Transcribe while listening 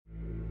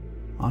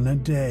On a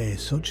day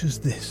such as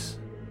this,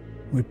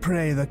 we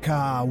pray the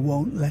car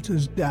won't let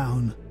us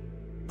down.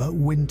 But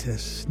winter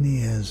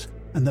sneers,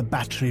 and the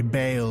battery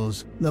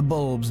bails, the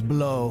bulbs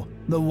blow,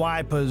 the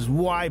wipers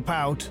wipe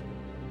out.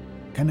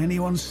 Can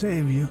anyone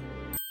save you?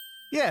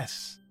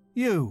 Yes,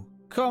 you.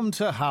 Come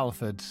to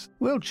Halfords.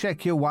 We'll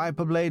check your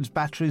wiper blades,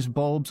 batteries,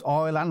 bulbs,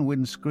 oil and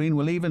windscreen.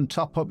 We'll even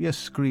top up your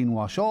screen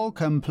wash, all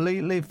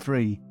completely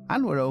free.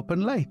 And we're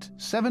open late,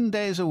 7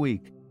 days a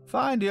week.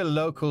 Find your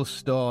local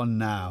store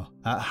now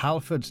at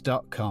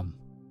halfords.com.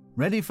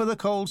 Ready for the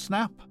cold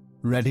snap?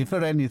 Ready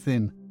for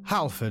anything.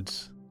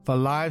 Halfords, for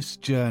life's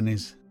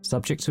journeys.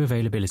 Subject to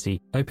availability.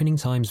 Opening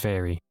times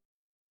vary.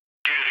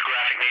 Due to the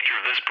graphic nature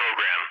of this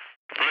program,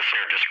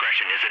 listener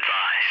discretion is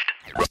advised.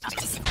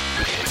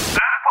 This podcast is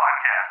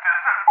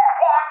meant for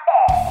one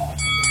ball.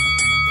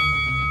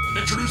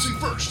 Introducing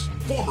first,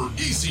 former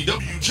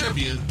ECW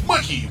champion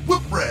Mikey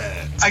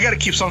Whipwreck I got to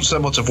keep some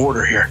semblance of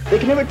order here. They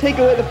can never take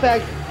away the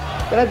fact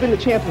that I've been the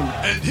champion.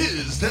 and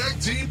his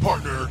tag team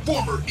partner,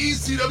 former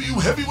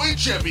ECW heavyweight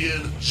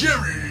champion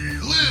Jerry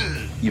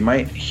Lynn. You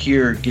might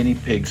hear guinea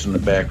pigs in the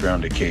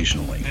background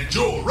occasionally. And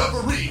your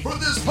referee for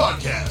this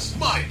podcast,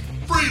 Mike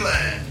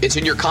Freeland. It's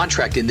in your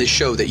contract in this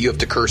show that you have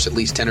to curse at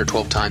least 10 or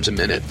 12 times a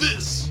minute.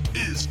 This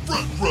is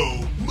Front Row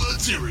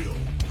Material.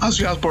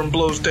 Ozzy Osbourne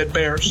blows dead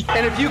bears.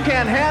 And if you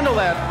can't handle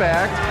that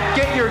fact,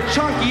 get your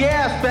chunky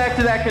ass back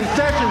to that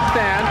concession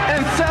stand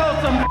and sell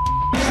some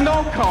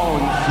snow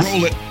cones.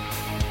 Roll it.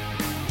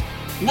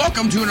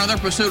 Welcome to another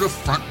episode of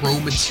Front Row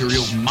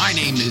Material. My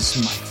name is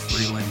Mike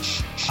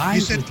Freeland.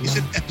 You said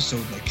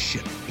episode like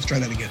shit. Let's try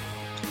that again.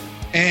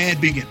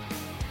 And begin.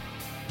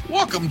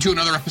 Welcome to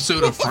another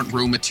episode of Front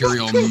Row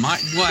Material.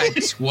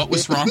 What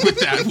was wrong with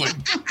that one?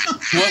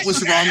 What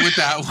was wrong with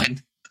that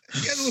one?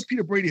 You got a little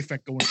Peter Brady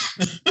effect going.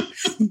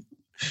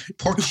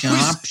 Pork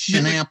chops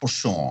and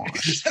applesauce.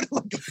 It sounded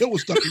like a pill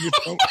was stuck in your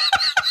throat.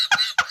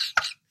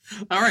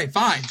 All right,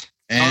 fine.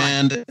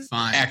 And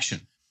Fine.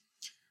 action.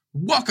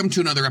 Welcome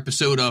to another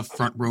episode of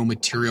Front Row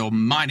Material.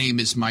 My name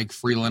is Mike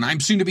Freeland. I'm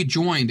soon to be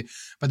joined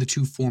by the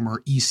two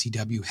former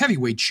ECW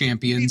heavyweight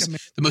champions,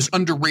 the most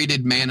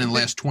underrated man in the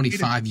last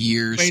 25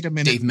 years. Wait a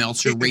minute. Dave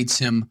Meltzer rates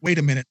him. Wait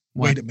a minute.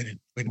 What? Wait a minute.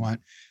 What?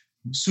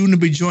 Soon to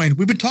be joined.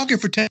 We've been talking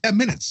for 10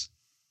 minutes.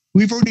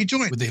 We've already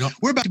joined. But they don't.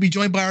 We're about to be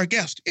joined by our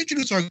guest.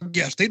 Introduce our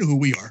guest. They know who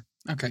we are.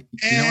 Okay.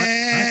 You know what?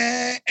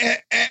 All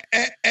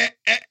right.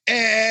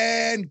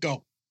 And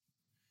go.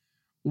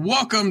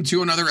 Welcome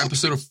to another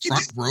episode of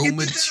Front Row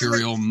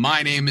Material.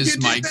 My name is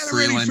Mike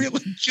Freeland.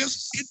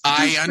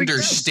 I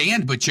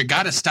understand, but you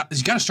got to stop.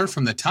 You got to start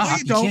from the top.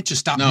 You can't just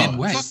stop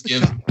midway.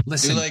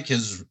 Listen,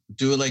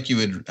 Do it like you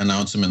would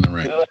announce him in the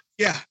ring.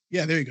 Yeah,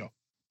 there you go.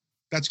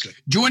 That's good.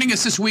 joining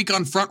us this week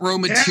on Front Row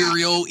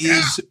Material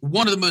is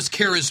one of the most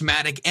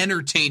charismatic,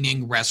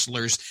 entertaining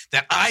wrestlers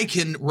that I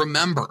can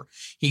remember.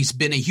 He's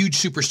been a huge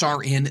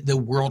superstar in the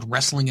World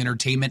Wrestling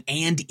Entertainment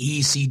and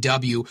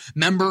ECW,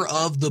 member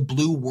of the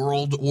Blue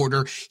World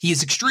Order. He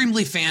is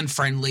extremely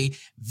fan-friendly,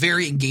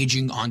 very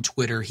engaging on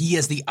Twitter. He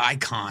is the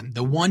icon,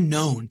 the one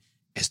known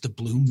as the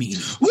Blue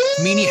Meanie.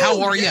 Meanie,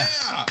 how are you?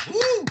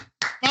 Woo!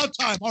 About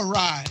time. All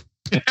right.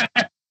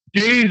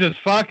 Jesus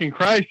fucking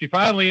Christ, you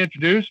finally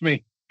introduced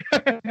me.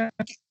 How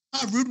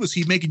rude was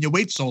he making you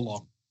wait so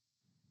long?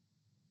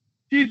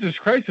 Jesus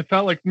Christ, it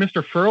felt like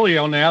Mr. Furley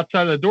on the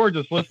outside of the door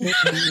just listening.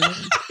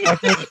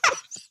 Just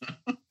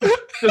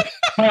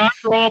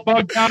after all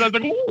bugged out, I was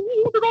like,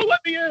 "Ooh, they're going to let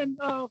me in."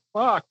 Oh,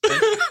 fuck.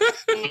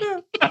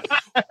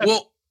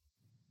 Well,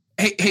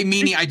 hey,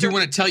 Meanie, I do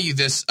want to tell you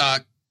this.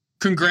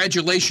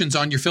 Congratulations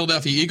on your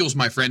Philadelphia Eagles,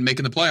 my friend,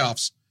 making the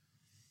playoffs.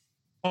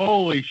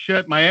 Holy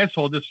shit, my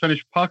asshole just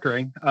finished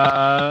puckering.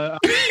 I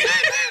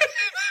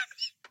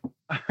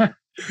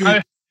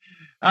mean,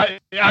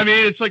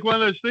 it's like one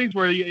of those things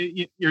where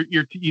you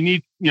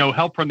need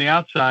help from the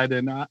outside,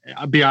 and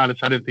I'll be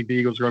honest, I didn't think the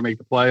Eagles were going to make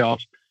the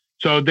playoffs.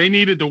 So they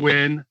needed to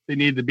win. They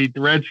needed to beat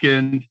the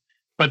Redskins,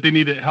 but they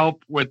needed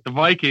help with the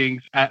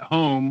Vikings at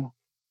home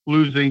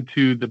losing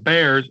to the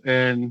Bears.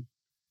 And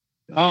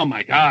oh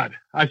my God,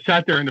 I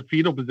sat there in the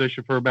fetal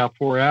position for about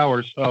 4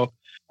 hours. So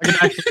I can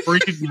actually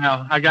breathe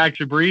now. I can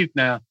actually breathe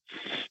now.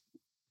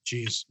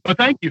 Jeez. But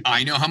thank you.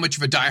 I know how much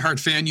of a diehard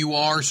fan you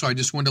are, so I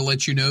just wanted to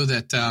let you know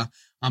that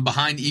I'm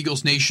behind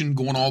Eagles Nation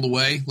going all the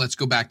way. Let's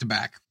go back to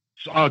back.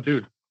 Oh,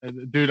 dude,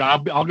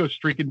 I'll go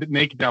streaking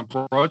naked down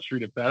Broad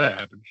Street if that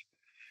happens.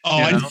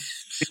 Oh,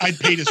 I'd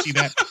pay to see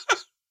that.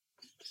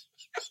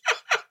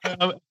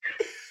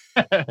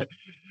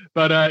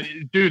 But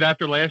dude,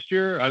 after last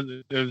year,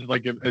 it was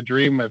like a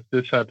dream. If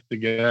this happens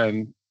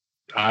again,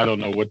 I don't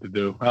know what to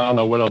do. I don't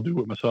know what I'll do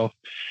with myself.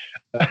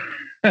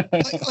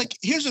 like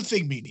here's the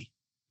thing, Meanie.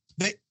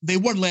 They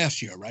won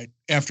last year, right?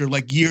 After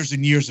like years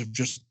and years of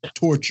just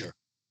torture.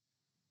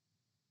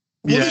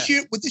 Would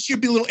this year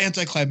be a little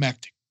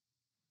anticlimactic?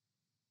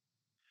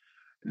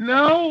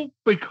 No,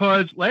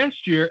 because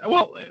last year,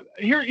 well,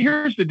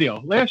 here's the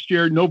deal. Last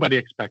year, nobody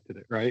expected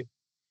it, right?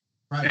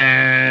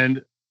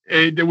 And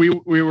we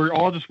were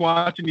all just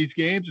watching these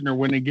games, and they're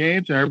winning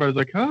games, and everybody's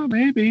like, oh,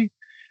 maybe.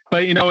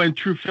 But, in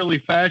true Philly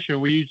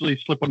fashion, we usually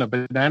slip on a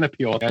banana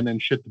peel and then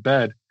shit the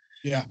bed.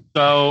 Yeah.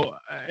 So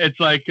it's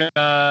like,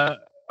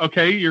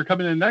 okay, you're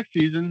coming in next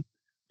season.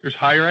 There's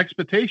higher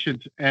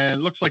expectations, and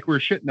it looks like we're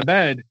shitting the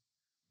bed.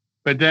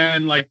 But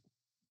then, like,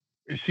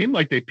 it seemed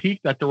like they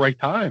peaked at the right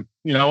time,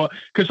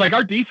 because, like,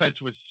 our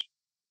defense was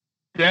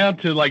down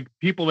to, like,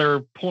 people that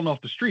were pulling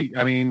off the street.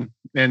 I mean,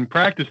 in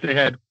practice, they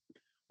had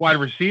wide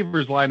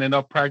receivers lining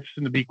up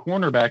practicing to be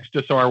cornerbacks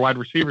just so our wide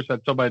receivers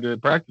had somebody to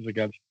practice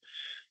against.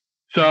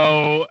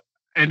 So,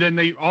 and then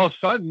all of a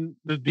sudden,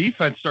 the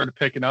defense started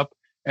picking up,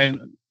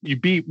 and you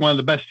beat one of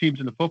the best teams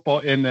in the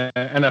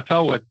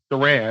NFL with the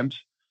Rams,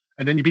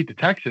 and then you beat the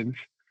Texans.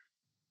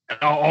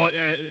 All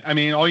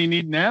you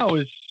need now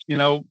is,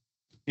 for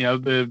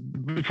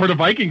the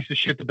Vikings to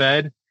shit the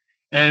bed,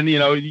 and,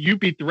 you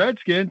beat the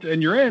Redskins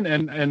and you're in,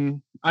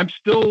 and I'm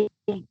still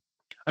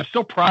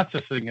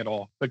processing it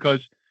all,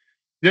 because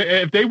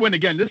if they win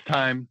again this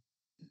time,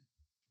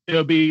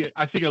 it'll be,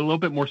 I think, a little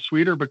bit more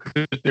sweeter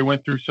because they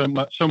went through so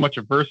much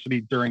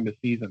adversity during the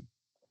season.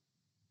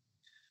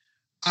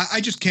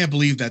 I just can't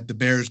believe that the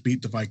Bears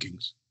beat the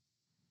Vikings.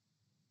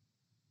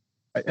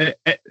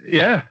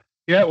 Yeah,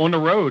 on the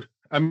road.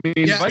 I mean,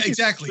 yeah, Vikings,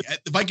 exactly.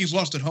 The Vikings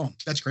lost at home.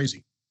 That's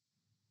crazy.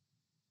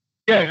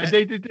 Yeah,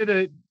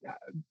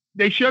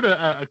 they showed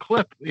a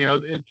clip.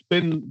 It's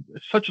been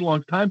such a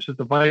long time since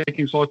the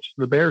Vikings lost to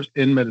the Bears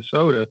in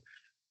Minnesota.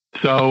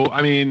 So,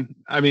 I mean,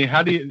 how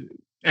do you?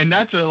 And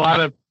that's a lot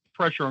of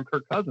pressure on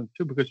Kirk Cousins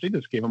too, because they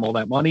just gave him all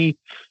that money.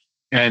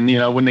 And,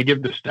 when they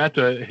give the stat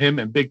to him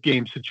in big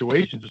game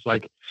situations, it's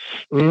like,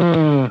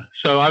 so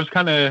I was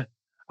kind of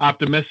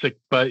optimistic,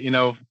 but,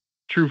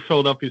 true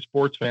Philadelphia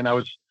sports fan, I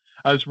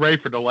was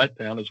ready for the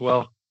letdown as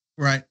well.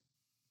 Right.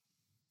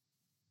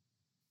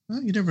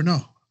 Well, you never know.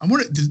 I'm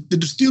wondering, did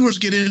the Steelers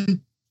get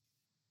in?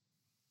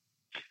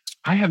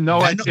 I have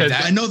no idea.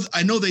 I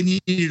know they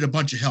needed a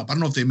bunch of help. I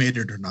don't know if they made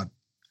it or not.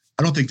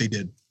 I don't think they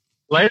did.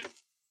 Right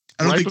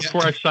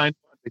before I signed,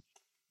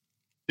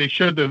 they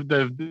showed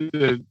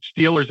the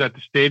Steelers at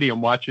the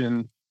stadium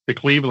watching the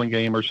Cleveland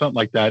game or something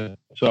like that.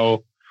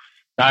 So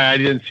I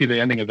didn't see the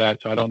ending of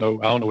that. So I don't know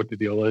what the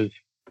deal is.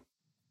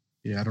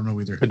 Yeah, I don't know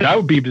either. But that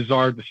would be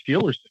bizarre if the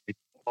Steelers make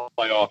the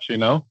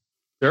playoffs,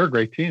 They're a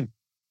great team.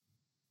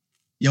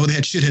 Yeah, well, they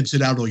had shithead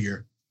sit out all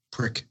year.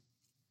 Prick.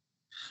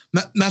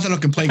 Not that I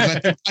complain.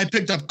 I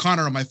picked up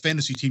Connor on my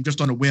fantasy team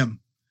just on a whim.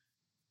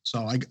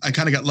 So I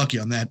kind of got lucky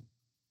on that.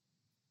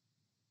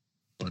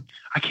 But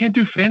I can't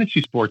do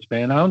fantasy sports,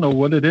 man. I don't know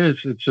what it is.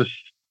 It's just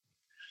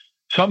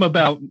something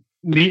about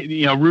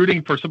me,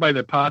 rooting for somebody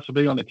that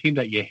possibly on the team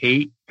that you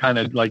hate kind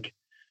of like,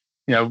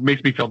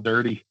 makes me feel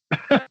dirty.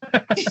 Yeah.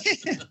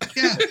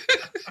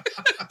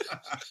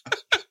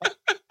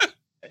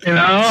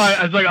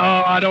 I was like,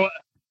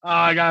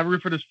 I got to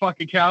root for this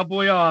fucking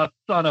Cowboy. Oh,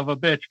 son of a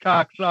bitch,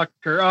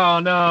 cocksucker. Oh,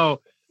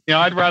 no.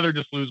 I'd rather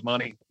just lose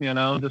money,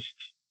 just.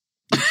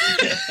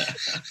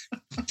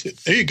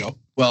 There you go.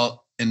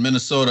 Well, in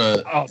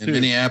Minnesota, in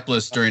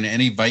Minneapolis, during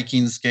any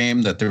Vikings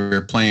game that they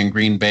were playing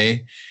Green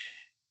Bay,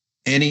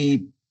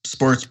 any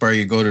sports bar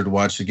you go to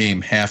watch the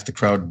game, half the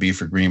crowd would be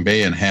for Green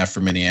Bay and half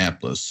for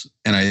Minneapolis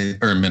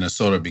or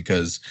Minnesota,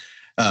 because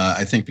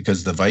I think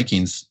because the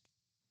Vikings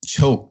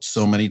choked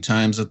so many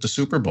times at the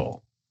Super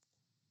Bowl.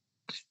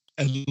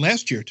 And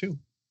last year too.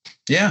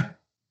 Yeah.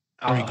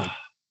 Very good.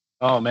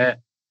 Oh man.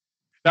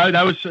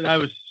 That was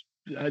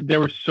they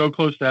were so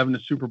close to having the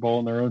Super Bowl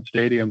in their own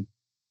stadium.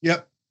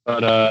 Yep.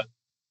 But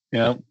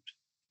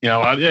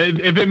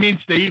if it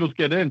means the Eagles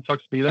get in,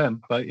 sucks to be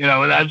them. But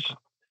that's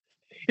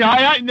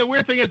the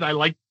weird thing is I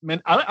like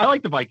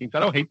the Vikings. I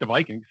don't hate the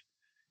Vikings.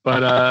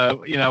 But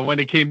when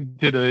it came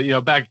to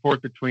the back and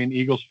forth between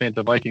Eagles fans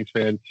and Vikings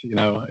fans, it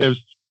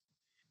was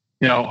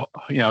no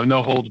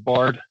holds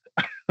barred.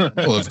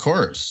 Well, of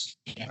course.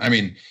 I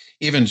mean,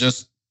 even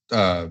just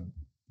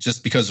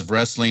because of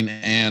wrestling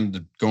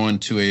and going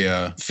to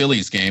a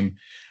Phillies game,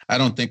 I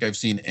don't think I've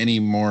seen any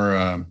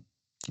more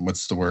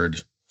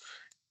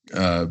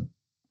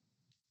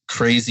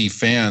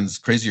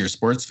crazier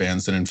sports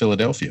fans than in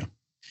Philadelphia.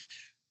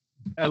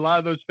 A lot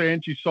of those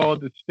fans you saw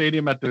at the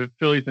stadium at the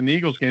Phillies and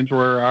Eagles games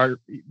were our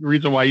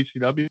reason why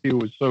ECW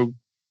was so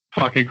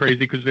fucking crazy,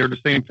 because they're the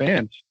same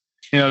fans.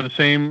 The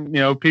same,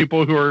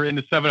 people who are in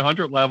the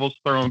 700 levels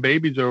throwing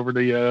babies over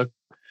the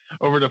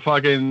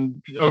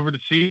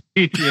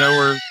seats,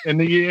 or in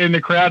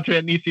the crowd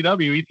chanting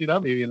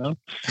ECW.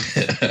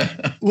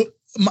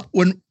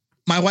 When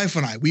my wife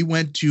and I, we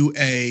went to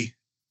a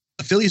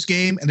Phillies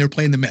game and they were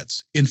playing the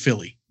Mets in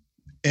Philly.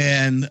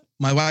 And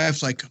my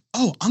wife's like,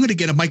 "Oh, I'm going to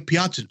get a Mike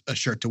Piazza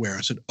shirt to wear."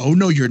 I said, "Oh,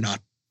 no, you're not."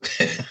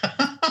 She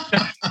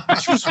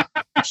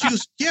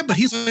goes, "Yeah, but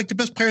he's like the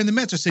best player in the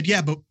Mets." I said,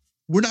 "Yeah, but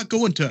we're not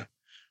going to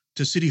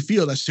Citi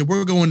Field." I said,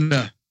 "We're going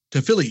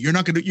to Philly. You're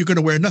going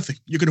to wear nothing.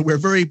 You're going to wear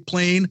very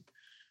plain,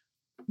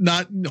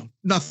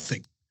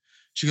 nothing."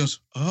 She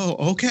goes,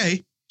 "Oh,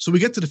 okay." So we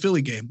get to the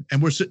Philly game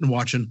and we're sitting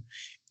watching,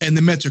 and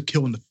the Mets are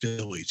killing the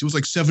Phillies. It was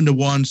like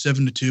 7-1,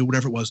 7-2,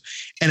 whatever it was.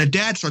 And a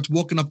dad starts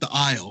walking up the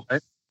aisle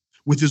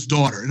with his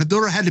daughter, and the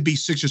daughter had to be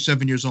 6 or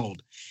 7 years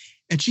old.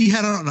 and she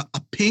had on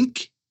a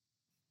pink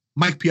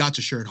Mike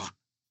Piazza shirt on.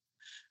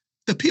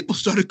 The people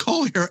started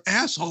calling her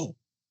asshole.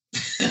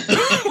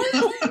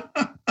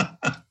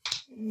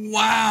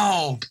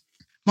 Wow.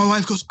 My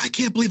wife goes, I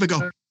can't believe. I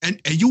go, and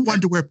you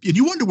wanted to wear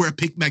a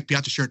pink Mike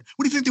Piazza shirt.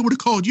 What do you think they would have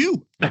called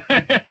you?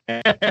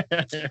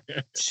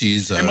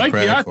 She's and Mike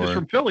Piazza's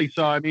from Philly,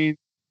 so I mean,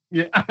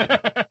 yeah.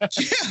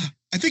 Yeah,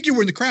 I think you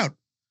were in the crowd.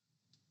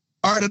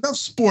 All right, enough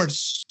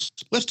sports.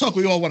 Let's talk.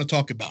 We all want to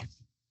talk about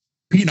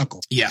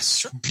Pinochle.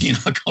 Yes,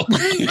 Pinochle.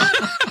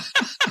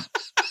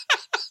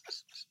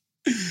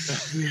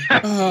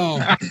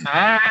 Oh.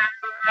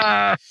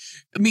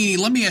 Meanie,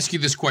 let me ask you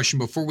this question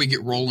before we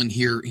get rolling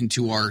here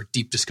into our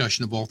deep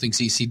discussion of all things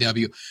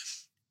ECW.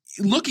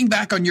 Looking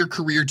back on your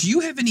career, do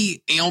you have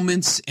any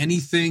ailments,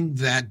 anything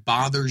that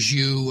bothers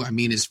you? I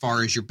mean, as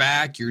far as your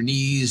back, your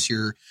knees,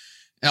 your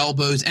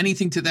elbows,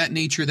 anything to that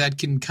nature that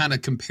can kind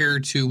of compare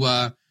to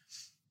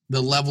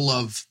the level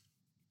of,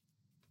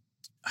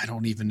 I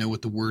don't even know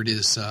what the word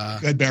is.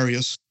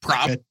 Barriers.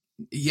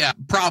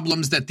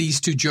 Problems that these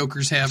two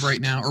jokers have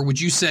right now? Or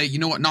would you say, you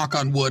know what, knock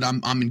on wood,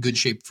 I'm in good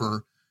shape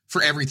for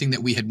everything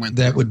that we had went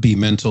through? That would be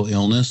mental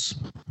illness.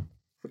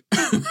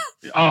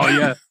 Oh,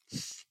 yeah.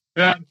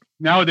 Yeah.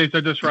 Nowadays, I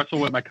just wrestle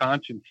with my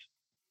conscience.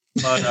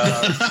 But,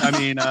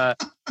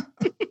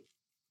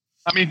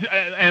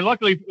 and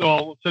luckily,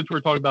 well, since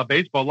we're talking about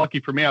baseball, lucky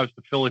for me, I was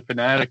the Philly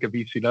fanatic of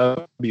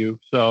ECW.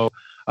 So,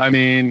 I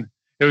mean,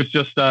 it was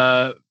just,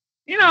 I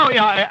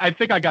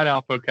think I got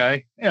out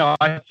okay. You know,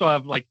 I still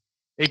have like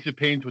aches and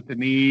pains with the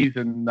knees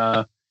and,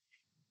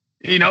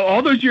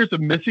 all those years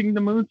of missing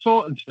the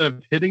moonsault instead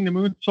of hitting the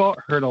moonsault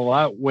hurt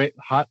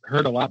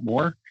a lot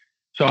more.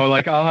 So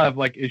like I'll have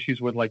like issues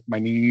with like my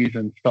knees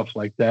and stuff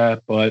like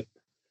that. But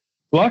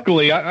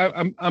luckily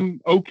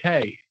I'm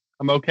okay.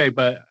 I'm okay.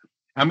 But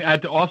I'm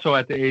also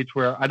at the age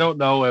where I don't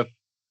know if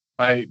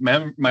my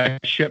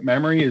shit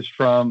memory is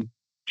from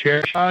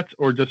chair shots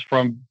or just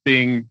from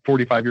being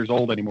 45 years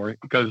old anymore.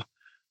 Because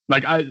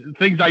like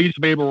things I used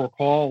to be able to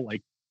recall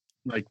like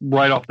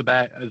right off the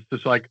bat is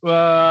just like,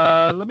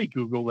 let me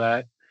Google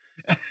that.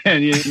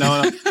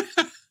 And,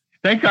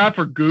 thank God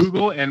for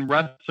Google and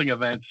wrestling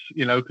events,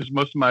 because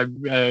most of my,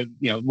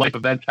 life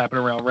events happen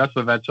around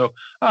wrestling events. So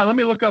let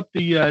me look up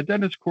the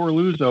Dennis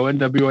Coralluzzo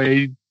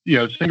NWA,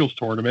 singles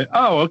tournament.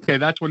 Oh, okay.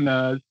 That's when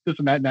this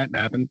and that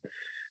happened.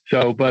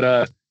 So,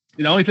 but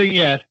the only thing,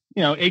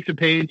 aches and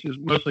pains is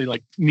mostly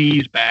like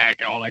knees,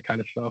 back, all that kind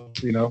of stuff,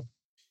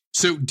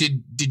 So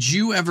did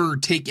you ever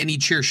take any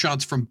chair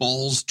shots from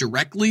balls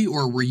directly,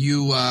 or were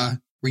you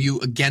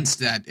against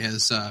that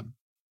as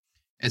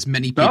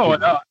many people?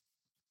 No.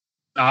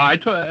 I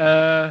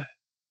took.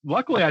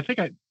 Luckily, I think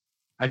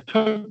I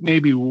took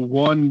maybe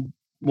one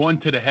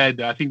to the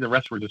head. I think the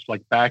rest were just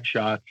like back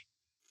shots,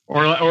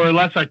 or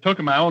unless I took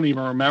them, I don't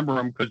even remember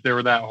them because they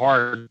were that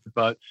hard.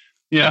 But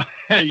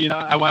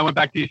I went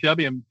back to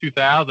ECW in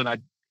 2000. I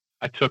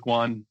took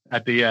one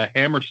at the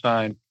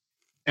Hammerstein.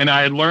 And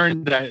I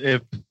learned that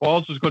if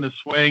balls was going to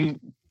swing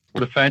for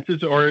the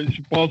fences or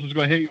if balls was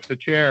going to hit you with a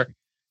chair,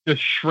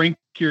 just shrink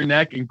your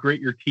neck and grit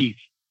your teeth.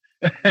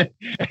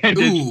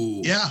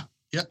 Ooh. Yeah.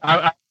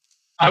 I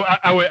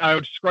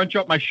would scrunch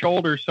up my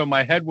shoulders so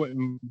my head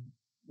wouldn't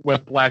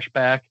whiplash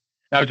back.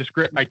 I would just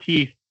grit my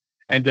teeth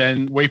and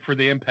then wait for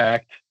the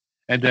impact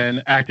and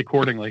then act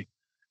accordingly.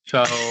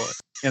 So,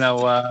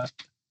 I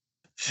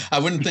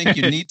wouldn't think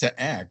you'd need to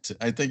act.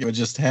 I think it would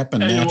just happen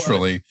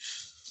naturally.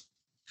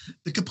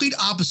 The complete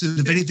opposite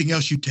of anything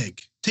else you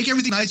take. Take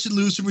everything nice and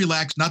loose and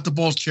relaxed, not the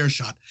balls chair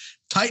shot.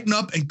 Tighten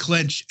up and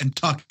clench and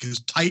tuck as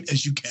tight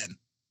as you can.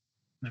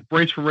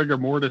 Brace for rigor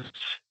mortis,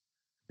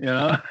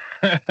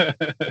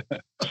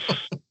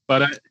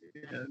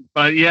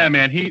 But yeah,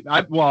 man,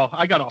 I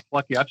got off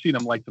lucky. I've seen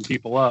him light some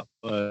people up,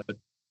 but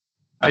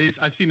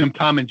I've seen him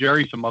Tom and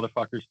Jerry some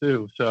motherfuckers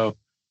too. So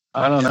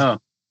I don't know.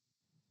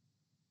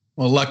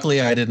 Well,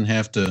 luckily I didn't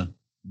have to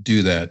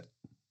do that.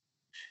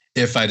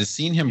 If I'd have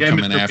seen him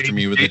coming after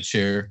me with a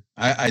chair,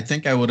 I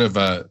think I would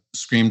have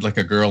screamed like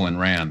a girl and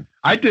ran.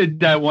 I did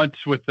that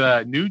once with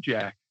New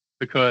Jack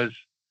because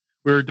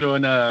we were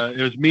doing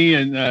it was me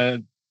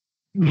and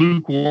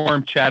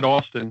lukewarm Chad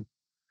Austin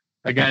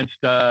against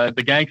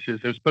the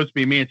Gangsters. It was supposed to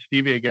be me and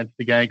Stevie against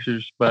the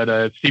Gangsters,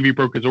 but Stevie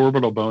broke his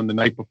orbital bone the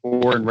night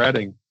before in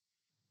Reading.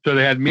 So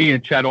they had me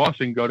and Chad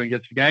Austin going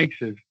against the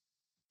Gangsters.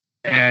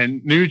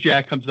 And New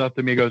Jack comes up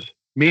to me and goes,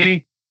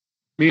 me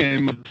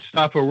and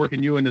Mustafa are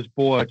working you and this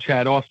boy,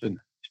 Chad Austin.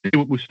 Stay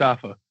with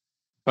Mustafa.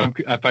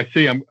 If I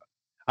see him,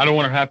 I don't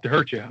want to have to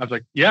hurt you. I was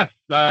like, yes,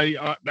 by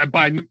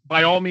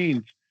all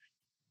means.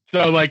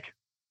 So like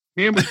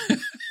me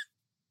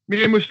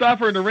and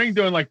Mustafa are in the ring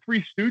doing like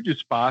Three Stooges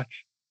spots,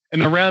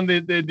 and around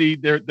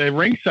the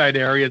ringside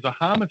area is a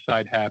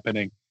homicide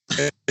happening.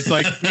 It's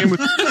like me and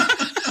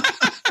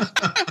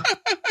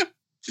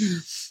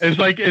It's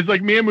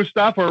like me and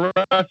Mustafa are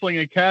wrestling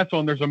in Castle,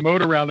 and there's a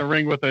moat around the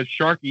ring with a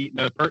shark eating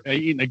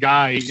a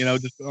guy,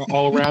 just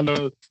all around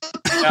the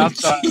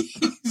outside.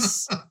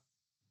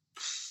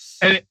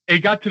 And it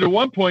got to the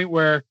one point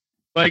where,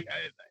 like,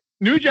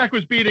 New Jack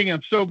was beating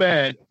him so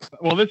bad.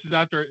 Well, this is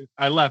after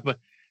I left, but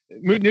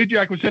New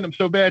Jack was hitting him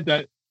so bad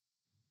that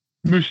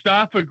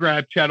Mustafa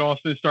grabbed Chad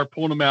Austin and started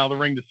pulling him out of the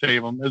ring to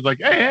save him. It was like,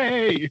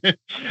 hey.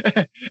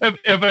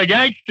 if a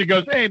gangster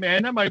goes, hey,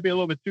 man, that might be a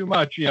little bit too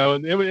much,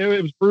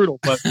 it was brutal.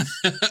 But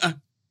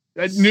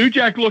New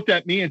Jack looked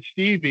at me and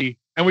Stevie,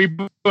 and we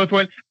both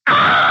went,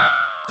 ah!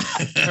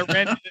 And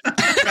ran back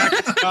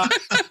to the spot.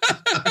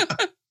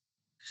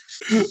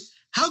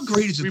 How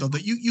great is it, though,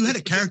 that you had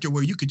a character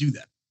where you could do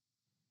that?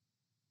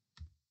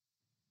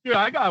 Yeah,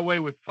 I got away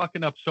with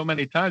fucking up so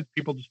many times.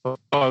 People just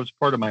thought I was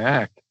part of my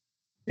act.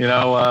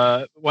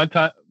 One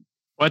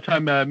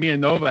time, me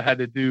and Nova had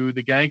to do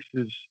the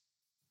Gangsters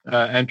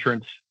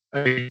entrance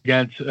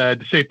against to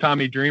save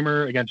Tommy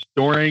Dreamer against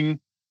Doring,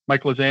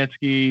 Mike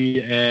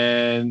Lazansky,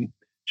 and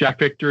Jack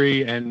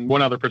Victory, and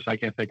one other person I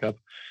can't think of.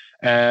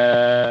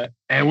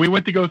 And we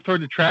went to go throw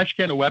the trash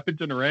can of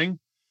weapons in the ring.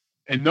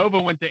 And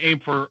Nova went to aim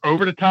for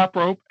over the top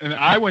rope, and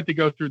I went to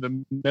go through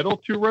the middle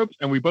 2 ropes,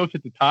 and we both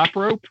hit the top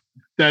rope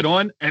dead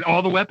on, and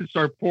all the weapons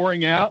started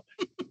pouring out.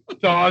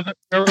 So I was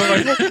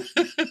like,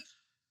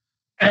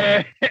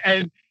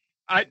 and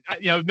I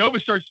Nova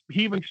starts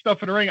heaving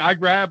stuff in the ring. I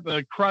grab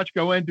a crutch,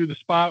 go in, do the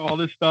spot, all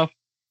this stuff.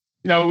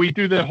 We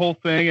do the whole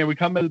thing, and we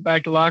come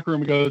back to the locker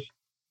room and goes,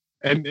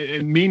 and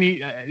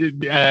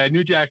Meanie,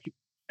 New Jack,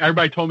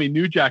 everybody told me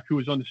New Jack, who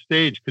was on the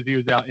stage because he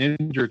was out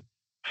injured,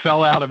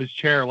 fell out of his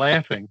chair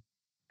laughing.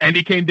 And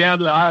he came down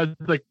to the aisle.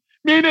 He's like,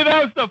 Meanie,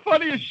 that was the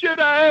funniest shit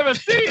I ever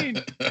seen.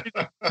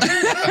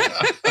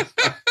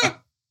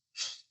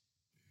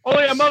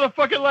 Only a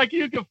motherfucker like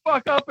you can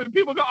fuck up, and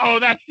people go,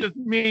 oh, that's just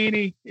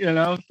Meanie,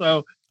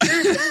 So,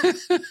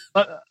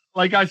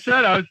 like I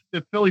said, I was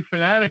the Philly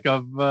fanatic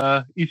of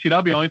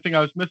ECW. The only thing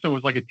I was missing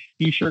was like a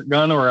T-shirt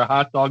gun or a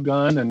hot dog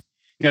gun, and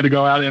you had to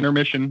go out at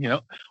intermission,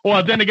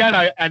 Well, then again,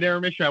 at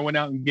intermission, I went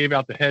out and gave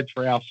out the heads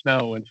for Al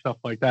Snow and stuff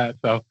like that.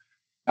 So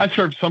that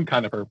served some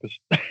kind of purpose.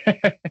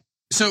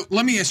 So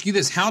let me ask you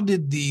this. How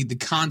did the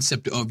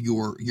concept of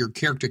your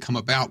character come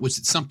about? Was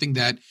it something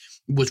that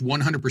was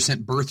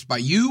 100% birthed by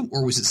you,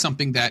 or was it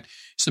something that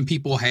some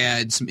people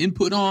had some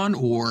input on,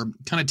 or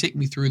kind of take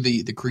me through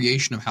the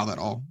creation of how that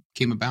all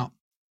came about?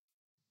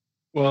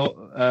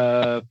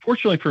 Well,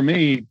 fortunately for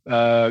me,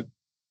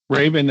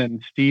 Raven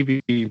and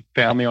Stevie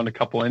found me on a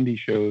couple indie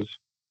shows,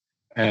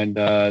 and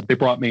they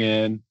brought me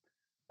in.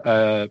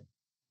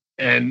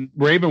 And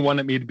Raven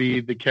wanted me to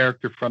be the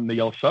character from the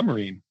Yellow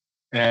Submarine.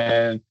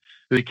 And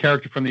the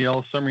character from the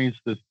Yellow Submarine is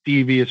this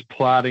devious,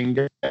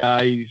 plotting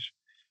guy.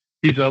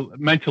 He's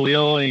mentally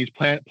ill, and he's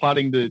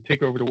plotting to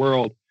take over the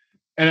world.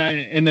 And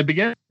in the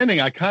beginning,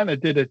 I kind of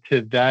did it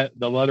to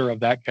the letter of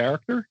that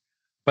character.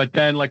 But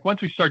then, like,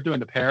 once we start doing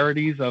the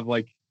parodies of,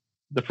 like,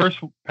 the first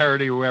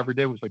parody we ever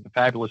did was, like, the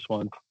Fabulous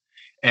One.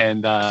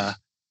 And,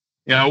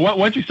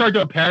 once you start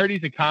doing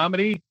parodies and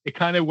comedy, it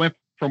kind of went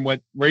from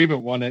what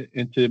Raven wanted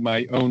into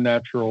my own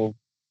natural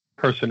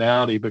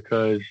personality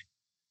because,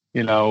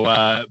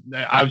 I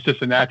was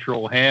just a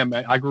natural ham.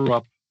 I grew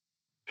up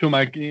to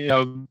my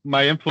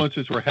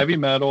influences were heavy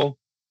metal,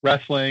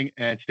 wrestling,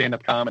 and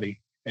stand-up comedy.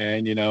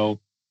 And,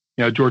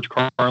 George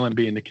Carlin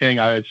being the king,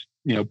 I was,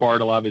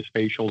 borrowed a lot of his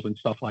facials and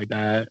stuff like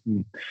that.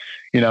 And,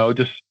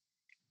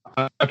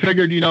 I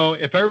figured,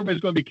 if everybody's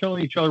going to be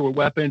killing each other with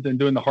weapons and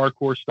doing the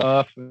hardcore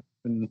stuff,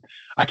 and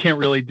I can't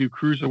really do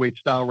cruiserweight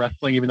style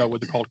wrestling, even though it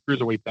wasn't called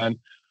cruiserweight then,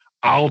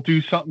 I'll do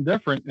something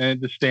different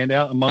and to stand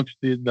out amongst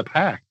the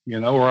pack,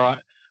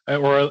 or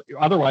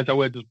otherwise I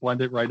would just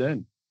blend it right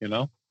in,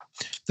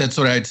 That's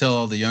what I tell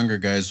all the younger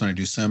guys when I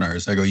do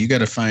seminars. I go, you got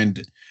to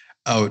find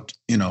out,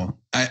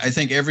 I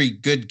think every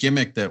good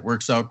gimmick that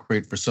works out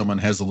great for someone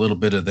has a little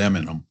bit of them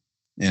in them,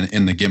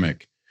 in the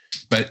gimmick.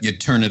 But you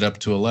turn it up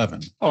to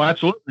 11. Oh,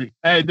 absolutely.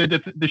 Hey,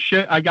 the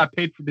shit I got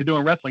paid for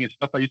doing wrestling and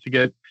stuff I used to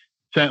get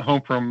sent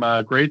home from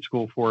grade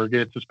school for,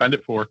 get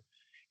suspended for.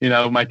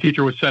 My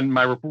teacher would send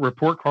my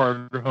report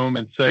card home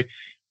and say,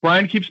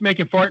 Brian keeps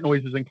making fart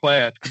noises in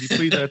class. Could you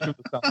please ask him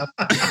to stop?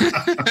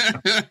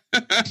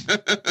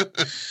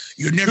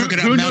 You're never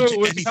going to amount to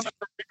anything.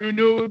 Who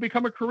knew it would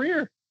become a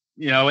career?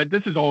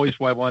 This is always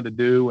what I wanted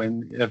to do.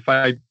 And if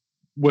I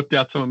whipped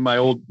out some of my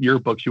old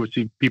yearbooks, you would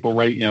see people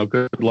write,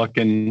 good luck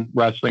in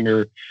wrestling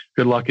or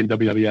good luck in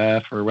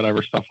WWF or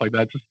whatever, stuff like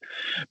that. Just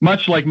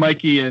much like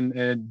Mikey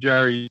and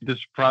Jerry, this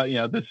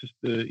is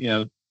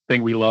the,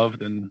 thing we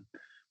loved and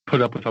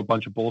put up with a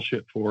bunch of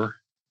bullshit for,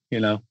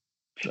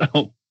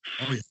 so.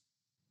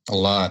 A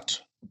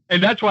lot.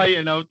 And that's why,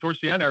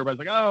 towards the end, everybody's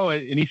like, oh,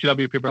 in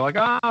ECW, people are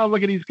like, oh,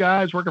 look at these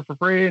guys working for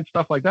free and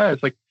stuff like that.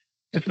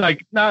 It's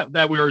like not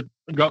that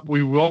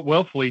we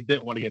willfully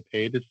didn't want to get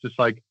paid. It's just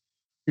like,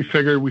 we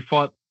figured we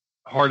fought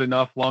hard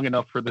enough, long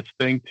enough for this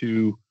thing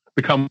to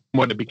become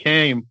what it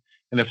became.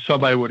 And if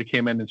somebody would have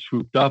came in and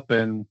swooped up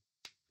and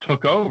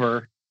took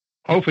over,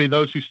 hopefully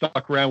those who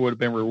stuck around would have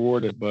been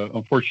rewarded. But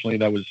unfortunately,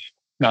 that was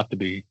not to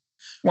be.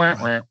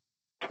 Well,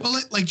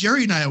 like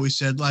Jerry and I always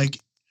said, like,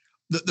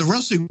 the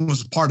wrestling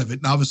was a part of it,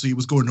 and obviously it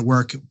was going to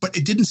work, but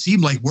it didn't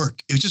seem like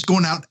work. It was just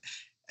going out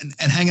and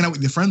hanging out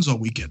with your friends all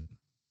weekend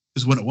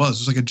is what it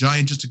was. It was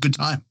like just a good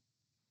time.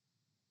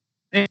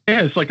 Yeah,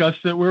 it's like us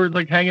that we were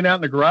like hanging out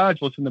in the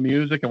garage, listening to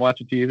music and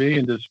watching TV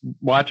and just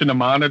watching the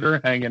monitor,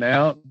 hanging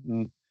out.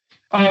 And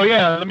oh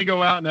yeah, let me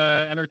go out and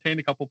entertain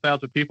a couple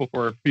thousand people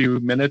for a few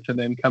minutes, and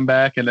then come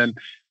back and then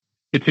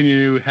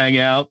continue to hang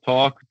out,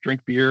 talk,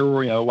 drink beer,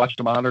 watch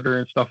the monitor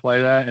and stuff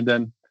like that. And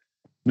then,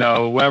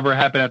 whatever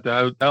happened at the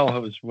hotel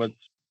was what's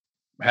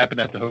happened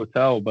at the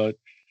hotel. But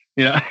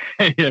whether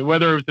it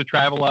was the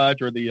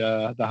Travelodge or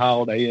the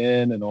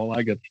Holiday Inn and all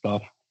that good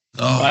stuff.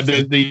 Oh,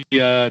 the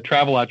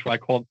Travelodge,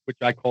 which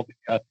I call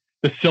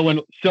the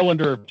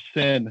cylinder of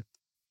sin.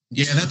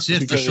 Yeah, that's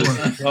it for sure.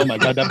 Oh my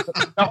God!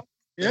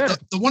 Yeah,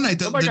 the one night,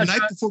 the night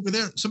before we were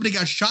there, somebody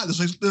got shot.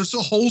 There's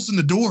still holes in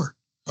the door.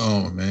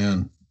 Oh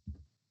man,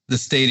 the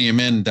Stadium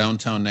Inn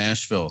downtown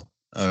Nashville.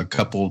 A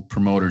couple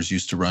promoters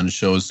used to run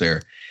shows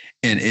there,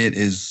 and it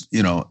is,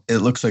 it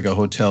looks like a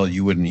hotel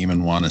you wouldn't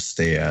even want to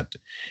stay at.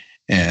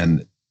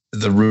 And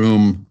the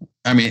room,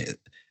 I mean,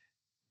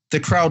 the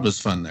crowd was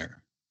fun there.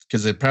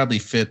 Because it probably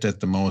fit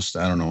at the most,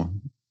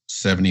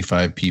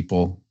 75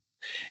 people.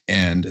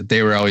 And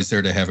they were always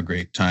there to have a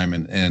great time.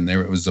 And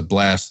it was a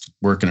blast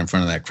working in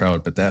front of that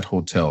crowd. But that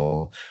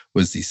hotel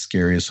was the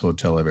scariest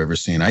hotel I've ever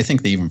seen. I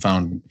think they even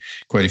found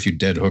quite a few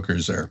dead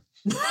hookers there.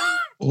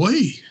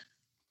 Oi.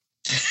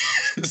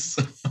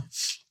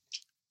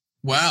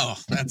 Wow.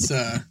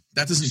 That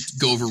doesn't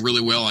go over really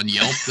well on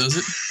Yelp, does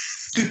it?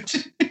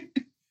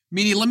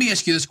 Meanie, let me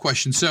ask you this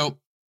question. So,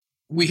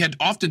 we had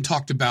often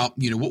talked about,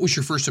 what was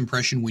your first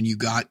impression when you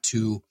got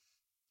to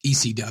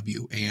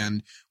ECW,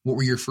 and what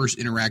were your first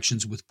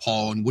interactions with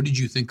Paul, and what did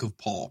you think of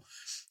Paul?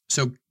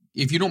 So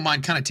if you don't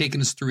mind kind of taking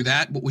us through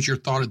that, what was your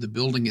thought of the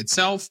building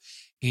itself,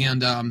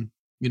 and,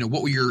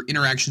 what were your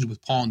interactions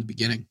with Paul in the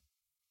beginning?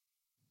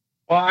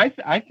 Well,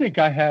 I think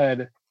I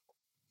had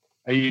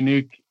a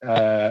unique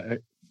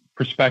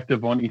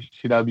perspective on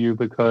ECW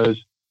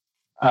because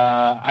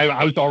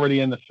I was already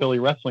in the Philly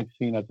wrestling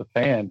scene as a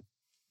fan.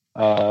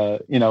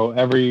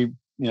 Every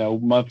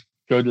month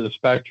go to the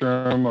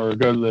Spectrum or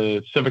go to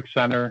the Civic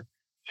Center,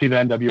 see the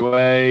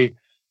NWA,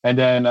 and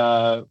then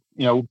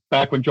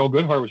back when Joel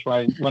Goodhart was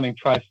running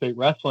Tri-State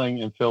Wrestling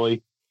in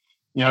Philly,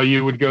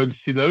 you would go to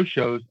see those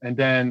shows, and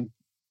then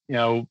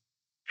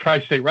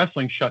Tri-State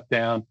Wrestling shut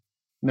down,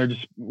 and there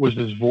just was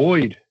this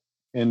void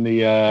in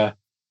the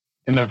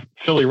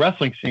Philly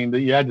wrestling scene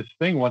that you had this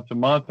thing once a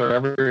month or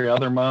every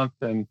other month,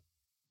 and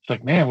it's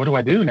like, man, what do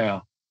I do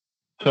now?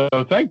 So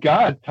thank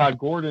God Todd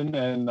Gordon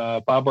and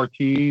Bob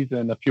Ortiz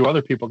and a few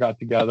other people got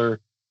together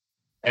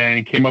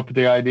and came up with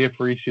the idea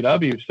for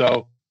ECW.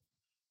 So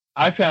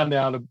I found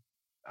out,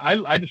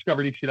 I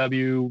discovered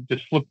ECW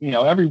just flipping,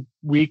 every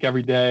week,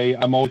 every day.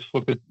 I'm always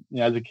flipping,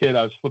 as a kid,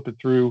 I was flipping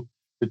through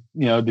the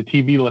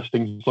TV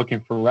listings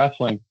looking for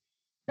wrestling,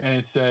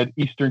 and it said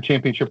Eastern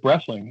Championship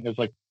Wrestling. It was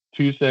like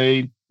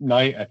Tuesday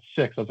night at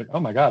 6. I was like,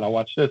 oh my God, I'll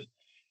watch this.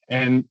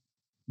 And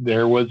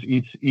there was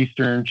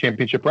Eastern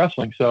Championship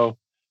Wrestling. So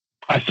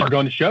I started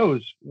going to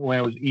shows when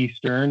it was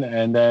Eastern,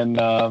 and then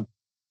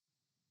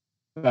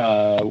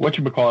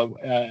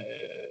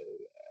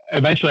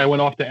eventually I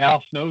went off to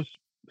Al Snow's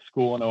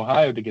school in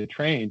Ohio to get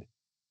trained,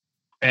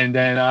 and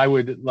then I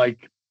would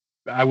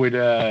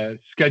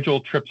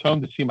schedule trips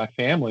home to see my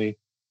family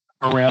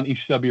around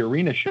ECW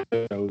Arena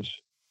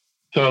shows.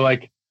 So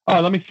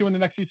let me see when the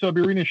next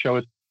ECW Arena show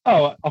is.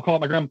 Oh, I'll call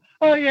up my grandma.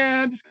 Oh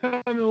yeah, I'm just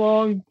coming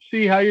along,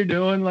 see how you're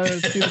doing,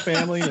 let's see the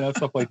family,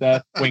 stuff like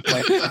that. Wink,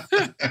 wink.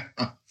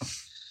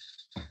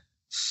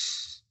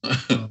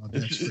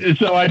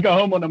 So I'd go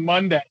home on a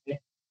Monday,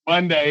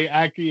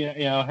 actually,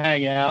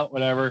 hang out,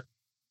 whatever.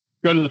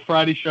 Go to the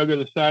Friday show, go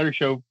to the Saturday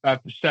show.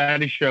 After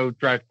Saturday show,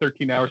 drive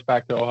 13 hours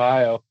back to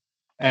Ohio.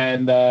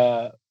 And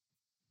while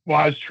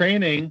I was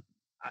training,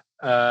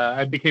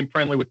 I became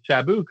friendly with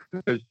Sabu,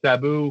 because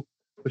Sabu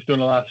was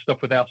doing a lot of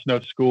stuff with Al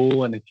Snow's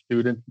school and his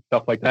students and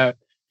stuff like that.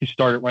 He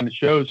started running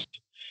shows.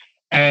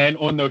 And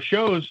on those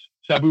shows,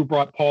 Sabu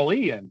brought Paul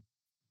E in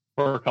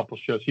for a couple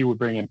of shows. He would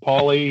bring in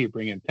Paulie, he'd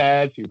bring in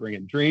Taz, he'd bring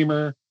in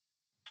Dreamer.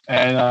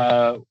 And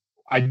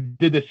I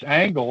did this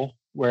angle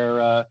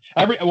where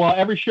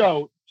every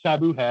show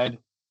Sabu had,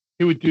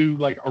 he would do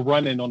like a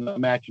run-in on the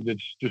match to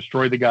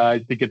destroy the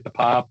guys, to get the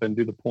pop and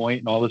do the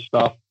point and all this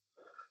stuff.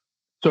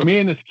 So me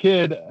and this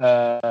kid,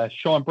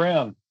 Sean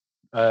Brown,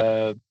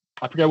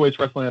 I forget what he was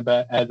wrestling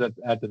about at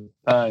the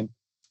time,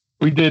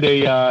 we did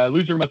a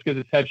loser must get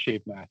his head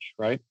shaved match,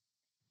 right?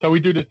 So we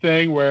do the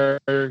thing where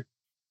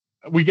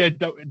we get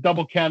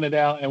double counted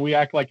out and we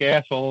act like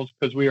assholes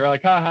because we were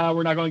like, haha,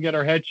 we're not going to get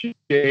our head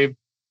shaved.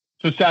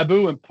 So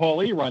Sabu and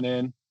Paulie run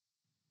in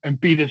and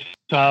beat us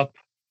up,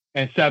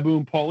 and Sabu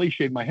and Paulie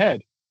shaved my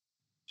head.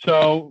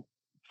 So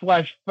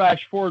flash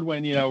forward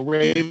when,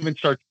 Raven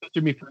starts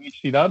to me for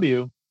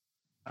ECW,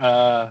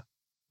 I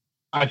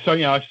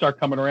start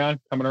coming around.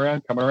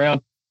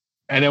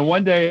 And then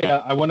one day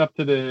I went up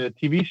to the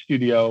TV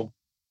studio,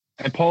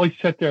 and Paulie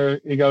sat there.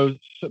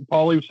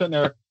 Paulie was sitting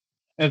there,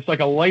 and it's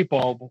like a light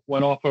bulb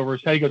went off over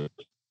his head. He goes,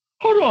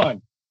 hold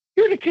on,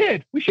 you're the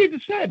kid. We shaved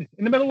his head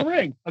in the middle of the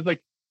ring. I was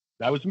like,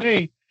 that was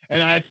me.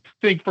 And I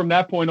think from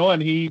that point on,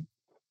 he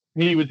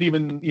was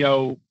even,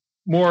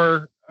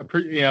 more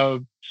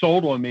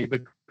sold on me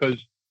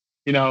because,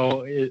 in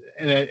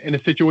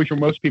a situation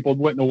where most people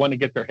wouldn't want to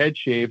get their head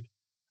shaved,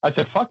 I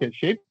said, fuck it,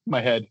 shave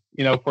my head,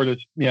 for this,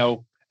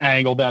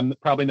 angle that I'm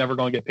probably never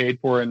going to get paid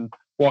for and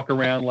walk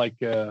around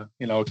like, a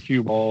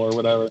cue ball or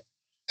whatever.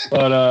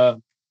 But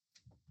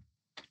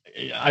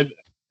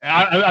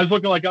I was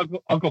looking like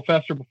Uncle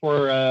Fester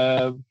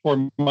before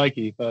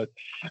Mikey, but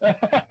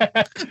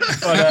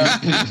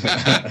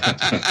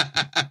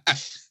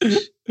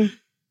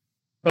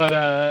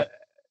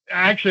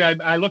actually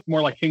I looked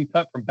more like King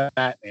Tut from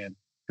Batman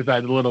because I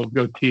had a little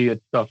goatee and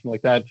stuff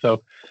like that.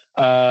 So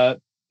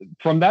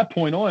from that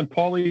point on,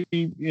 Paulie,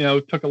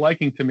 took a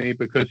liking to me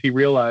because he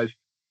realized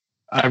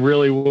I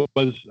really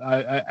was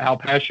how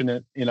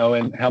passionate,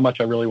 and how much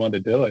I really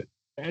wanted to do it.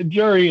 And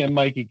Jerry and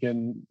Mikey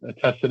can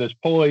attest to this.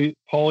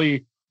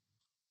 Paulie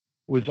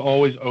was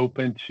always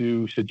open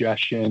to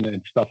suggestion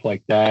and stuff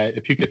like that.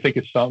 If you could think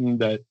of something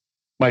that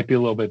might be a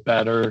little bit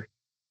better,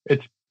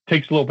 it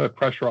takes a little bit of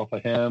pressure off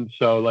of him.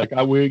 So like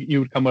you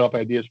would come up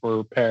with ideas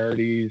for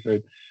parodies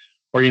or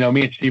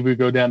me and Steve would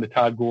go down to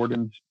Todd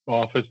Gordon's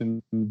office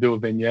and do a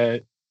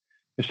vignette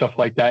and stuff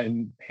like that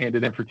and hand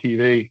it in for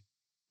TV.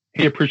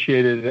 He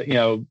appreciated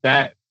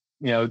that,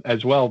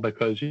 as well,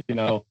 because,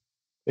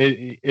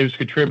 it was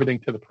contributing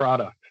to the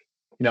product,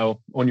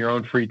 on your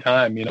own free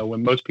time,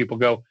 when most people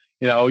go,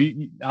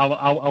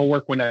 I'll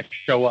work when I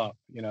show up,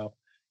 you're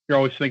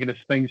always thinking of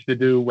things to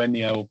do when,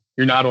 you're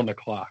not on the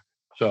clock.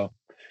 So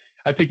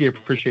I think he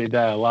appreciated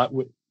that a lot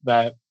with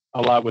a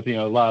lot of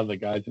the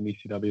guys in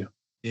ECW.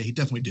 Yeah, he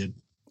definitely did.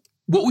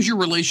 What was your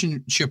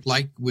relationship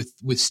like with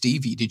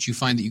Stevie? Did you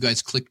find that you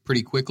guys clicked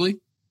pretty quickly?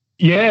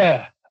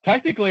 Yeah,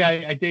 technically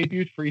I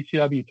debuted for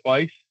ECW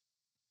twice.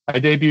 I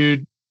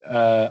debuted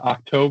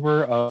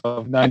October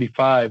of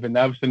 95, and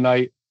that was the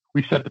night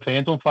we set the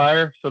fans on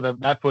fire, so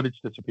that footage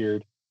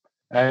disappeared.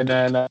 And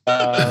then that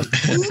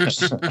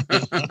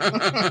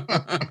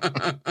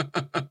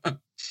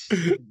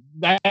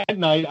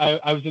night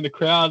I was in the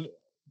crowd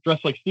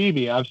dressed like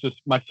Stevie. I was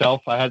just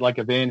myself. I had like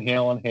a Van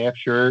Halen half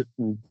shirt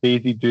and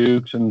Daisy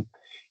Dukes, and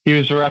he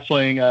was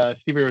wrestling.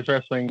 Stevie was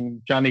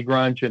wrestling Johnny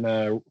Grunge in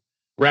a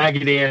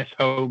ragged ass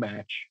hoe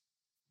match,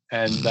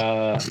 and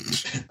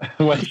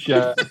which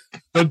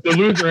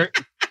the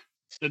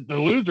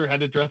loser had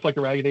to dress like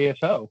a ragged ass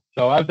hoe.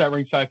 So I was at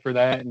ringside for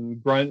that, and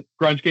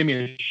Grunge gave me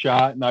a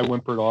shot, and I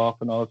whimpered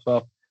off and all that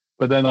stuff.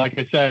 But then, like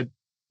I said,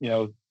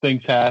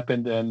 things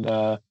happened, and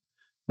the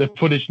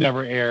footage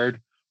never aired.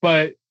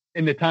 But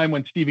in the time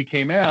when Stevie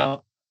came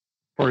out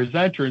for his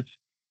entrance,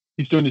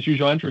 he's doing his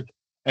usual entrance,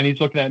 and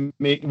he's looking at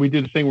me. We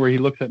do the thing where he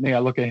looks at me, I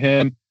look at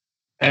him,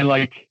 and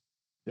like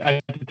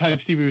at the time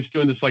Stevie was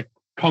doing this like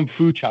kung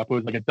fu chop. It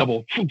was like a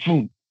double boom,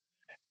 boom.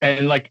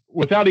 And like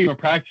without even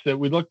practicing it,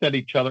 we looked at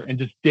each other and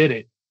just did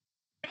it,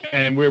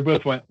 and we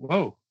both went,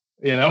 "Whoa,"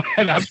 and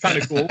that was kind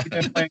of cool.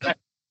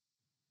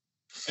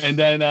 And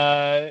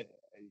then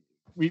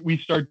we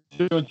started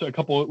doing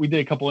we did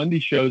a couple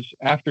indie shows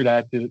after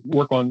that to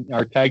work on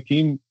our tag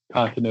team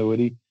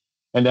continuity,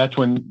 and that's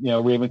when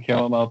Raven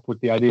came up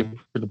with the idea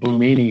for the Blue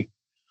Meanie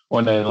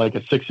on a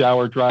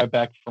 6-hour drive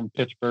back from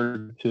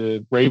Pittsburgh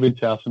to Raven's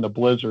house in the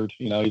blizzard.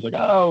 He's like,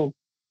 "Oh,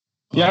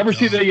 you ever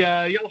see the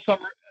Yellow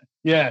Submarine?"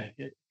 Yeah.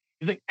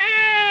 He's like,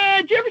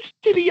 did you ever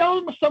see the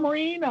Yellow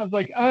Submarine? I was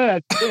like,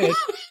 that's it.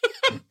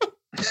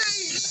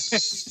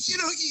 You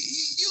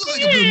look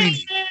like a Blue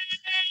Meanie.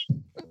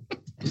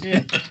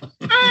 Yeah.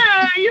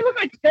 You look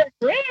like a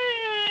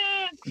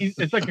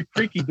it's like a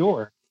creaky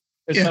door.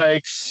 It's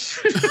like,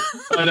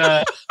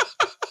 but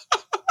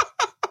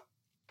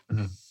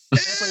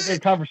it's like a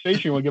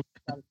conversation. We'll give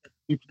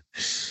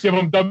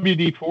them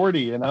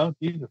WD-40,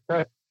 Jesus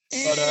Christ.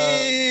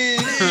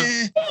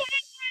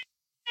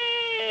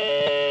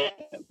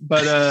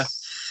 But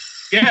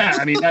yeah,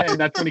 I mean,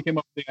 that's when he came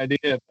up with the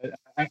idea. But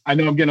I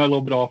know I'm getting a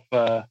little bit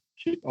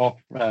off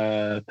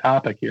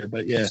topic here,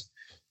 but yeah.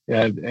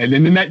 And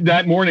then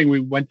that morning we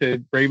went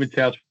to Raven's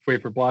house,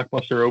 wait for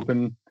Blockbuster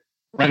open,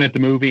 rented the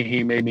movie.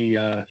 He made me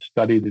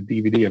study the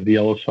DVD of the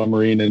Yellow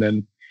Submarine, and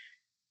then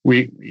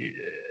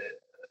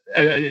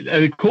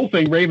a cool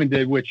thing Raven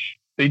did, which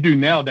they do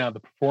now down at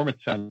the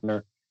Performance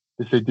Center,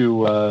 is they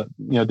do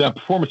down at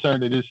Performance Center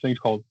they do things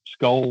called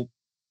skull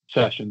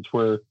sessions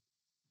where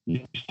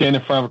you stand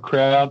in front of a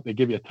crowd, they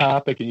give you a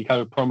topic, and you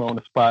kind of promo on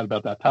the spot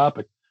about that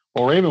topic.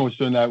 Well, Raven was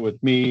doing that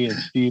with me and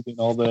Steve and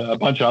a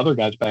bunch of other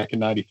guys back in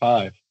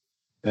 '95,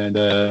 and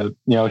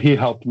he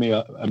helped me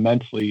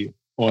immensely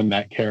on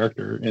that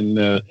character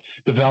and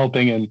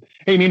developing. And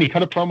hey, he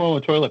cut a promo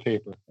on toilet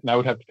paper, and I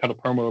would have to cut a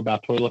promo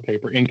about toilet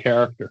paper in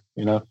character.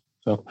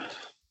 So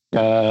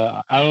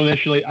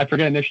I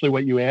forget initially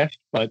what you asked,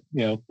 but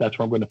that's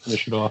where I'm going to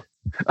finish it off.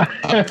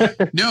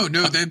 No,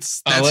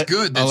 that's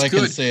good. That's all I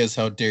good. can say is,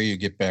 how dare you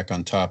get back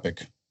on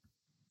topic?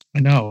 I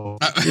know.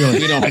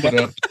 We don't put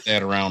up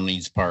that around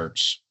these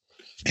parts.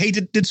 Hey,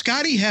 did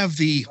Scotty have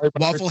the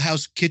Waffle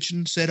House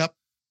kitchen set up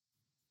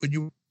when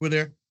you were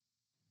there?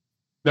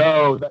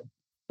 No,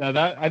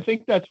 I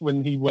think that's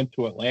when he went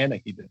to Atlanta.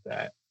 He did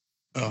that.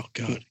 Oh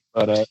God,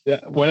 But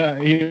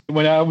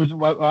when I was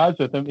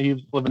with him, he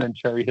was living in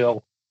Cherry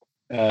Hill,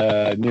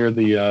 near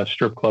the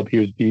strip club. He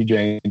was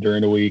DJing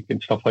during the week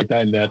and stuff like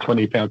that, and that's when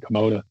he found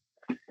Kimona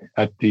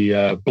at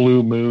the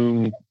Blue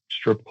Moon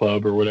strip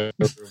club or whatever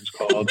it was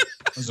called.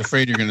 I was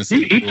afraid you're going to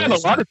say he had a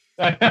lot of.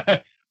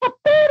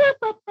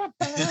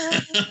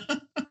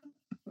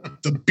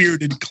 The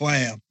bearded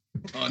clam.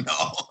 Oh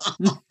no!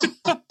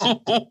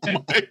 Oh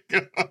my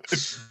god!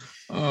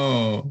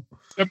 Oh.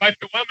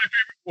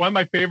 One of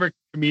my favorite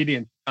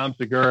comedians, Tom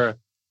Segura,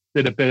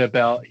 did a bit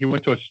about. He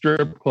went to a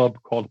strip club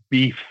called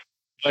Beef.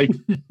 Like,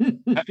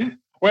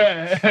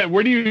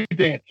 where do you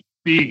dance?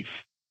 Beef.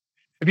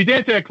 If you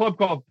dance at a club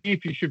called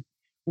Beef, you should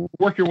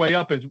work your way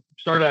up and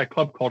start at a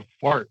club called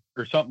Fart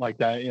or something like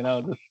that. You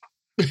know,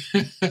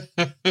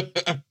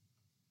 the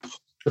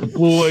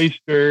Blue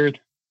Oyster,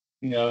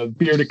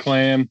 bearded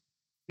clam,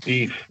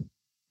 beef,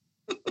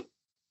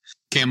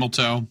 camel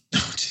toe.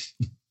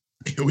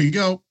 Here we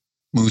go.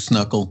 Moose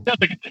knuckle.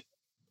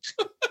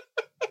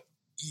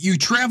 You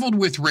traveled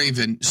with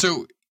Raven,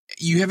 so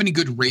you have any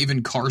good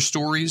Raven car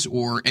stories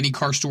or any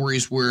car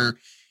stories where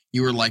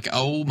you were like,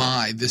 oh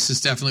my, this is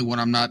definitely one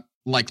I'm not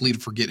likely to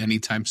forget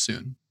anytime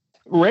soon?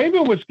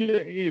 Raven was,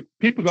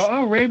 people go,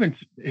 oh, Raven's,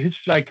 his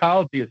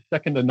psychology is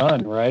second to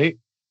none, right?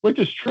 Which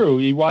is true.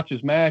 You watch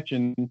his match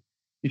and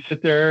you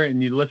sit there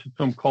and you listen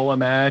to him call a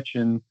match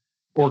and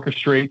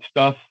orchestrate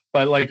stuff.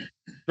 But like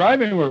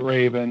driving with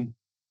Raven,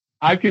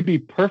 I could be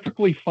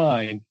perfectly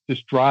fine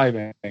just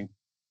driving.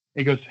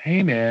 He goes,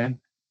 hey man,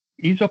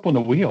 ease up on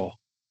the wheel.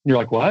 And you're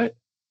like, what? It's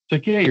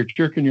like, yeah, you're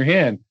jerking your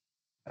hand.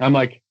 And I'm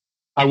like,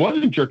 I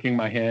wasn't jerking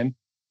my hand,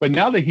 but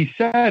now that he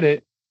said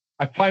it,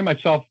 I find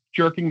myself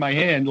jerking my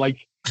hand. Like,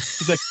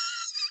 he's like,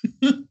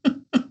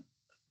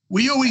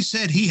 we always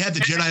said he had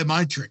the Jedi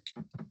mind trick.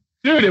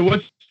 Dude, it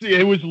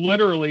was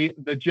literally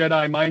the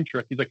Jedi mind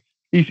trick. He's like,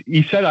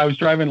 he said I was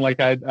driving like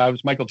I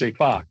was Michael J.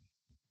 Fox.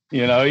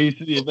 You know, his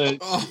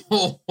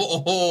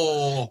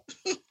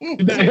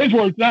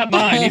words, not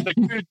mine. He's like,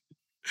 dude,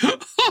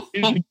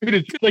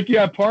 it's like you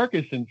have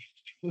Parkinson's.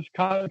 Just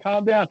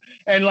calm down.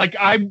 And like,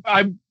 I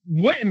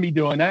wouldn't be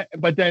doing that.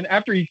 But then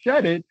after he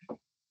said it,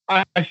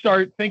 I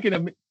started thinking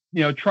of,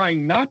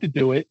 trying not to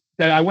do it.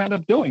 Then I wound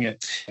up doing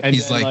it. And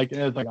he's like,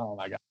 it's like, oh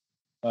my God.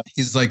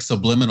 He's like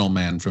Subliminal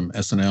Man from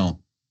SNL.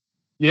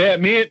 Yeah,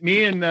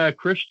 me and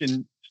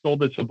Christian stole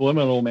the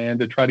Subliminal Man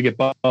to try to get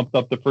bumped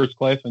up to first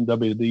class in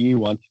WWE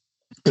once,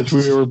 because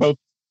we were both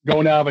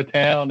going out of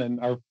town and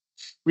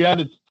we had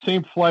the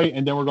same flight,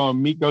 and then we're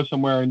going to go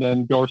somewhere and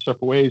then go our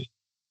separate ways.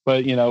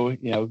 But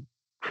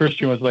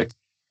Christian was like,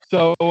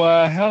 so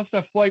how's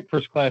that flight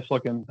first class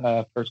looking?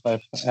 First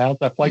class, how's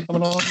that flight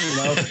coming on?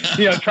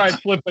 Try and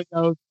slip it.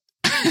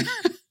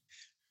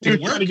 He was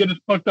trying to get us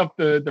hooked up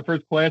the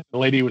first class. The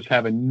lady was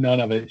having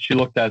none of it. She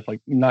looked at us like,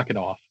 knock it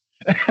off.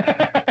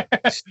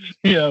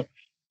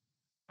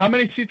 How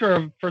many seats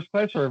are first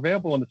class are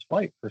available on this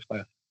flight, first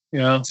class?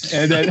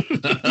 And then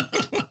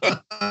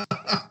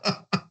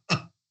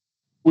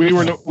we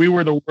were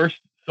the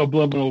worst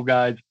Subliminal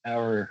guys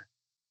ever.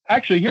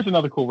 Actually, here's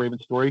another cool Raven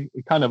story.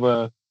 Kind of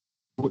a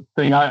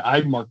thing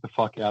I marked the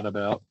fuck out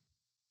about.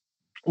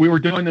 We were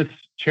doing this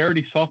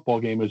charity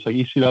softball game. It was like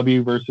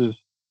ECW versus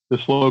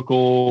this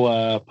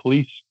local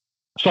police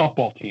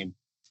softball team.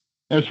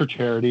 It was for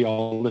charity,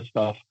 all this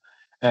stuff.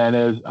 And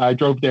as I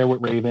drove there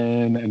with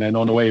Raven, and then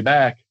on the way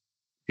back,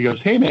 he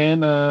goes, hey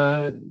man,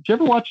 did you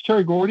ever watch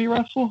Terry Gordy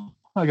wrestle?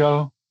 I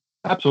go,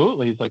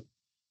 absolutely. He's like,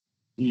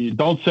 you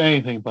don't say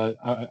anything, but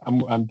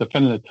I'm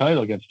defending the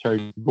title against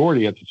Terry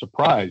Gordy. It's a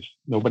surprise.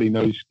 Nobody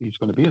knows he's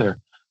going to be there.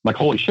 I'm like,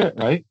 holy shit,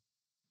 right?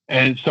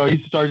 And so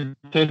he started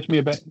saying to me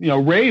about,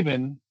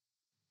 Raven,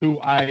 who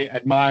I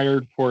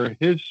admired for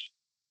his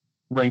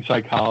ring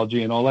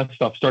psychology and all that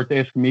stuff, started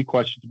asking me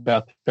questions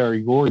about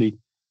Terry Gordy.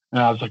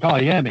 And I was like, oh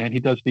yeah, man, he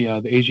does the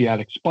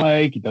Asiatic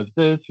spike. He does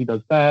this, he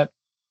does that.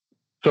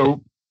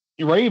 So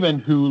Raven,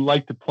 who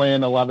liked to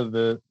plan a lot of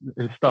his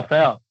stuff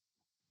out,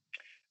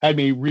 had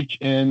me reach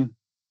in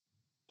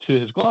to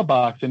his glove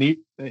box, and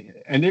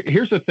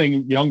here's the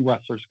thing: young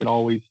wrestlers can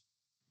always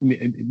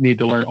need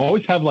to learn.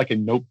 Always have like a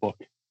notebook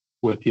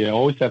with you.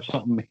 Always have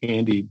something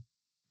handy,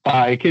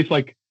 in case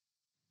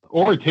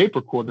or a tape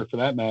recorder for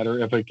that matter.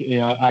 If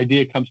an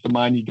idea comes to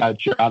mind, you got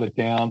to jot it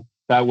down.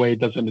 That way, it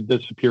doesn't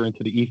disappear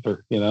into the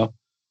ether.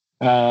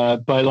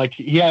 But like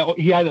he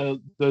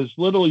had those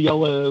little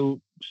yellow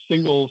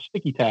single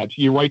sticky tabs.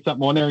 You write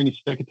something on there and you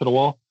stick it to the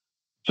wall.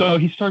 So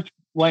he starts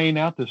laying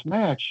out this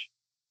match,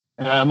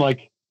 and I'm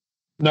like,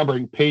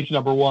 numbering page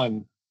number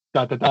 1, ...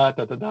 Take it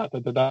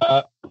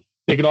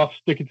off,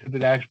 stick it to the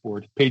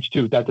dashboard. Page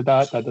 2, ... Stick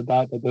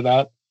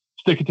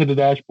it to the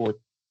dashboard.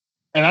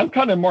 And I'm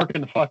kind of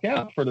marking the fuck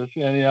out for this.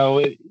 And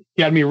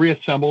he had me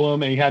reassemble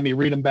them, and he had me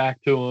read them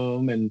back to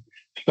him and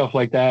stuff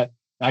like that.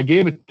 I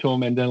gave it to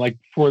him, and then like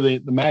before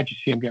the match, you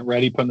see him getting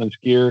ready, putting on his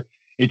gear.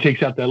 He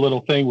takes out that little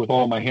thing with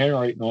all my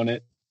handwriting on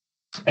it,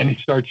 and he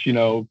starts,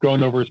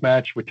 going over his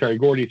match with Terry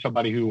Gordy,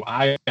 somebody who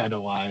I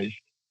idolized,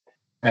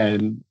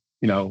 and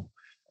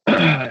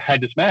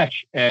had this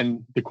match.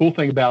 And the cool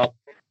thing about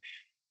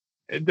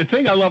the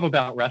thing I love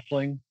about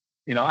wrestling,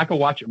 you know, I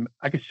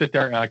could sit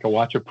there and I could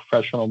watch a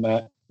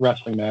professional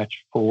wrestling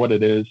match for what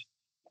it is.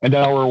 And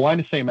then I'll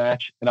rewind the same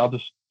match and I'll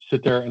just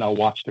sit there and I'll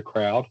watch the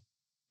crowd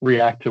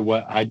react to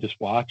what I just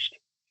watched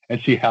and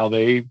see how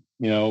they,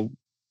 you know,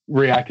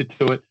 reacted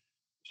to it.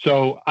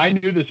 So I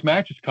knew this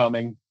match was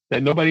coming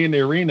that nobody in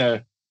the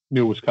arena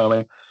knew was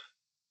coming.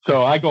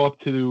 So I go up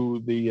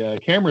to the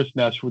camera's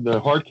nest where the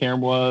hard cam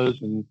was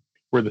and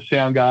where the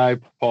sound guy,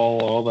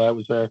 Paul, all that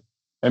was there.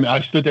 And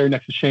I stood there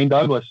next to Shane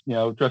Douglas, you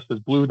know, dressed as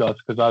Blue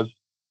Dust because I was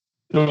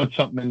doing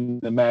something in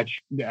the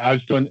match. I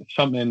was doing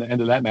something in the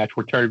end of that match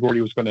where Terry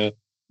Gordy was going to,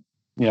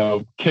 you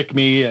know, kick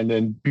me and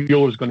then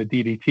Bueller was going to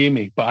DDT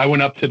me. But I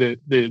went up to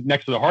the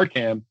next to the hard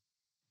cam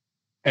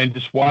and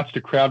just watched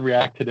the crowd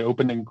react to the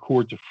opening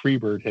chords of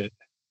Freebird hit.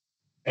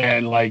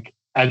 And like,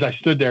 as I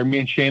stood there, me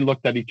and Shane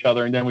looked at each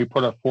other and then we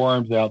put our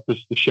forearms out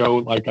just to show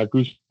like our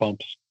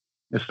goosebumps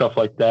and stuff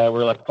like that.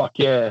 We're like, fuck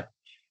yeah.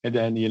 And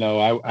then, you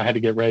know, I had to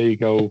get ready to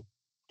go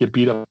get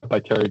beat up by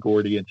Terry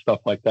Gordy and stuff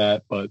like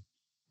that. But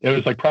it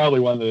was like probably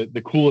one of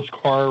the coolest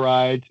car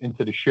rides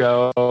into the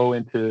show,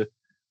 into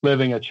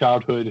living a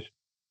childhood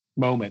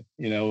moment,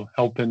 you know,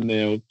 helping, you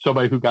know,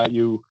 somebody who got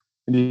you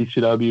in the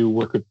ECW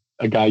work with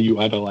a guy you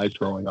idolized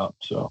growing up.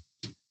 So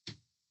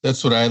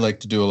that's what I like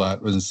to do a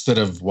lot. Instead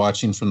of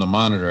watching from the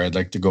monitor, I'd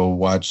like to go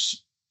watch,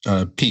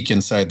 peek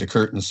inside the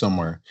curtain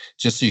somewhere,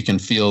 just so you can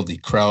feel the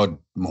crowd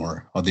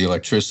more, of the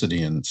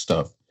electricity and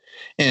stuff.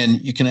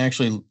 And you can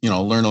actually, you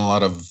know, learn a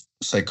lot of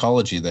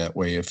psychology that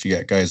way. If you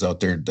got guys out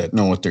there that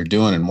know what they're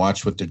doing and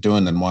watch what they're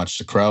doing, then watch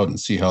the crowd and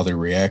see how they're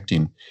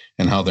reacting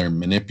and how they're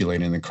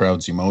manipulating the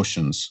crowd's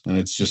emotions. And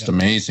it's just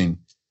amazing.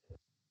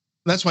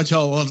 That's why I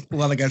tell a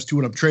lot of guys too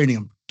when I'm training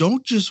them,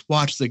 don't just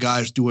watch the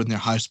guys doing their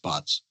high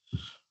spots.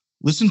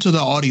 Listen to the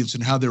audience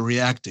and how they're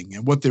reacting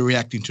and what they're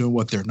reacting to and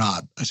what they're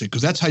not. I said,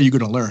 because that's how you're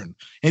going to learn.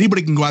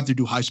 Anybody can go out there and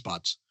do high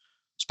spots.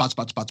 Spot.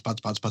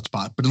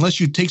 But unless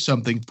you take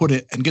something, put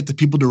it, and get the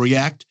people to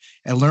react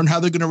and learn how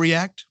they're going to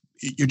react,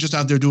 you're just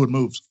out there doing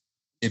moves.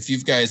 If you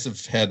guys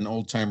have had an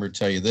old timer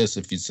tell you this,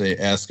 if you say,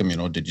 ask them, you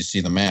know, did you see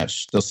the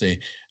match? They'll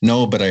say,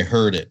 no, but I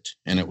heard it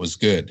and it was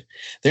good.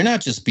 They're not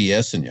just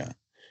BSing you,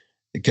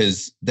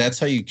 because that's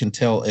how you can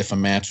tell if a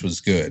match was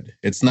good.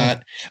 It's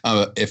not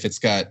if it's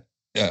got,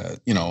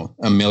 you know,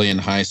 a million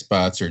high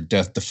spots or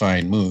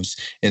death-defying moves.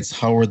 It's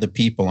how are the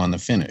people on the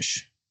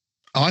finish.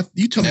 Oh,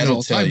 you tell me that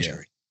all the time, you.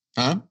 Jerry.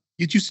 Huh?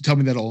 You used to tell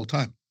me that all the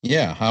time.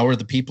 Yeah. How are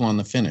the people on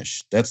the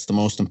finish? That's the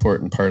most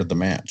important part of the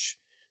match.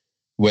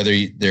 Whether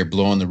they're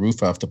blowing the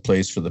roof off the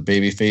place for the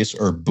babyface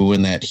or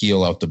booing that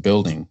heel out the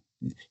building,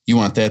 you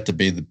want that to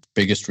be the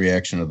biggest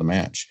reaction of the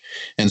match.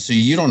 And so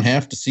you don't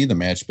have to see the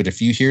match, but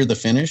if you hear the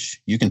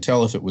finish, you can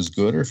tell if it was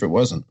good or if it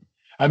wasn't.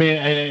 I mean,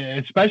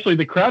 and especially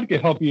the crowd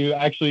can help you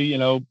actually, you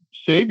know,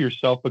 save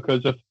yourself,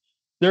 because if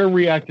they're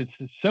reacting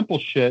to simple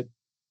shit,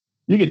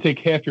 you can take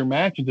half your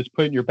match and just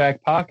put it in your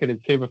back pocket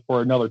and save it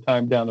for another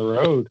time down the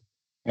road,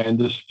 and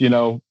just, you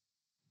know,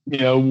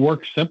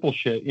 work simple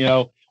shit, you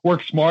know,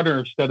 work smarter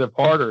instead of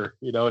harder,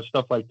 you know, and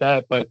stuff like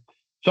that. But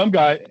some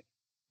guy,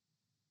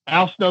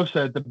 Al Snow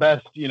said the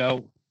best, you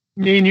know,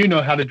 me and you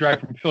know how to drive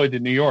from Philly to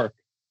New York,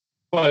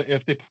 but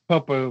if they put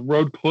up a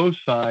road closed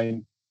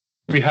sign,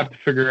 we have to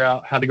figure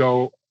out how to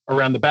go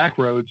around the back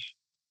roads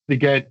to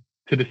get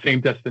to the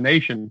same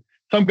destination.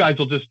 Some guys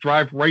will just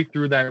drive right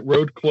through that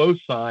road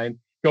closed sign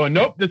going,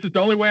 nope, this is the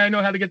only way I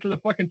know how to get to the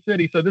fucking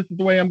city, so this is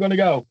the way I'm going to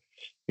go,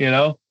 you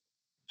know?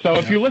 So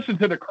if you listen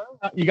to the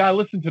crowd, you got to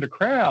listen to the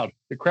crowd.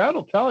 The crowd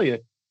will tell you,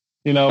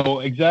 you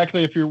know,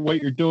 exactly if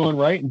what you're doing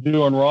right and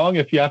doing wrong,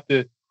 if you have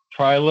to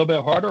try a little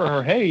bit harder,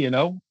 or, hey, you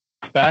know,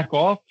 back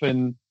off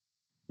and,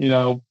 you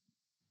know,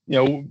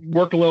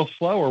 work a little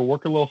slower,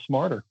 work a little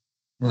smarter.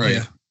 Right.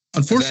 Yeah.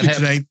 Unfortunately,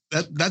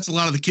 today, that's a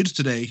lot of the kids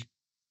today.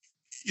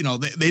 You know,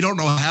 they don't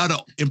know how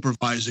to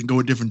improvise and go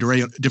a different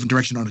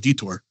direction on a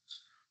detour.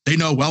 They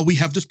know, well, we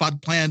have this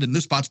spot planned and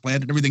this spot's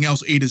planned and everything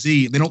else A to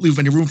Z. And they don't leave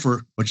any room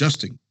for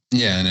adjusting.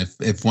 Yeah, and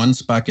if one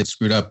spot gets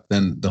screwed up,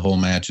 then the whole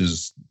match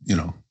is, you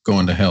know,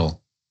 going to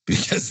hell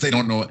because they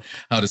don't know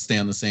how to stay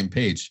on the same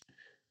page.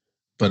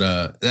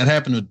 But that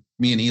happened with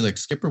me and Elix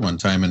Skipper one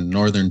time in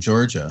northern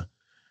Georgia.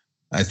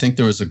 I think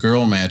there was a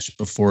girl match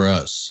before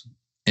us,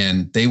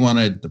 and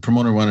the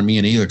promoter wanted me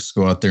and Elix to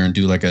go out there and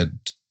do like a,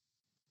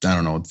 I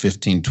don't know,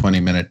 15,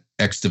 20-minute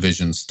X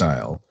Division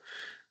style,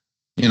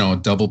 you know,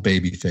 double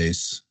baby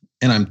face.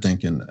 And I'm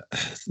thinking,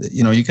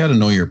 you know, you got to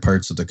know your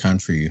parts of the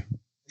country,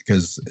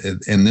 because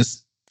in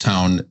this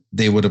town,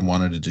 they would have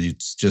wanted to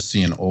just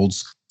see an old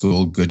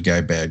school good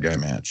guy, bad guy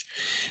match.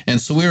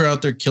 And so we were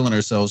out there killing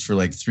ourselves for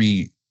like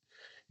three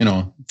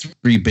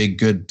big,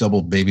 good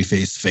double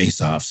babyface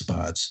face-off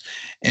spots.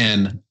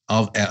 And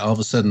all of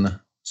a sudden,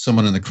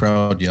 someone in the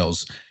crowd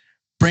yells,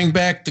 "Bring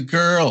back the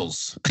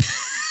girls."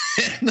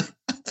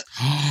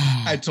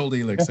 I told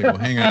Elix, I go,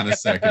 hang on a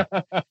second.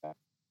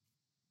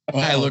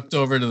 I looked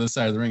over to the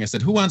side of the ring. I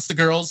said, "Who wants the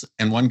girls?"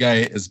 And one guy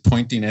is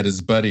pointing at his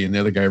buddy, and the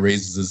other guy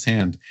raises his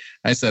hand.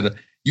 I said,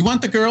 "You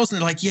want the girls?"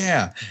 And they're like,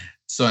 "Yeah."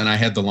 So, and I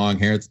had the long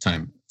hair at the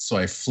time. So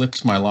I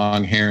flipped my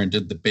long hair and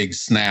did the big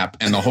snap,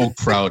 and the whole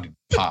crowd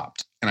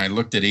popped. And I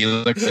looked at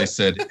Elix. I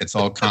said, "It's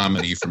all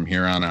comedy from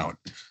here on out."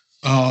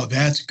 Oh,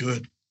 that's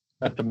good.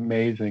 That's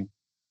amazing.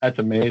 That's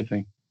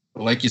amazing.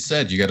 Like you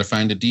said, you got to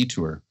find a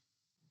detour.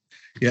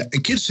 Yeah,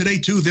 and kids today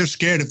too, they're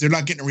scared if they're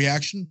not getting a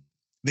reaction,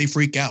 they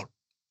freak out.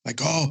 Like,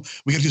 oh,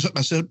 we got to do something.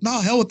 I said,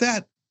 no, hell with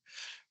that.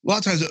 A lot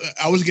of times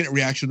I was getting a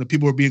reaction that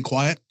people were being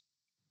quiet.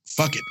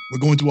 Fuck it, we're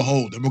going to a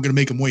hold, and we're going to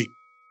make them wait.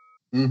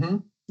 Mm-hmm.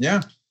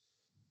 Yeah.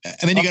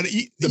 And then you got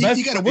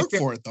to work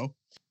for it though.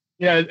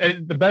 Yeah,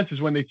 the best is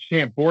when they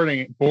chant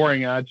boring,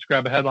 and I just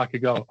grab a headlock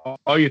and go,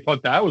 "Oh, you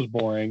thought that was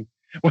boring,"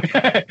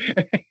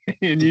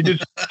 and you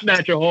just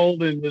snatch a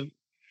hold and just,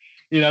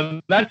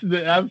 that's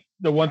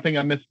the one thing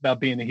I missed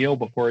about being a heel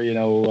before,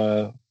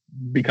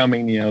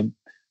 becoming,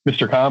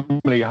 Mr.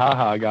 Comedy,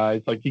 haha,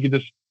 guys. Like you could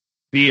just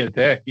be a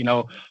dick,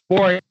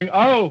 boring.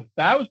 Oh,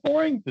 that was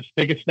boring. Just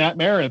take a snap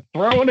mirror and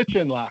throw in a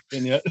chin lock,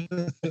 and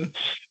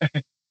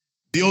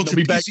the old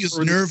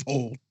trapezius nerve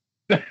hold.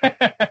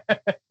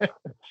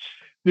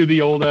 Do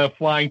the old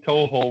flying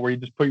toe hold where you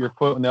just put your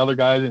foot on the other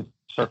guys and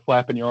start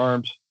flapping your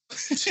arms.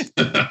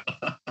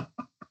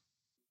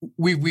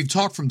 We've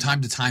talked from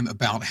time to time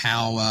about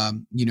how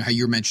how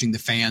you're mentioning the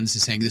fans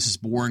and saying this is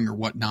boring or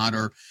whatnot,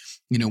 or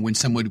when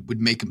someone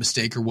would make a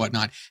mistake or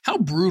whatnot. How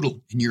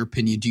brutal, in your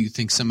opinion, do you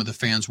think some of the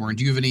fans were? And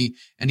do you have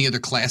any other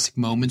classic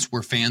moments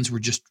where fans were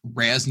just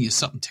razzing you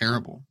something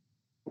terrible?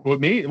 With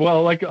me,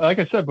 well, like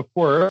I said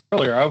before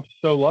earlier, I was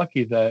so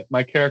lucky that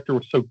my character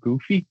was so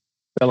goofy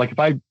that like if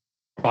I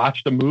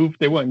botched a move,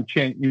 they wouldn't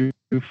chant you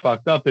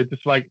fucked up. They're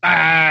just like,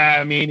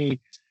 meanie.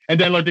 And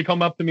then like they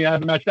come up to me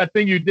after the match, that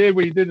thing you did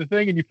where you did the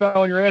thing and you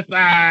fell on your ass,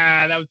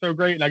 that was so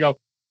great. And I go,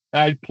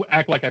 I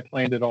act like I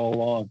planned it all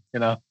along,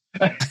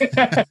 That's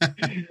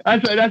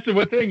the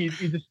one thing.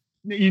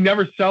 You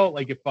never sell it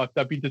like you fucked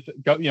up. You just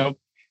go,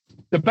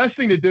 the best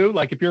thing to do,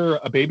 like if you're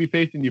a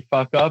babyface and you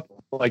fuck up,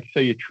 like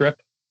say you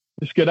trip,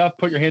 just get up,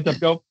 put your hands up,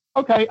 go,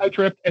 okay, I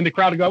tripped, and the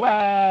crowd will go,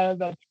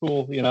 that's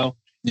cool,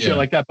 shit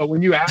like that. But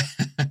when you act,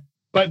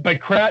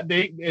 but crowd,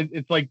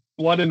 it's like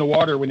blood in the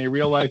water when they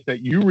realize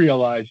that you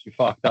realize you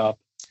fucked up,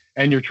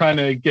 and you're trying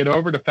to get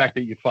over the fact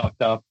that you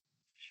fucked up,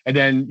 and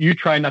then you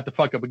try not to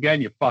fuck up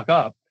again, you fuck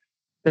up.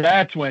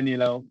 That's when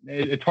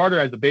it's harder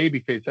as a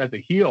babyface. As a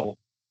heel,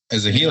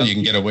 you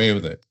can get away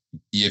with it.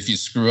 If you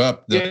screw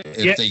up,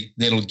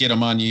 they'll get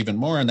them on you even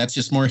more, and that's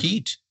just more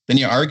heat. Then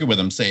you argue with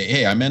them, say,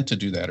 "Hey, I meant to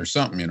do that," or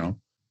something,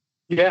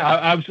 Yeah,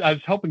 I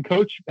was helping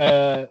coach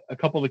a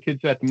couple of the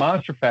kids at the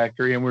Monster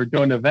Factory, and we were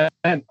doing an event.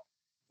 And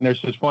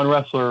there's this one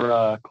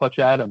wrestler, Clutch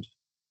Adams,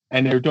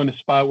 and they were doing a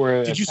spot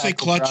where. Did you say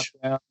Clutch?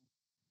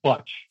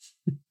 Clutch.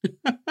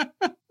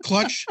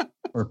 Clutch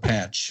or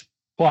Patch?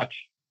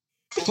 Clutch.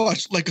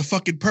 Clutch, like a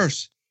fucking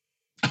purse.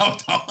 Oh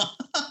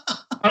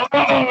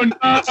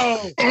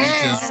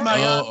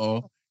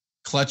no!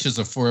 Clutch is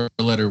a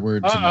 4-letter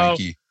word to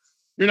Mikey.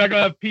 You're not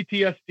gonna have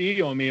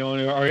PTSD on me, or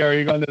are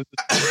you gonna?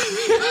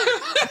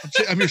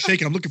 I'm here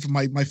shaking. I'm looking for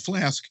my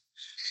flask.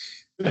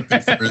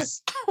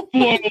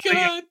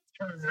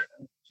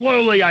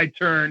 Slowly I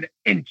turn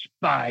inch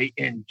by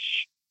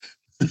inch.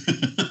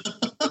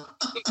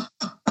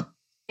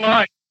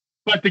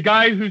 But the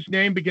guy whose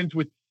name begins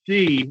with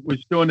C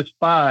was doing a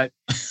spot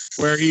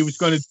where he was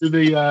going to do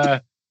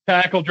the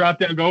tackle, drop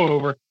down, go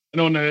over,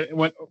 and on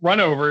the run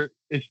over,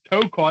 his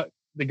toe caught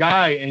the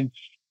guy and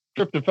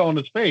tripped and fell on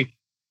his face.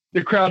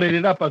 The crowd ate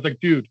it up. I was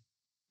like, dude,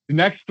 the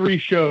next 3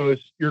 shows,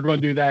 you're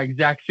going to do that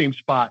exact same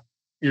spot.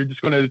 You're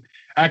just going to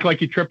act like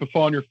you trip and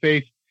fall on your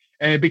face.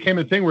 And it became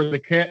a thing where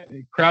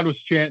the crowd was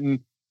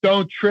chanting,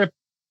 "Don't trip,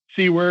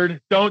 C word.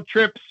 Don't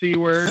trip, C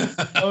word.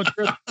 Don't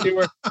trip, C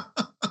word."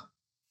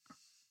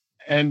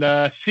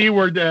 And C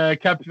word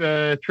kept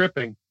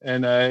tripping,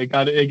 and it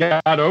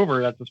got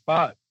over at the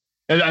spot.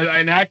 And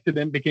an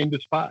accident became the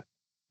spot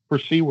for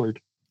C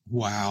word.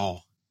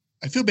 Wow.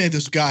 I feel bad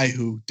this guy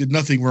who did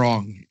nothing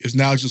wrong is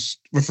now just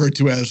referred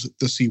to as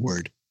the C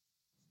word.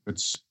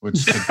 Which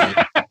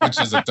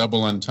is a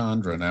double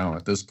entendre now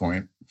at this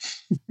point.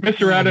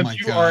 Mr. Adams,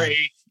 you are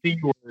a C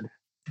word.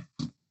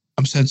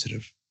 I'm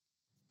sensitive.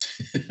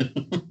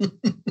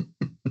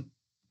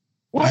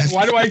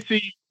 Why do I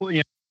see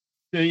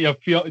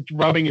feel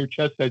rubbing your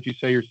chest as you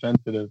say you're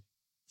sensitive?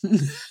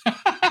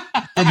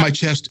 On my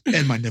chest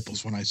and my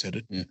nipples when I said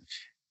it. Yeah.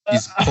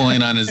 He's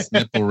pulling on his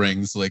nipple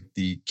rings like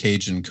the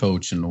Cajun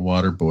coach in The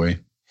Water Boy.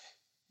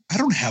 I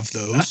don't have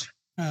those.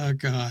 Oh,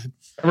 God.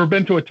 Ever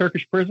been to a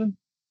Turkish prison?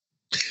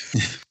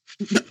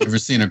 Ever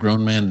seen a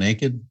grown man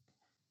naked?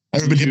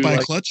 Ever been hit by a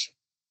clutch?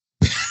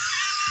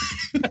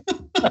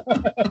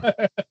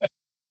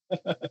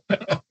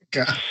 Oh,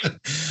 God.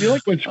 Do you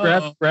like when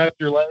Scraps grabs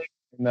your leg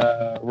and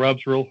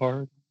rubs real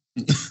hard?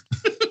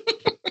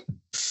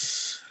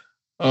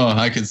 Oh,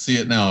 I can see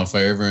it now. If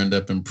I ever end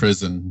up in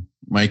prison,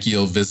 Mikey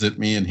will visit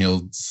me and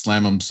he'll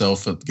slam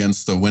himself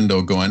against the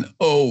window going,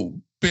 "Oh,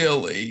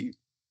 Billy."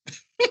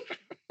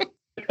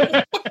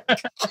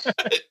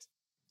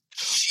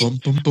 Bum,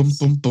 bum, bum,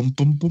 bum, bum,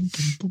 bum, bum, bum,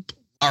 bum.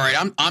 All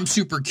right, I'm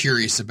super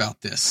curious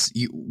about this.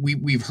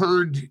 We've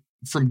heard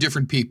from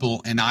different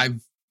people, and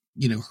I've,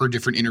 heard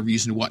different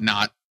interviews and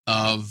whatnot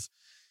of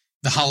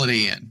the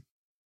Holiday Inn.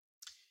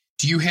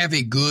 Do you have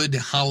a good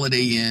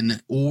Holiday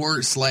Inn or /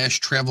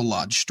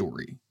 Travelodge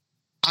story?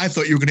 I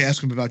thought you were going to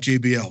ask him about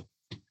JBL.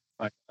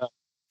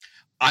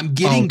 I'm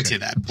getting to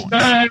that point.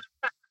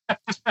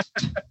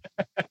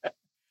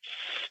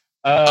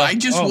 I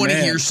just want to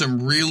hear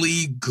some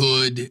really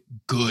good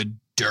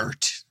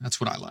dirt. That's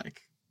what I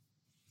like.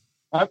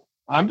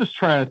 I'm just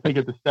trying to think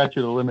if the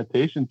statute of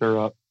limitations are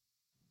up.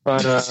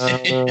 But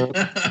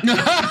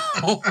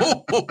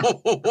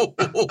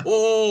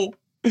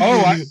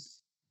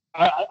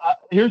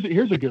here's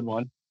a good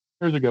one.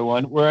 Here's a good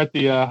one. We're at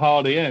the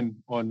Holiday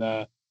Inn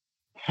on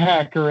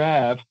Hacker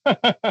Ave,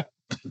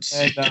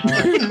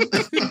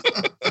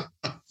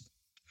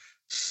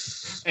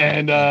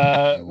 and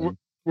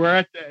we're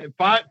at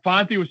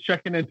Fonzie was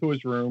checking into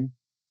his room,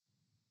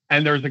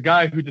 and there's a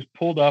guy who just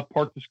pulled up,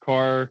 parked his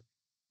car,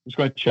 was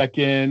going to check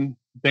in,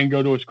 then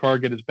go to his car,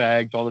 get his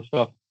bags, all this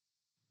stuff.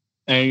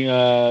 And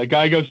a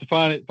guy goes to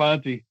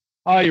Fonzie,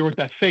 "Oh, you're with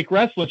that fake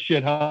wrestling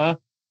shit, huh?"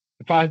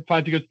 And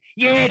Fonzie goes,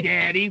 "Yeah,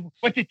 Daddy.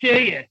 What's it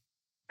to you?"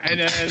 And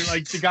then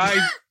like the guy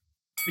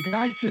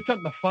said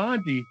something to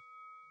Fonzie,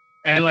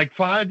 and like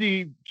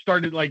Fonzie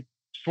started like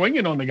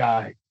swinging on the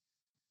guy,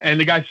 and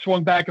the guy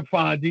swung back at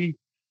Fonzie,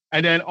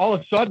 and then all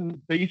of a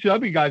sudden the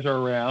ECW guys are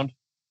around,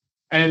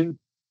 and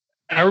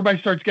everybody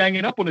starts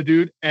ganging up on the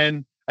dude,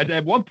 and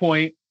at one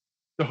point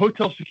the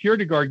hotel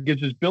security guard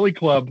gives his billy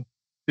club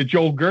to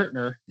Joel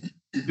Gertner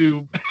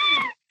to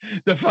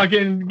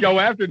fucking go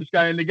after this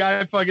guy, and the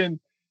guy fucking,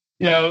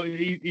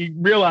 he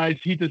realized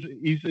he's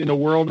in a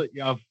world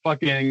of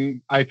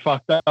fucking, I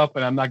fucked up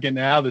and I'm not getting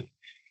out of this.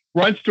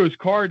 Runs to his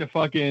car to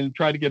fucking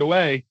try to get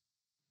away.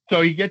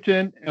 So he gets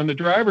in on the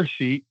driver's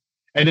seat,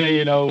 and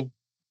then,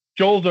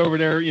 Joel's over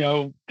there,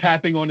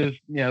 tapping on his,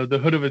 the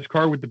hood of his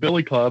car with the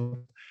billy club.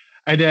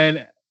 And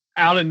then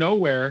out of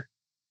nowhere,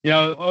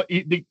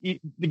 the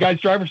guy's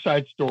driver's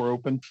side door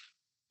open.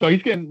 So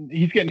he's getting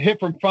hit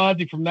from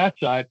Fonzie from that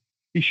side.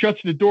 He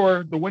shuts the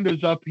door, the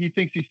window's up. He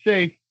thinks he's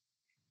safe.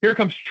 Here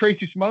comes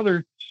Tracy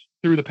Smothers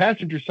through the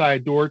passenger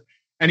side door,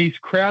 and he's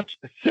crouched,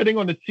 sitting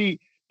on the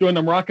seat, doing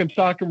the Rock'em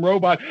Sock'em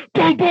Robot.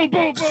 Boom, boom,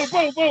 boom, boom,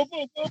 boom, boom,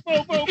 boom, boom,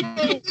 boom, boom,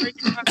 boom.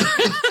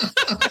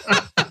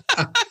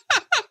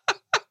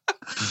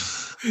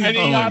 And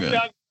he hopped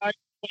down.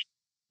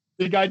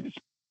 The guy just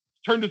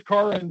turned his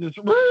car and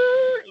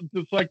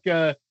just like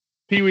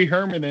Pee Wee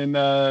Herman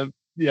and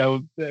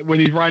when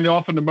he's riding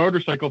off on the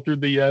motorcycle through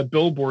the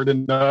billboard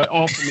and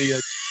off in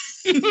the.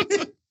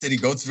 Did he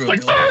go through?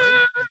 Like,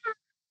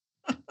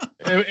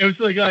 it was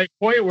like a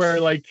point where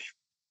like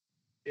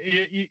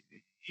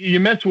you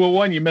mess with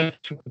one, you mess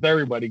with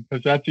everybody,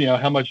 because that's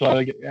how much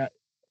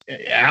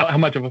how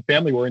much of a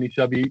family we're in. He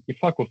said, you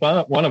fuck with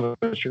one of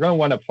us, you're going to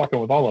wind up fucking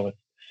with all of us.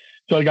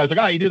 So the guy's like,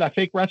 "Oh, you do that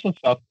fake wrestling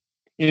stuff,"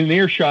 in an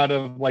earshot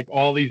of like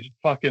all these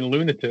fucking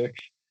lunatics,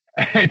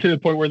 and to the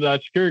point where the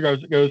security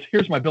guard goes,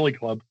 "Here's my billy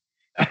club."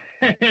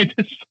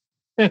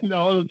 and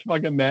all this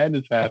fucking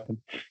madness happened.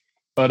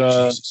 But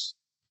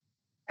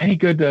any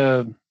good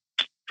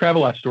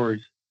Travelodge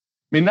stories?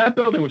 I mean, that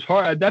building was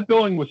hard. That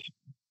building was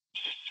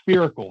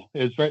spherical.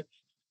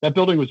 That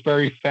building was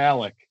very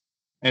phallic,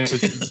 and it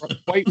was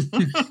quite.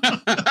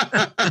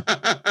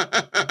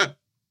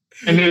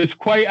 And it was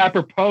quite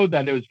apropos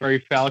that it was very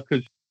phallic,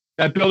 because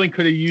that building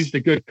could have used a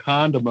good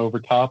condom over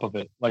top of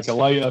it, like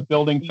a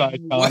building size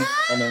condom.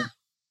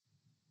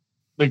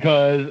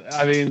 Because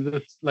I mean,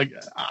 this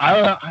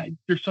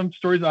there's some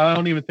stories I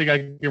don't even think I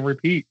can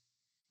repeat.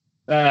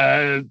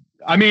 I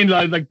mean,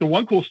 like the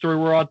one cool story,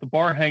 we're at the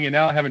bar hanging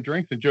out, having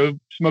drinks,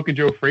 and Smoking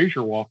Joe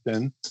Frazier walked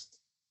in,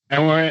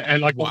 and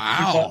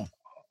wow,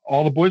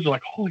 all the boys are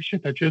like, "Holy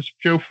shit, that's just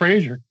Joe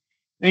Frazier!"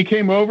 And he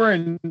came over,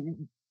 and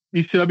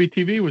ECW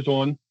TV was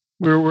on.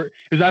 It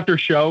was after a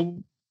show.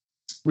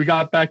 We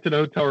got back to the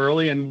hotel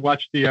early and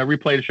watched the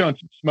replay of the show, and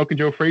Smoking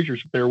Joe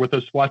Frazier's there with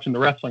us, watching the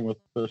wrestling with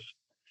us,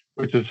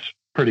 which is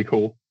pretty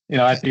cool,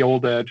 at the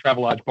old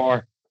Travelodge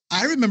bar.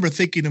 I remember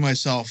thinking to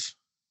myself,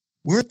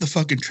 we're at the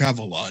fucking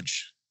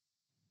Travelodge,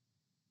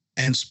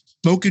 and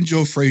Smoking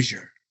Joe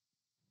Frazier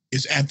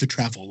is at the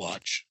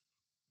Travelodge.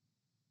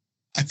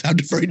 I found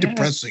it very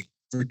depressing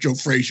for Joe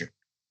Frazier.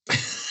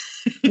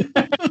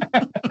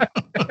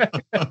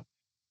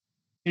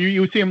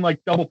 You see him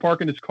like double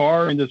parking his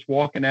car and just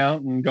walking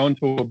out and going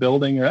to a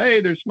building.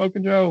 Hey, there's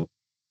Smoking Joe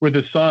with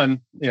his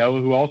son,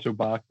 who also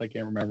boxed. I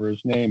can't remember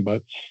his name,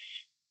 but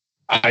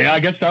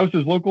I guess that was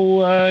his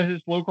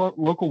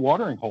local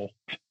watering hole.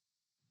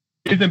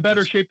 He's in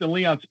better shape than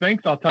Leon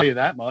Spinks, I'll tell you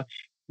that much.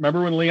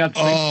 Remember when Leon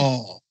Spinks?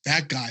 Oh,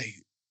 that guy.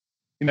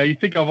 You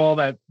think of all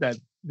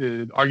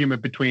the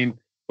argument between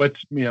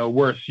what's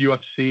worse,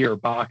 UFC or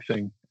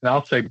boxing, and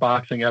I'll say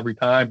boxing every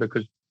time,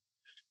 because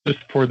just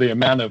for the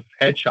amount of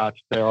headshots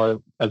there are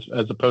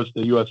as opposed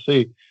to the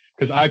UFC.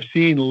 Because I've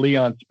seen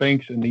Leon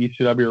Spinks in the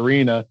ECW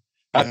arena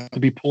have to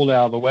be pulled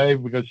out of the way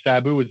because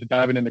Sabu was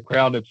diving in the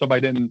crowd. If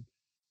somebody didn't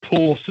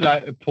pull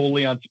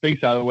Leon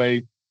Spinks out of the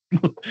way,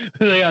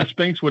 Leon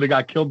Spinks would have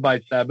got killed by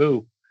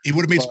Sabu. He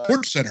would have made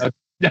Sports Center.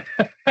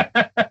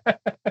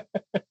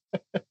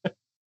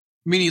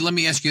 Meanie, let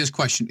me ask you this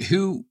question.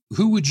 Who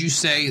would you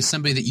say is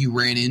somebody that you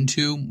ran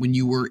into when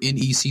you were in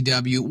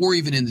ECW or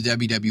even in the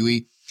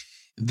WWE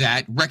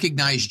that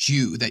recognized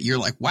you, that you're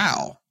like,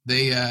 wow,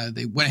 they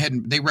went ahead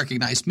and they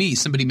recognized me,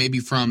 somebody maybe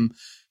from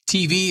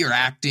TV or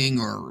acting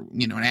or,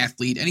 you know, an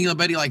athlete,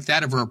 anybody like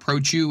that ever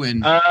approach you?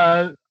 And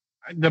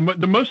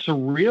the most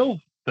surreal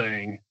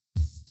thing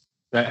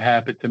that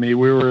happened to me,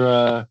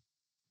 I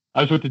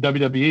was with the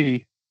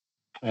WWE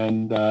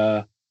and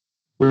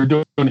we were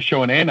doing a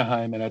show in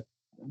Anaheim, and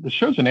the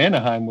shows in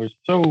Anaheim were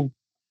the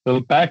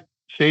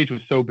backstage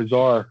was so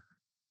bizarre,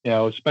 you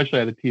know, especially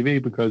at the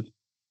TV, because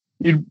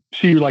you'd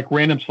see like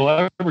random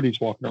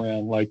celebrities walking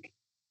around. Like,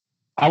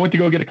 I went to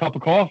go get a cup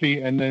of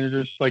coffee, and then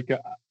there's like,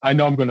 I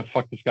know I'm going to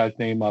fuck this guy's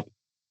name up.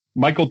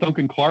 Michael Clark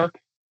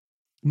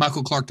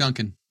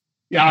Duncan.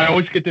 Yeah, I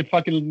always get the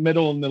fucking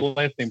middle and the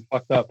last name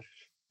fucked up.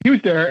 He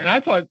was there, and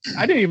I thought,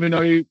 I didn't even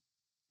know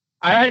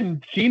I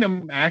hadn't seen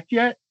him act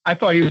yet. I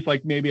thought he was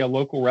like maybe a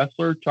local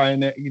wrestler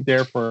trying to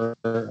there for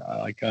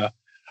like a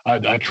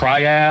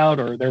tryout,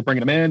 or they're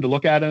bringing him in to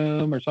look at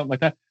him or something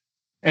like that.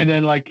 And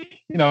then, like,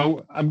 you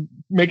know, I'm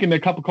making a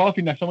cup of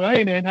coffee next to him.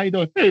 Hey man, how you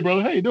doing? Hey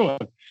brother, how you doing?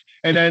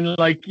 And then,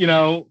 like, you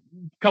know,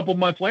 a couple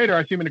months later,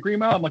 I see him in a Green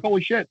Mile. I'm like,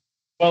 holy shit.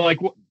 Well, like,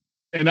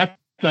 and that's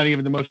not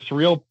even the most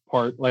surreal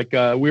part. Like,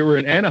 we were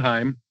in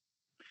Anaheim,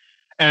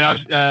 and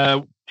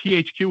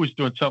THQ was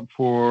doing something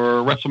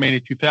for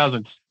WrestleMania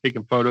 2000,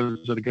 taking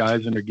photos of the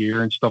guys in their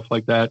gear and stuff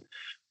like that.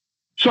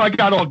 So I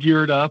got all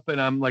geared up, and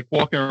I'm like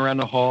walking around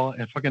the hall,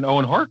 and fucking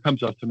Owen Hart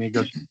comes up to me. He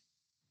goes,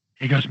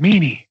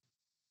 Meanie,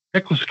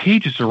 Nicolas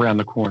Cage is around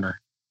the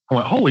corner. I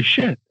went, holy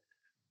shit.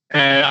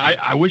 And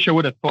I wish I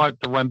would have thought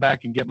to run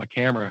back and get my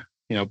camera,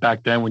 you know,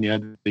 back then when you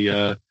had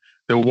the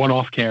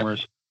one-off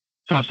cameras.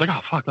 So I was like,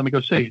 oh, fuck, let me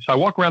go see. So I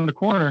walk around the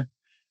corner,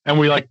 and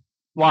we, like,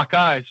 lock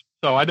eyes.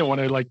 So I didn't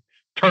want to, like,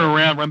 turn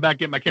around, run back,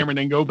 get my camera, and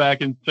then go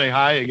back and say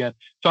hi again.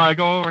 So I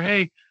go over,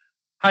 hey,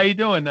 how you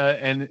doing?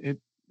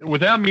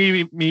 Without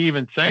me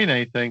even saying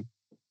anything,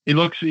 he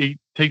was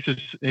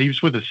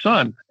with his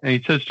son, and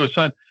he says to his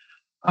son,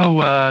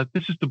 oh,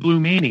 this is the Blue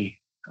Meanie.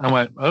 I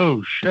went,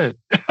 oh, shit.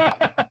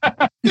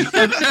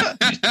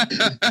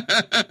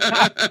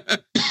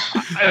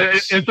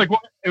 It's like,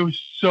 it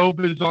was so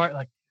bizarre.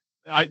 Like,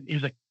 he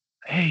was like,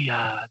 hey,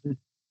 this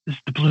is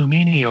the Blue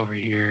Meanie over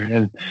here.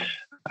 And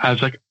I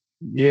was like,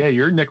 yeah,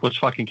 you're Nicolas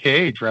fucking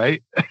Cage,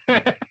 right?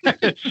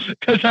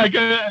 Because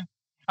I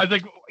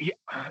was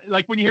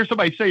like when you hear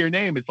somebody say your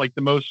name, it's like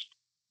the most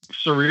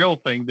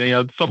surreal thing. You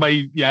know,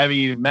 somebody you haven't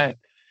even met.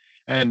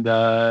 And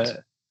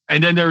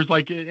then there's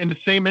like, in the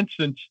same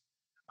instance,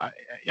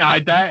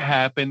 that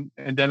happened.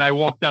 And then I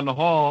walked down the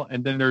hall,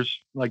 and then there's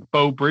like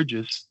Beau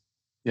Bridges,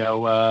 you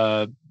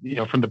know,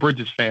 from the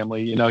Bridges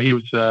family. You know, he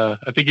was,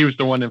 I think he was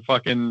the one in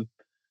fucking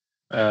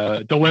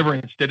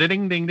Deliverance.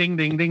 Ding, ding, ding,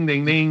 ding, ding,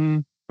 ding,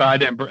 ding. But I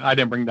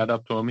didn't bring that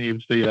up to him. He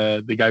was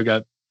the guy who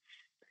got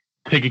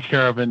taken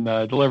care of in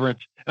Deliverance.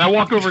 And I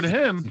walk over to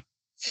him,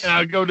 and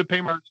I go to pay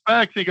my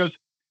respects. He goes,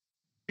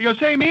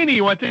 hey, Meanie,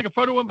 you want to take a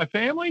photo with my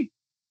family?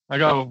 I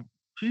go,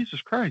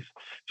 Jesus Christ.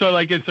 So,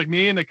 like, it's like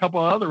me and a couple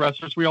of other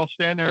wrestlers. We all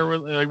stand there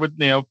with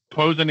you know,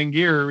 posing in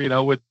gear, you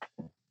know, with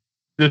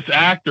this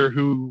actor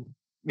who,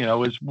 you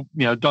know, is,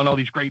 you know, done all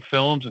these great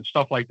films and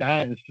stuff like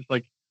that. And it's just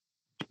like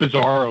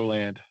bizarro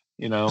land,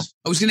 you know.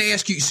 I was going to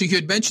ask you, so you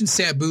had mentioned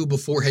Sabu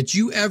before. Had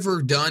you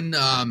ever done,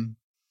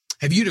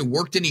 have you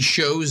worked any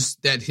shows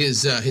that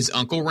his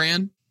uncle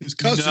ran? His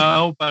cousin.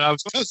 No, but I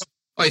was cousin.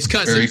 Oh, his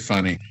cousin. Very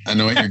funny. I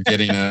know what you're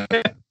getting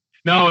at.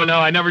 No,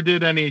 I never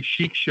did any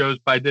Sheik shows,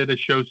 but I did a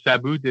show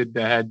Sabu did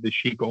that had the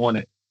Sheik on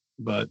it.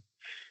 But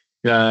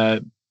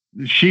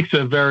Sheik's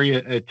a very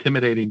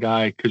intimidating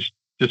guy, because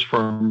just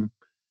from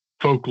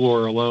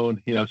folklore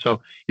alone, you know,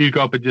 so you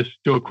go up and just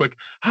do a quick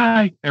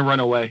hi and run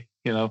away,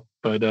 you know.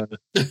 But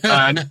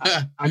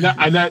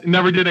I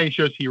never did any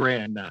shows he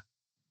ran.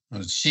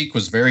 Sheik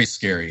was very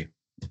scary.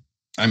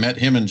 I met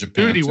him in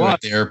Japan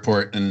at the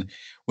airport, and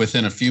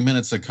within a few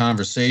minutes of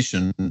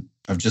conversation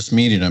of just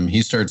meeting him,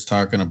 he starts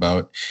talking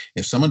about,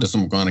 if someone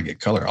doesn't want to get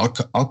color, I'll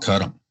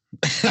cut him.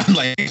 I'm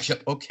like,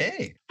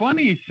 okay.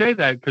 Funny you say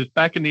that, because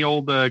back in the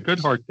old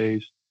Goodhart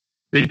days,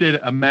 they did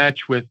a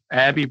match with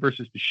Abby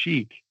versus the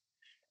Sheik,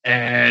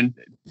 and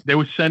they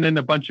would send in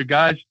a bunch of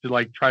guys to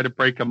like try to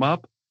break them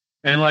up,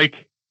 and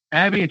like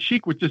Abby and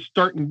Sheik were just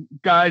starting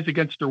guys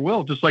against their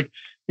will, just like,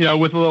 you know,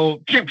 with a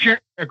little chip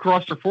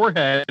across their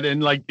forehead,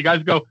 and like the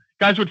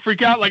guys would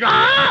freak out like,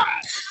 ah!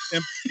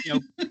 And, you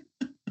know,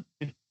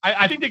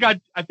 I think they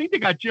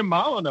got Jim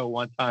Molyneux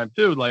one time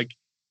too. Like,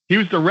 he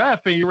was the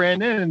ref, and he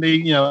ran in, and they,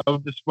 you know,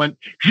 just went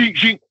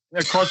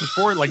across his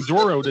forehead like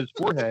Zorro to his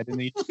forehead,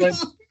 and he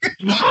went,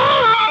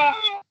 ah!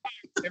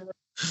 And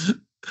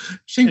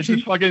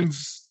just fucking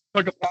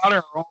took a water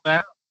and rolled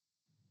out.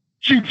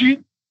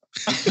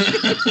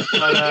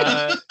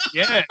 But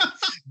yeah,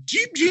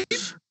 Jeep.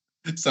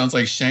 Sounds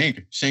like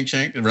Shank,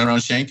 and run around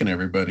shanking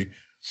everybody.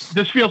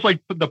 This feels like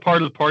the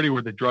part of the party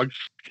where the drugs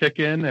kick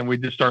in, and we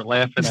just start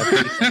laughing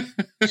at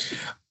it.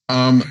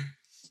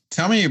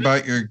 Tell me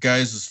about your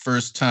guys'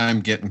 first time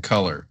getting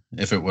color,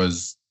 if it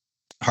was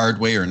hard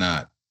way or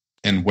not,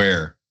 and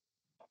where.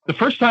 The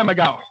first time I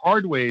got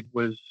hard weighed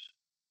was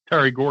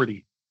Terry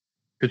Gordy,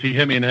 because he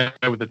hit me in the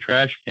head with a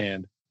trash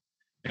can.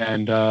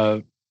 And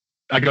I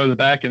go to the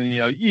back, and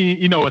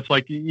you know it's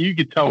like you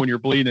could tell when you're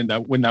bleeding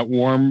when that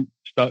warm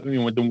stuff,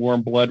 when the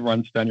warm blood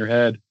runs down your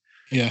head.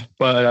 Yeah.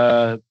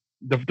 But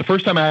the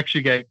first time I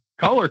actually get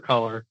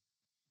color,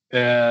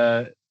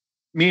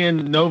 me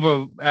and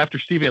Nova, after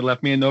Stevie had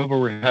left, me and Nova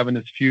were having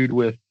this feud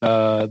with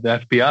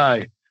the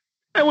FBI,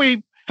 and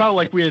we felt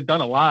like we had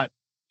done a lot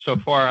so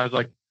far. I was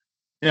like,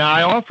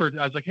 I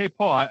was like, hey,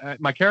 Paul,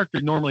 my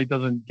character normally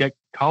doesn't get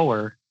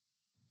color,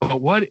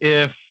 but what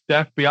if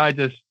the FBI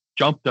just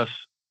jumped us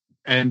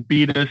and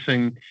beat us,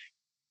 and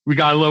I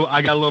got a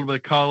little bit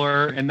of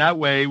color, and that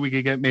way we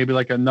could get maybe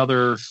like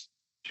another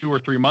 2 or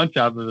 3 months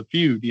out of the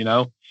feud,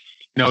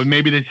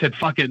 maybe they said,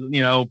 fuck it,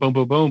 boom,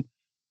 boom, boom.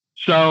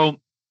 So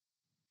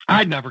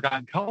I'd never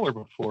gotten color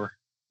before,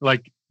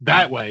 like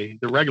that way,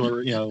 the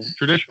regular,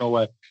 traditional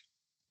way.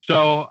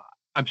 So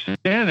I'm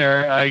standing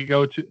there. I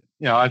go to,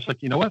 I was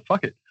like, you know what?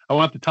 Fuck it. I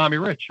went up to Tommy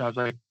Rich. I was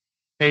like,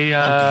 hey,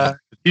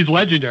 he's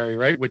legendary,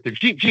 right? With the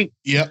sheep.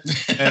 Yep.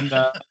 And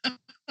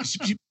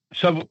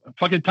so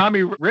fucking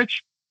Tommy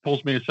Rich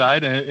pulls me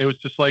aside, and it was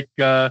just like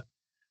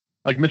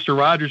Mr.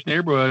 Rogers'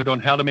 Neighborhood on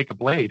how to make a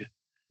blade.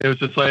 It was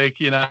just like,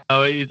 he's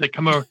like,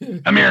 come over,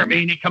 come here,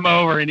 Meanie, come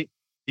over. And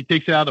he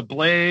takes out a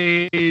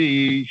blade.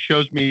 He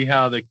shows me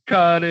how to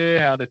cut it,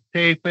 how to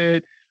tape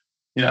it.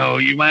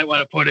 You might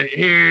want to put it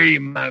here. You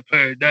might put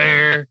it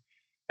there.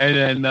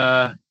 And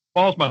then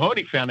Balls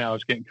Mahoney found out I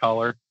was getting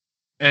color.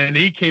 And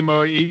he came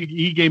over.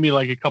 He gave me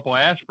like a couple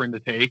aspirin to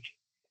take.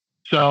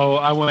 So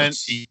I went,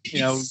 he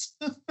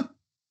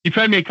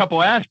fed me a couple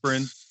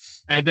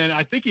aspirins. And then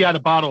I think he had a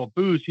bottle of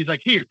booze. He's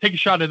like, here, take a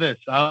shot of this.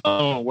 I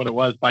don't know what it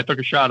was, but I took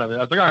a shot of it. I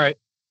was like, all right.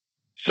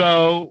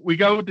 So we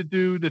go to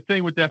do the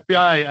thing with the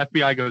FBI.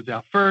 FBI goes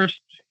out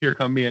first. Here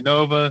come me and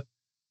Nova.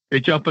 They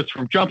jump us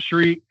from Jump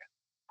Street.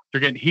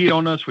 They're getting heat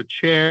on us with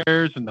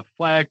chairs and the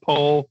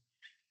flagpole.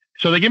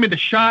 So they give me the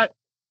shot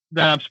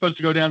that I'm supposed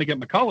to go down to get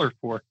my color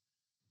for.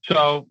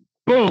 So,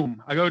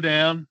 boom, I go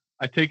down.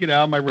 I take it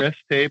out of my wrist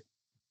tape.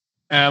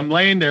 And I'm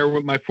laying there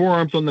with my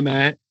forearms on the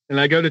mat. And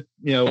I go to,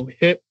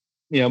 hit,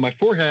 my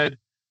forehead.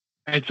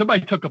 And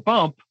somebody took a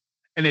bump,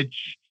 and it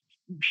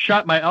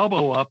shot my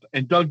elbow up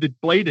and dug the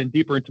blade in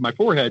deeper into my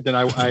forehead than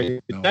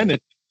I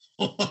intended.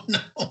 Oh, no.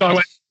 So I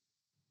went,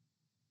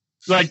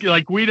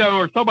 like Guido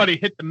or somebody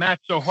hit the mat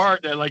so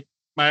hard that like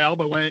my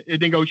elbow went, it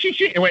didn't go shee.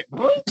 It went.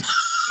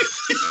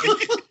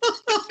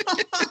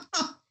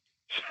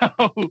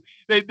 So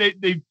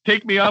they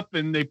take me up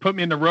and they put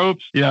me in the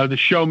ropes, to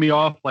show me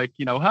off, like,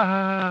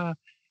 and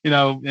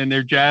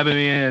they're jabbing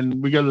me,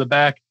 and we go to the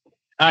back.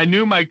 I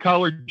knew my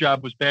color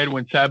job was bad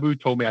when Sabu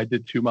told me I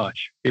did too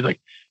much. He's like,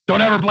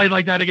 don't ever blade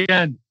like that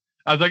again.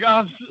 I was like,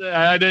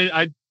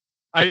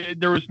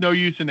 there was no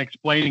use in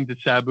explaining to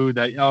Sabu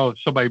that,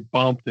 somebody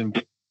bumped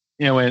and,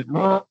 went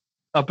up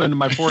into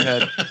my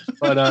forehead.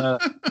 But I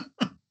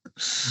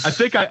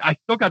think I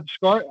still got the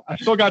scar. I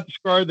still got the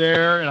scar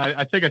there. And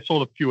I think I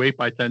sold a few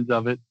 8x10s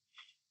of it.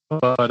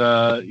 But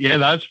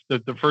that's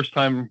the first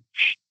time,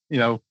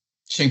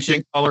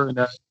 ching color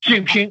and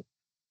ching.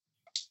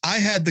 I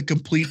had the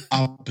complete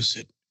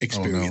opposite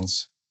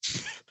experience.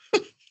 Oh,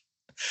 no.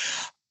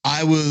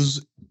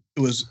 It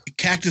was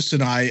Cactus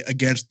and I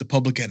against the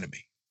Public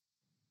Enemy.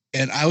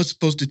 And I was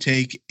supposed to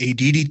take a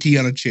DDT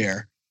on a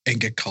chair and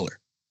get color.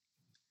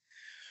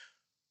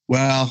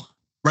 Well,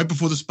 right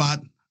before the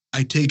spot,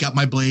 I take out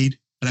my blade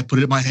and I put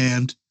it in my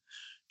hand.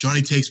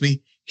 Johnny takes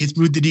me, hits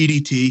me with the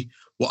DDT.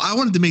 Well, I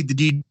wanted to make the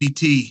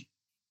DDT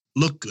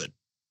look good,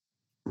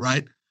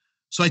 right?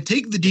 So I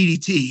take the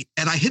DDT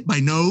and I hit my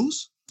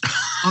nose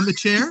on the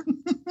chair.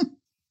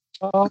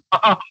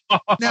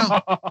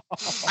 Now,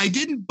 I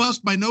didn't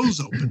bust my nose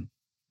open,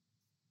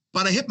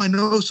 but I hit my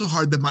nose so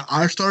hard that my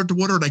eyes started to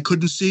water and I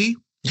couldn't see.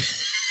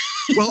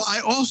 Well, I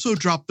also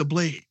dropped the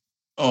blade.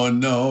 Oh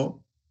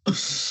no.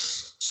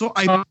 So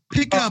I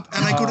pick up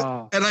and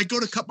I go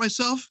to cut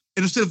myself,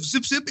 and instead of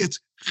zip, it's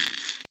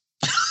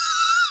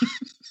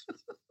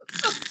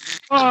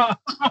I'm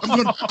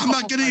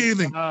not getting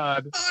anything.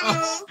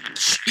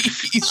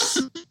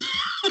 Jeez.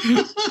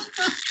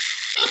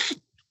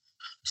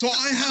 So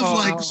I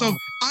have so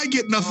I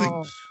get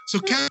nothing. So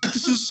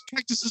Cactus is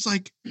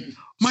like,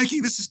 Mikey,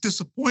 this is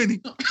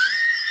disappointing. I'm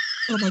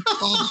like,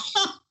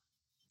 oh.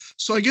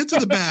 So I get to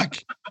the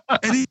back,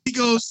 and he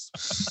goes,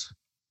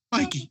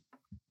 Mikey,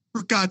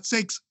 for God's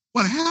sakes,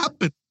 what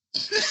happened? I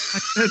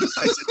said,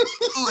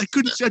 oh, I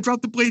couldn't see. I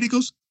dropped the blade. He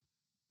goes,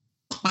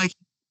 Mikey,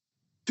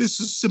 this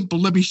is simple.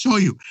 Let me show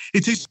you.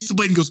 He takes the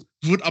blade and goes,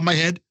 put on my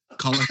head,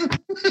 color.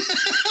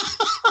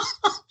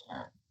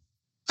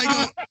 I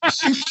go,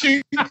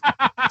 shing. I'm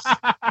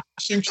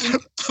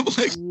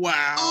like,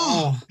 wow.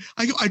 Oh.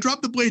 I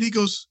dropped the blade. He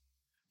goes,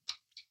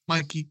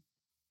 Mikey,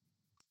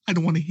 I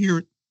don't want to hear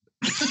it.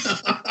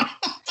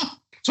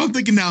 So I'm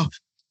thinking now,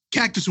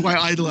 Cactus, who I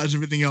idolize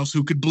everything else,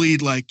 who could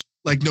bleed like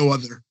no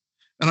other.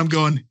 And I'm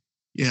going,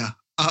 yeah,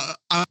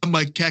 I'm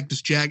like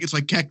Cactus Jack. It's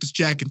like Cactus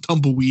Jack and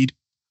Tumbleweed.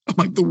 I'm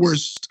like the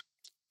worst.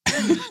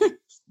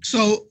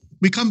 So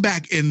we come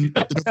back in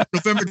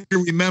November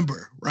to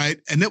Remember, right?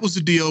 And that was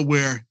the deal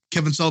where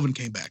Kevin Sullivan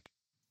came back,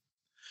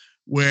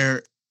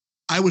 where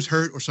I was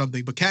hurt or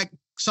something, but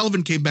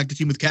Sullivan came back to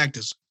team with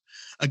Cactus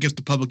against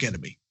the Public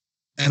Enemy.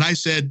 And I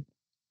said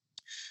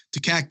to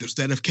Cactus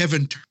that if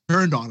Kevin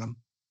turned on him,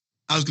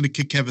 I was going to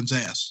kick Kevin's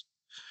ass.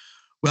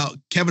 Well,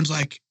 Kevin's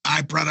like, all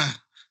right, brother,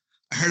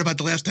 I heard about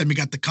the last time you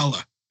got the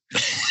color.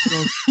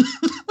 So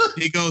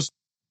he goes,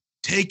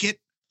 take it,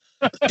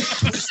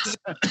 twist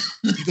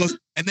it. He goes,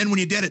 and then when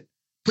you did it,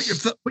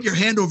 put your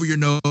hand over your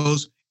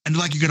nose and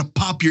like you're going to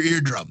pop your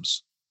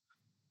eardrums.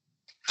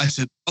 I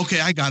said,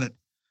 okay, I got it.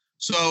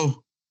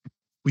 So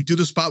we do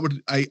the spot where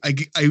I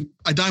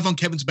dive on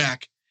Kevin's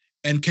back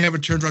and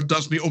Kevin turns around,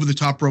 dumps me over the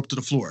top rope to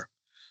the floor.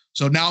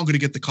 So now I'm going to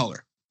get the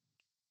color,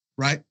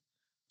 right?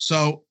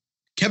 So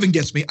Kevin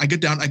gets me. I get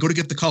down. I go to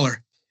get the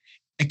color.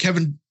 And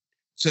Kevin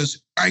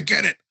says, all right,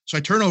 get it. So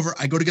I turn over.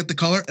 I go to get the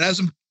color. And as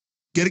I'm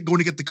going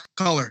to get the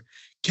color,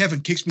 Kevin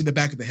kicks me in the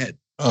back of the head.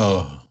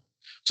 Oh.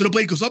 So the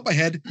blade goes up my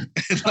head.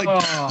 And like,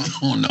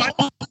 oh no.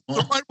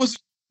 Mine was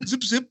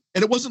zip, zip.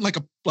 And it wasn't like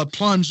a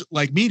plunge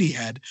like Meanie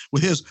had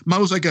with his. Mine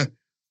was like a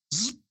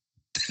zip.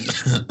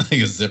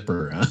 Like a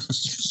zipper, huh?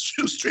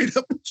 straight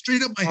up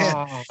my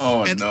head.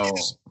 Oh, and no.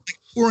 It's like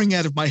pouring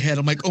out of my head.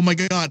 I'm like, oh my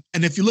God.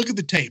 And if you look at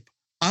the tape,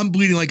 I'm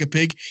bleeding like a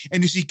pig.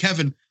 And you see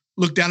Kevin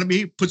look down at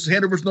me, puts his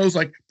hand over his nose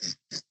like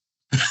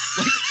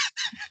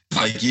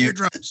pop your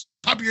eardrums.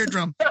 Pop your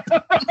eardrum.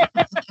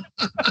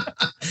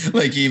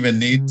 Like you even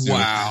need to.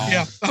 Wow.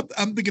 Yeah.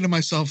 I'm thinking to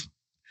myself,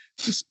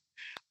 this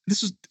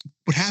is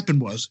what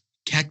happened was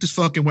Cactus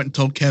fucking went and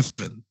told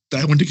Kevin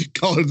that I went to get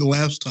colored the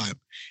last time.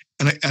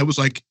 And I was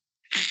like,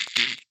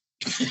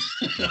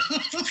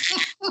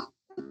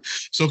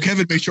 so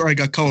Kevin made sure I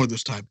got color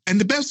this time. And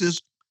the best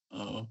is,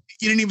 you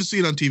didn't even see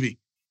it on TV.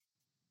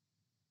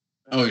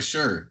 Oh,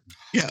 sure.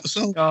 Yeah.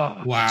 So,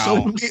 wow.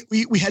 So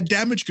we had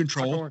Damage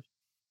Control.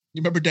 You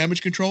remember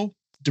Damage Control?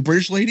 The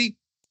British lady?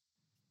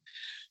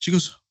 She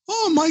goes,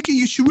 oh, Mikey,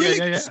 you should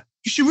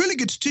really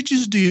get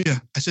stitches, dear.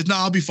 I said, no,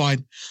 I'll be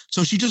fine.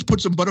 So she just put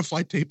some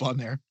butterfly tape on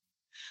there.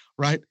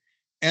 Right.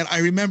 And I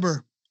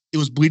remember it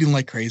was bleeding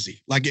like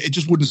crazy. Like it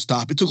just wouldn't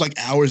stop. It took like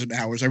hours and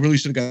hours. I really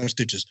should have got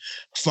stitches.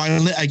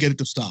 Finally, I get it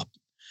to stop.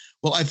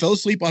 Well, I fell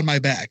asleep on my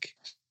back.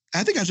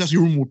 I think I was actually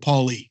rooming with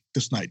Paul Lee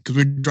this night because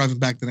we were driving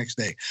back the next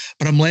day.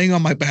 But I'm laying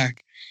on my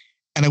back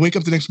and I wake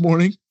up the next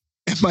morning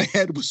and my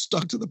head was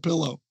stuck to the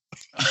pillow.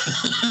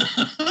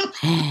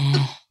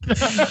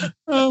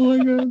 Oh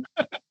my God.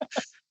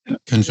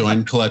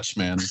 Conjoined clutch,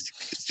 man.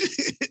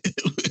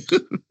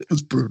 It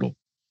was brutal.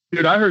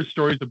 Dude, I heard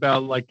stories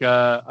about like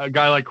a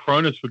guy like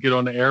Cronus would get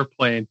on the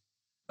airplane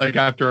like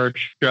after our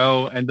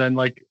show, and then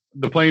like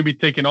the plane would be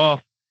taken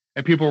off,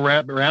 and people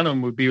around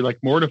him would be like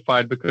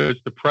mortified because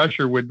the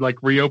pressure would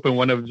like reopen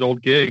one of his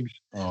old gigs.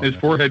 His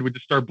forehead would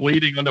just start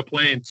bleeding on the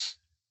plane,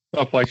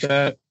 stuff like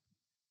that.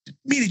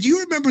 Mina, do you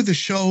remember the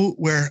show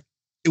where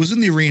it was in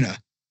the arena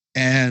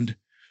and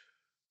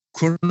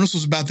Cronus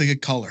was about to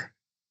get color,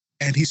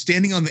 and he's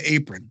standing on the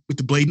apron with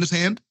the blade in his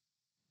hand?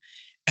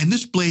 And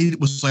this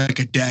blade was like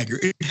a dagger.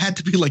 It had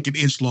to be like an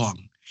inch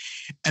long.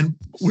 And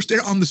we're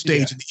there on the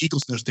stage, and the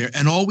Eagles nest there,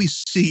 and all we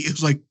see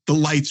is like the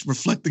lights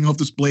reflecting off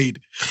this blade.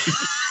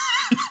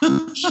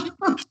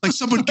 Like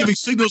someone giving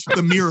signals with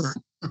a mirror.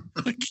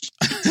 Like,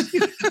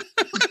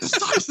 look at the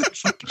size of that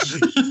fucking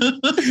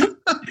thing.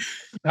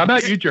 How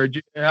about you,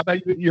 George? How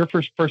about your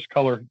first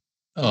color?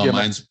 Oh,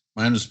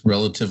 mine was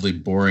relatively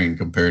boring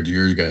compared to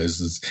your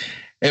guys'.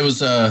 It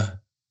was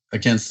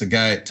against the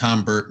guy,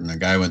 Tom Burton, a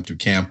guy I went through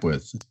camp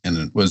with, and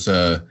it was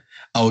a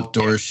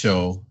outdoor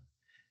show.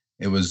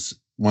 It was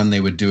one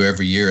they would do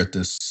every year at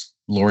this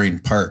Loring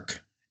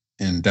Park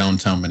in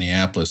downtown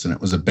Minneapolis, and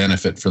it was a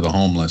benefit for the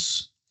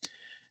homeless.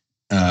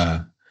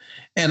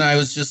 And I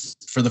was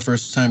just, for the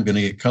first time, going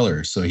to get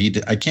color. So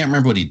I can't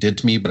remember what he did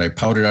to me, but I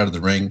powdered out of the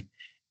ring,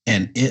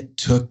 and it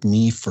took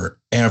me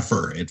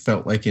forever. It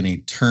felt like an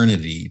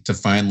eternity to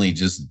finally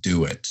just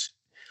do it.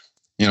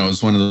 You know, it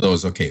was one of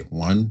those, okay,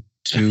 1,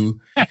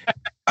 2.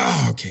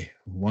 Oh, okay.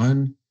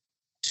 1,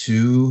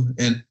 2.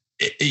 And,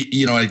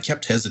 I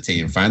kept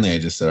hesitating. Finally, I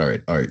just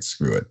said, all right,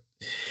 screw it.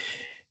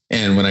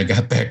 And when I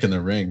got back in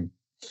the ring,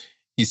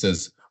 he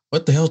says,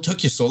 what the hell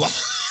took you so long?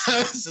 I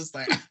was just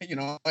like,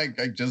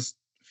 I just,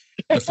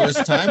 the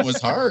first time was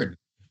hard.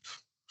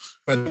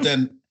 But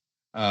then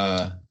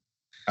I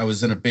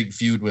was in a big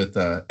feud with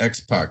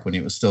X-Pac when he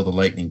was still the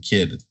Lightning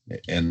Kid.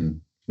 And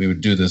we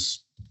would do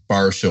this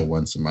bar show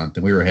once a month.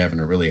 And we were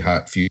having a really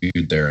hot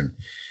feud there.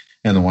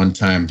 And the one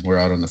time we're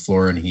out on the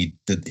floor and he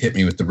hit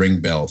me with the ring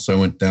bell. So I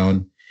went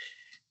down,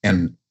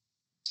 and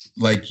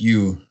like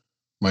you,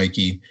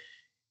 Mikey,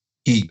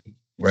 he,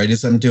 right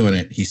as I'm doing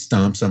it, he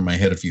stomps on my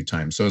head a few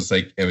times. So it's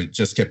like, it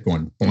just kept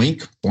going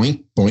boink,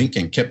 boink, boink,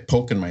 and kept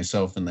poking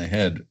myself in the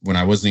head when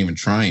I wasn't even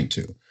trying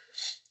to.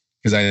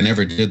 Because I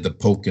never did the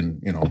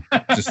poking,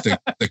 just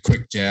the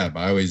quick jab.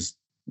 I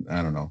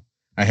don't know.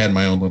 I had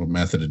my own little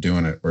method of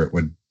doing it where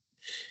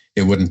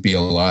it wouldn't be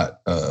a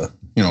lot, a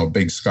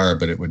big scar,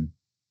 but it would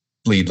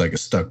bleed like a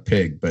stuck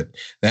pig. But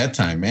that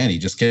time, man, he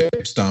just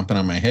kept stomping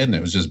on my head, and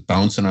it was just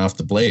bouncing off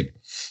the blade.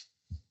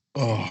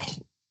 Oh,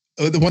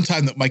 the one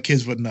time that my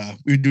kids would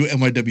we would do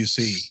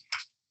NYWC,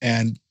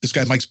 and this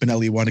guy Mike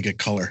Spinelli wanted to get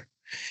color,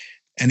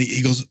 and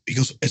he goes,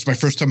 it's my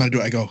first time I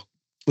do it. I go,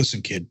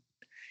 listen, kid,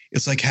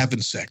 it's like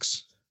having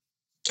sex.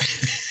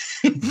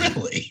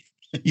 Really?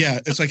 Yeah,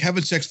 it's like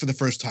having sex for the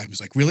first time.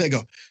 He's like, really?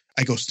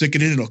 I go, stick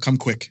it in, it'll come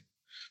quick.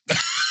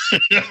 but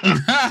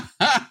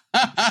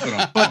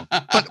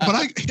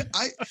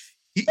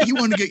he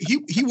wanted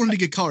to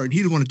get color, and he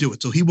didn't want to do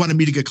it, so he wanted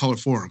me to get color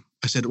for him.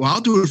 I said, well,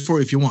 I'll do it for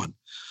you if you want.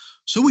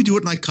 So we do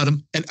it, and I cut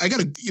him, and I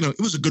got it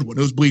was a good one.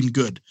 It was bleeding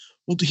good.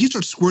 Well, he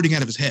starts squirting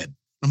out of his head.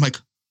 I'm like,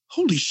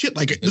 holy shit!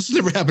 Like, this has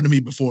never happened to me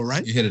before,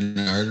 right? You hit an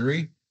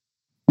artery?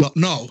 Well,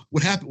 no.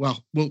 What happened?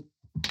 Well,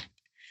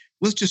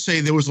 let's just say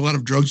there was a lot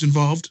of drugs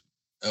involved.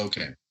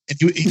 Okay.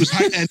 And he was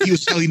high, and he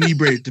was highly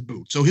inebriated to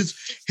boot. So his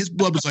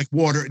blood was like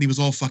water, and he was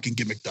all fucking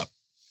gimmicked up.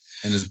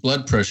 And his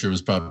blood pressure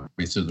was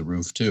probably through the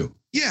roof too.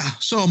 Yeah.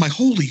 So I'm like,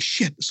 holy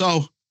shit.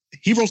 So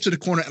he rolls to the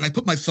corner, and I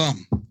put my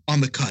thumb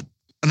on the cut,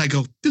 and I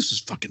go, this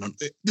is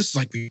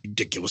like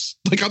ridiculous.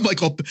 Like, I'm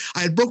like, I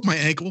had broke my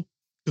ankle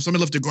because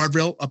somebody left the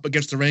guardrail up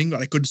against the ring,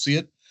 and I couldn't see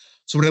it.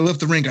 So when I left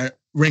the ring, I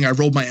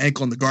rolled my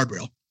ankle on the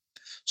guardrail.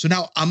 So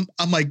now I'm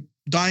like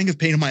dying of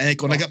pain in my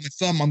ankle, and I got my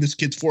thumb on this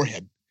kid's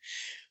forehead.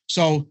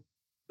 So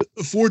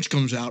Forge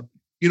comes out.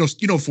 You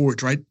know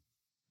Forge, right,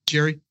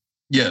 Jerry?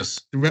 Yes.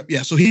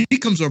 Yeah. So he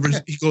comes over.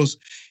 He goes.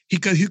 He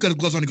got his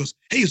gloves on. He goes,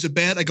 "Hey, is it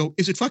bad?" I go,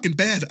 "Is it fucking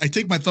bad?" I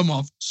take my thumb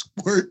off.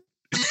 Squirt.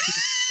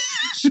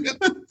 So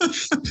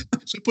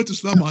I put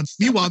this thumb on.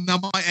 Meanwhile, now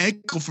my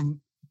ankle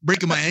from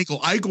breaking my ankle,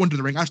 I go into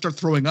the ring. I start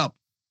throwing up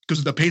because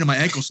of the pain in my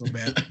ankle so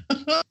bad.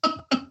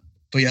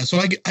 So yeah. So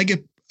I get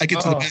to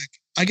the back.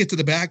 I get to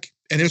the back,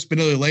 and there's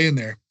Spinelli laying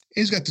there.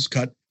 He's got this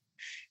cut,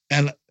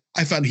 and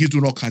I found he was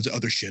doing all kinds of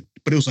other shit,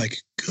 but it was like,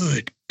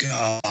 good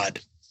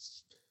God.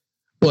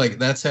 Like,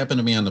 that's happened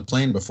to me on the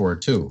plane before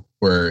too,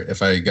 where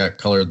if I got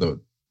colored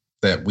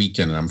that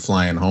weekend and I'm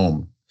flying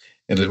home,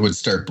 and it would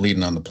start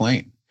bleeding on the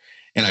plane,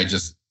 and I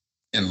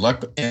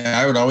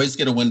would always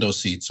get a window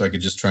seat so I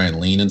could just try and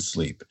lean and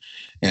sleep,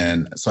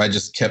 and so I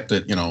just kept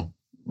it,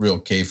 real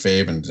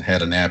kayfabe, and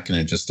had a napkin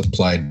and just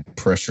applied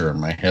pressure on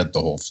my head the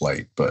whole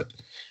flight.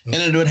 And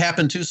it would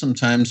happen too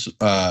sometimes.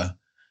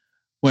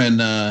 When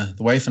the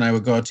wife and I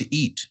would go out to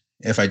eat,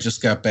 if I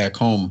just got back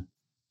home,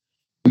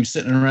 we'd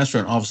sit in a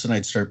restaurant, all of a sudden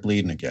I'd start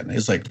bleeding again.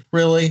 It's like,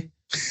 really?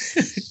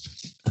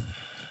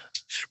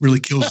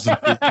 Really kills them.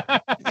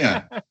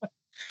 Yeah.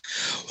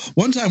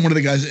 One time, one of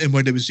the guys at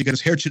NYWC got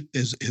his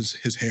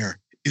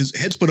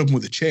head split open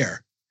with a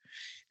chair,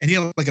 and he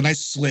had like a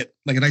nice slit,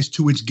 like a nice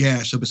 2-inch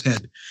gash up his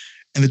head.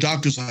 And the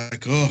doctor's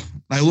like, oh.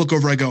 And I look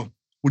over, I go,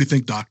 what do you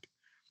think, doc?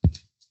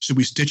 Should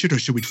we stitch it or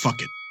should we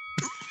fuck it?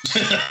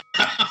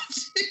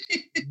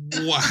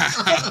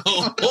 Wow.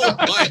 Oh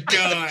my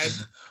God.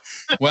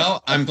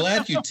 Well, I'm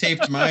glad you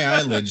taped my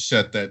eyelids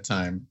shut that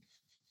time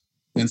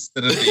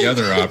instead of the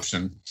other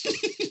option.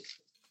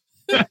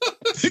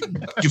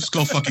 Give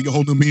skull fucking a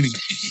whole new meaning.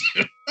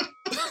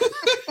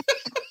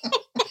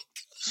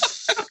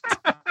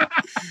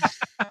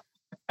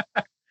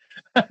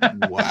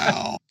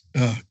 Wow.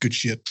 Good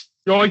shit.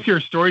 You always hear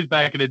stories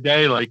back in the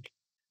day, like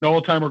the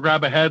old timer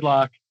grab a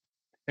headlock,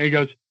 and he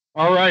goes,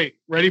 all right,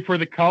 ready for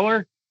the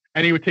color?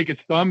 And he would take his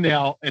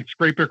thumbnail and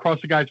scrape it across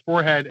the guy's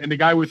forehead, and the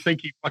guy would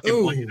think he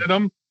fucking bladed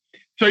him.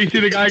 So you see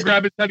the guy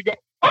grab his head and go,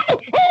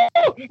 oh,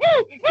 oh,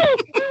 oh, oh,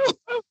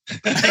 oh.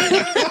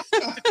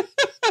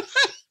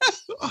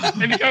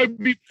 And the guy would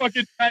be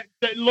fucking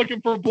looking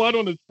for blood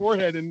on his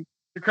forehead, and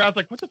the crowd's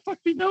like, what the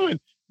fuck's he doing?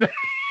 That's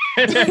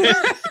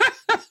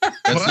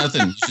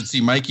nothing. You should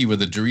see Mikey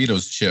with a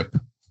Doritos chip.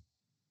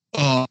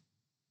 How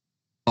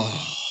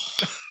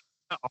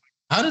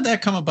did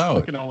that come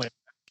about?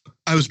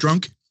 I was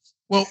drunk.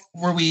 Well,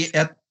 where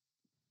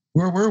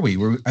were we?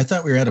 I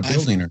thought we were at a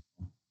building.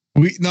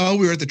 We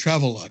were at the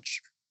Travel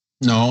Lodge.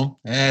 No,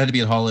 it had to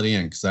be at Holiday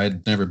Inn because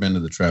I'd never been to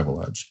the Travel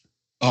Lodge.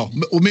 Oh,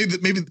 well,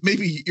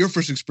 maybe your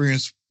first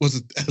experience was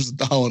at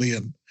the Holiday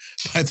Inn.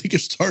 I think it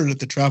started at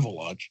the Travel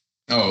Lodge.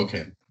 Oh,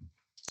 okay.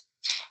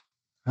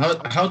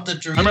 How'd the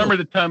Dorito? I remember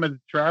the time at the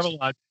Travel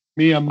Lodge.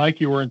 Me and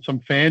Mikey were in some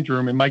fans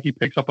room, and Mikey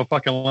picks up a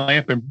fucking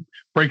lamp and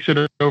breaks it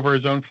over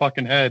his own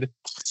fucking head.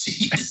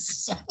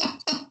 Jeez.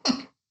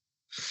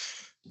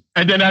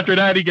 And then after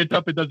that, he gets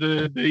up and does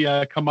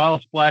the Kamala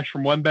splash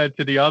from one bed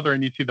to the other,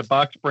 and you see the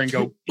box spring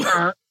go.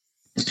 And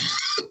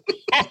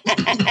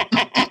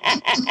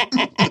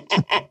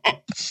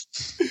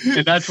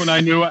that's when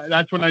I knew.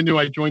 I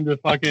joined the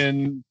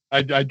fucking.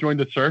 I joined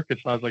the circus.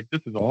 I was like,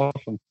 "This is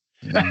awesome,"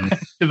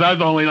 because I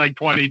was only like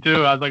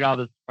 22. I was like, "Oh,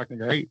 this is fucking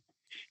great."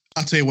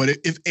 I'll tell you what.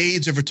 If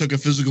AIDS ever took a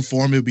physical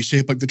form, it would be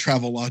shaped like the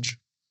Travel Lodge.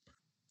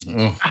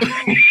 Oh.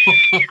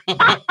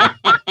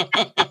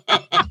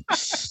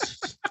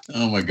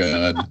 Oh my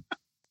God. All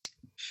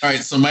right.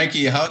 So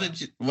Mikey, how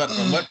did you,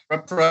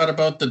 what brought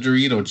about the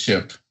Dorito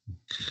chip?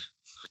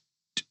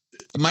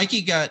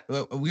 Mikey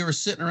we were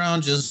sitting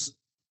around just,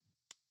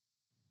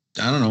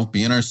 I don't know,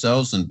 being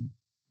ourselves and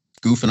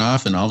goofing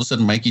off. And all of a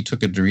sudden, Mikey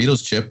took a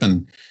Doritos chip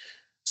and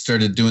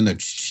started doing the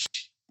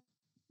shink,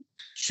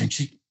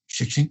 shink,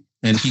 shink, shink.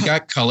 And he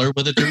got color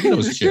with a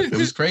Doritos chip. It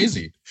was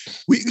crazy.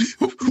 We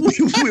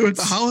were at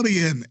the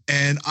Holiday Inn,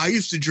 and I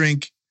used to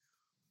drink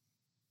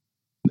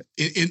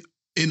in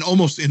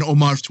almost in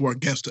homage to our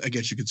guest, I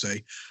guess you could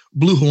say,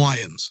 Blue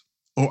Hawaiians,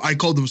 or I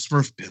called them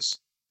Smurf Piss.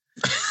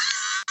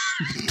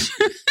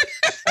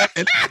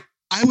 And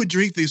I would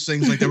drink these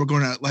things like they were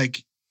going out,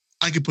 like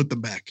I could put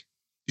them back.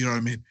 You know what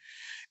I mean?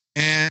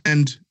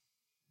 And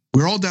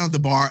we're all down at the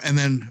bar, and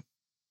then,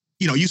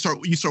 you know, you start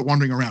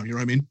wandering around. You know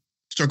what I mean?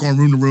 Start going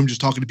room to room, just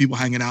talking to people,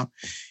 hanging out.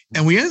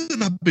 And we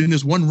ended up in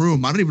this one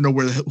room. I don't even know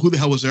who the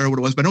hell was there or what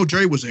it was, but I know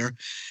Jerry was there. And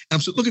I'm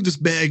so look at this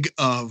bag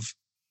of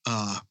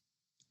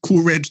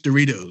Cool Ranch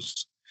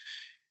Doritos.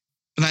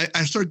 And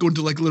I started going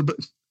to like a little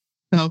bit.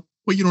 Now,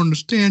 what you don't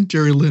understand,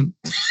 Jerry Lynn.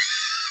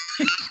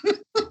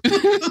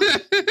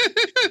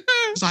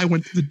 So I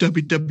went to the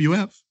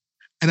WWF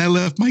and I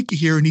left Mikey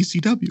here in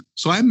ECW.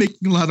 So I'm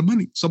making a lot of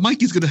money. So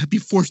Mikey's going to be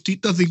forced to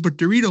eat nothing but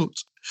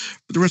Doritos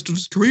for the rest of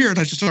his career. And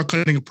I just start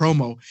cutting a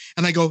promo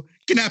and I go,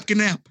 Ganap,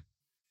 Ganap.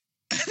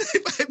 And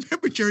I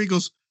remember Jerry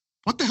goes,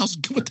 what the hell's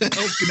Ganap,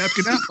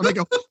 Ganap? And I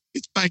go,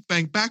 it's Bang,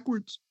 Bang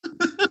backwards.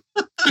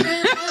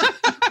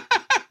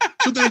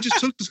 So then I just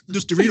took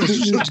this Dorito,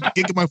 just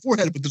gig in my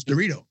forehead with this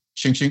Dorito.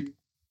 Shink, shink.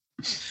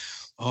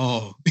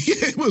 Oh,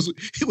 yeah, it was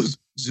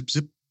zip,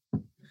 zip.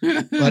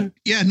 But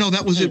yeah, no,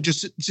 that was it.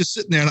 Just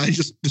sitting there, and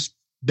this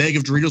bag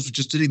of Doritos was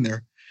just sitting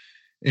there,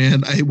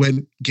 and I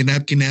went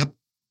Ganap, Ganap,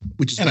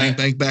 which is Bang,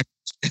 Bang back,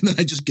 and then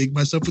I just gigged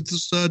myself with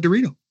this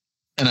Dorito.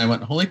 And I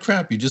went, holy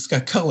crap, you just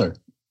got color.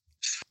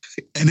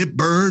 And it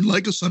burned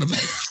like a son of a.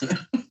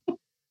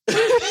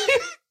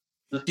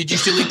 Did you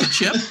still eat the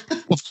chip?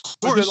 Well, of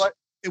course.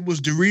 It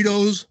was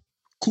Doritos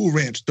Cool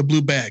Ranch, the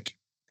blue bag.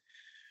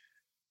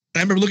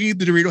 And I remember looking at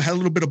the Dorito, had a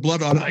little bit of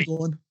blood on it, and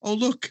going, oh,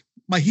 look,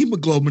 my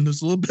hemoglobin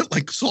is a little bit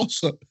like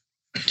salsa.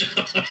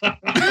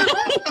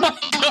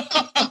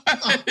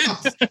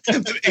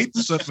 And then ate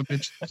the son of a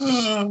bitch.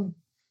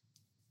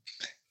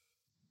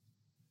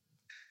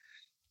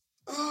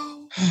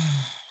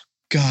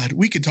 God,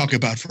 we could talk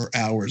about for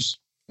hours.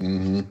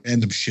 Mm-hmm.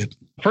 Random shit.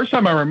 First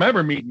time I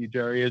remember meeting you,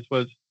 Jerry,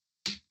 was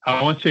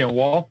I want to say in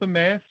Waltham,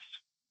 Mass,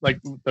 like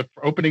the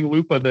opening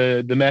loop of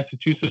the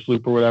Massachusetts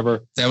loop or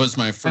whatever. That was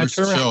my first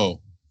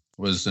show.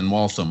 Was in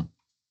Waltham.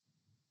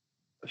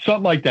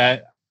 Something like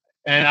that.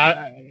 And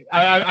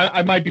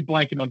I might be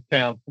blanking on the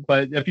town,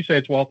 but if you say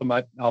it's Waltham,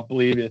 I'll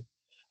believe you.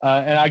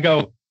 And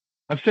I'm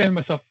saying to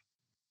myself,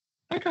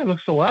 that guy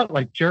looks a lot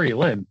like Jerry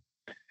Lynn.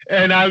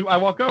 And I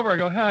walk over, I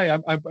go, hi,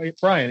 I'm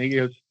Brian. He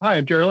goes, hi,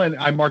 I'm Jerry Lynn.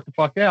 I marked the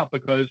fuck out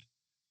because,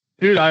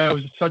 dude, I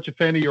was such a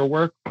fan of your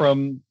work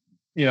from,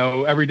 you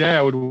know, every day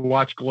I would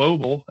watch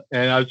Global,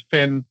 and I was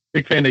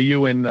big fan of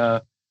you and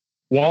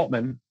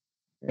Waltman.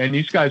 And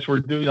these guys were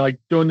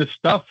doing this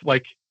stuff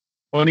like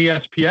on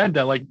ESPN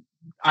that like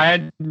I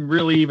hadn't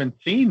really even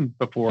seen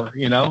before,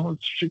 you know.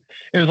 It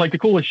was like the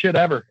coolest shit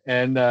ever.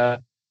 And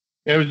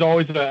it was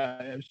always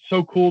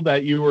so cool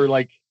that you were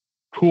like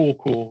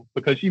cool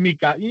because you meet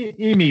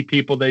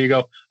people that you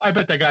go, I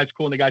bet that guy's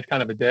cool and the guy's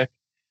kind of a dick.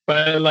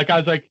 But like I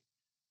was like,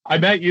 I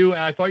met you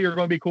and I thought you were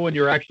going to be cool and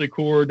you were actually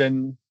cooler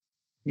than,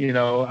 you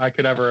know, I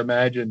could ever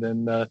imagine.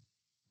 And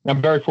I'm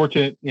very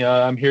fortunate, you know,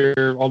 I'm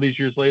here all these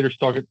years later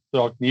talking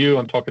to you.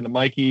 I'm talking to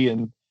Mikey,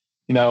 and,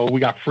 you know, we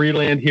got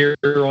Freeland here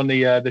on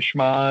the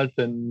schmaz,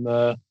 and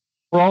we're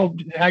all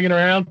hanging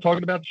around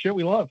talking about the shit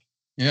we love.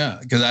 Yeah,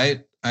 because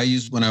I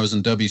used, when I was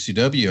in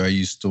WCW, I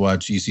used to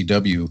watch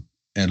ECW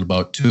at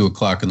about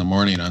 2:00 in the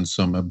morning on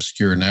some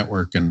obscure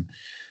network, and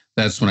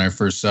that's when I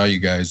first saw you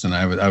guys, and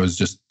I was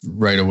just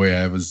right away,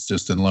 I was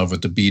just in love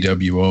with the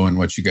BWO and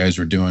what you guys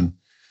were doing,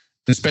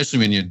 especially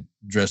when you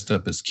dressed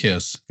up as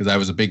Kiss, because I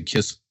was a big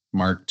Kiss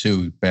mark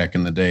too back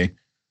in the day.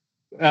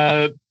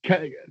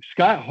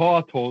 Scott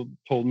Hall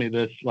told me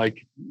this,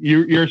 like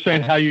you're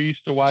saying how you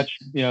used to watch,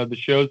 you know, the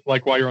shows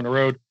like while you're on the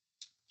road.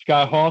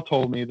 Scott Hall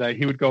told me that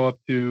he would go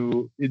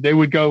they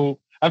would go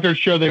after a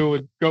show, they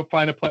would go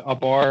find a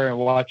bar and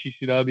watch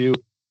ECW,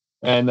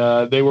 and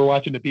they were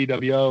watching the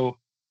BWO,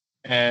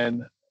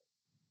 and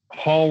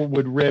Hall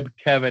would rib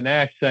Kevin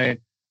Nash saying,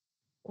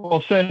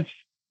 well, since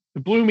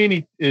the Blue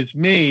Meanie is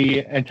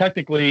me, and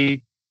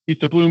technically he's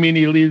the Blue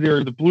Meanie leader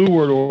of the Blue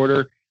World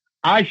Order,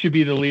 I should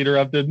be the leader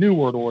of the New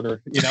World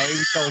Order. You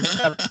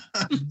know,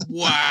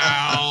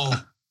 wow.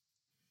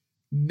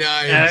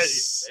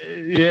 Nice.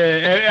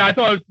 Yeah, I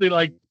thought it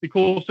was the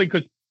coolest thing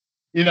because,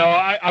 you know,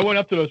 I went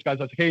up to those guys.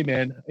 I was like, hey,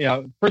 man, you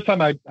know, first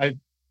time I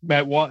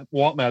met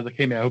Waltman, I was like,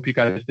 hey, man, I hope you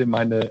guys didn't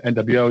mind the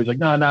NWO. He's like,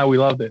 no, we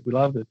loved it. We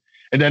loved it.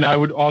 And then I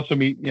would also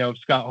meet, you know,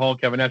 Scott Hall,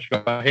 Kevin Nash,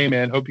 go, hey,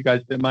 man, hope you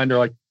guys didn't mind. They're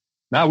like,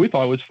 no, we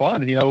thought it was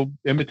fun. And, you know,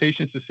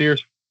 invitations to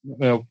Sears, you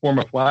know, form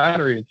of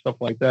flattery and stuff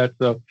like that.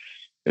 So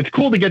it's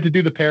cool to get to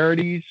do the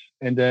parodies.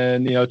 And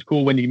then, you know, it's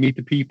cool when you meet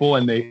the people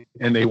and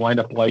they wind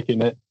up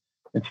liking it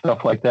and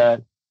stuff like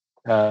that.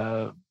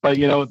 But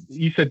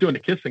you said doing the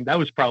kissing. That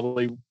was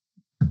probably,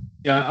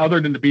 other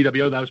than the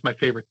BWO, that was my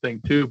favorite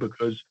thing too,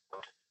 because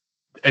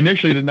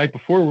initially the night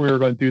before we were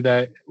going to do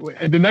that,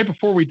 the night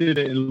before we did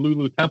it in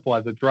Lulu Temple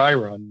as a dry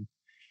run,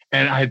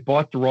 and I had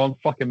bought the wrong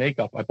fucking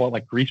makeup. I bought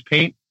like grease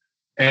paint,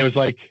 and it was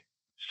like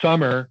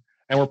summer,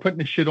 and we're putting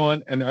the shit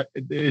on, and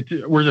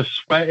we're just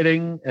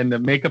sweating, and the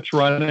makeup's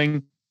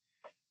running.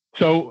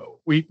 So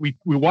we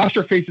washed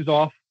our faces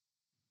off,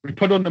 we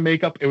put on the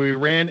makeup, and we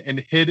ran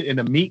and hid in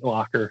a meat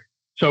locker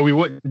so we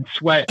wouldn't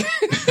sweat.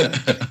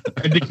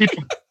 And to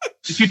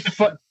keep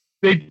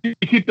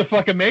the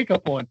fucking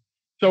makeup on.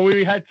 So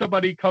we had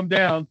somebody come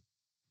down,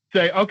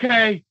 say,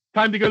 "Okay,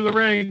 time to go to the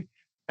ring,"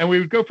 and we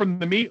would go from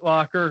the meat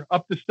locker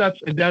up the steps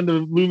and down to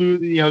Lulu,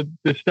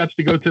 the steps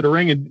to go to the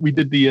ring, and we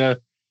did the,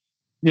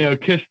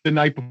 kiss the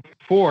night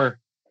before,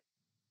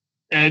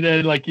 and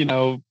then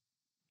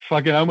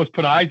fucking, I almost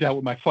put eyes out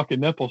with my fucking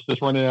nipples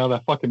just running out of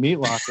that fucking meat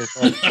locker.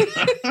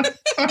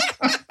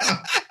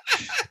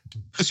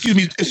 Excuse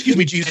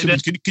me, Gene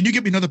Simmons. Can you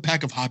get me another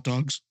pack of hot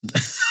dogs?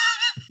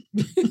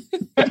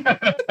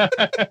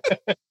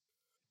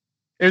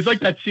 It's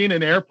like that scene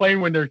in Airplane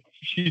when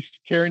she's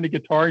carrying the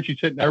guitar and she's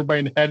hitting everybody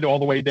in the head all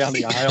the way down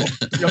the aisle.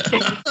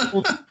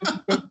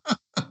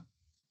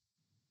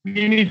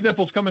 Nene's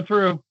nipples coming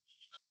through.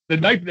 The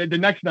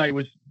next night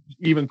was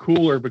even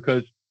cooler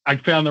because I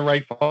found the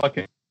right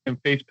fucking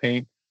face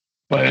paint.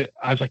 But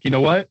I was like, you know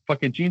what?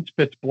 Fucking Gene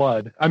spits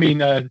blood. I mean,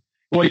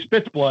 he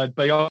spits blood,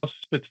 but he also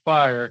spits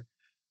fire.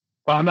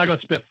 Well, I'm not going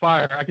to spit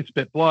fire. I can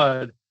spit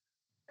blood.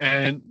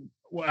 And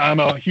I'm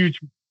a huge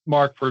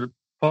mark for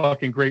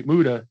fucking Great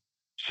Muta.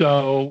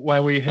 So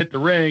when we hit the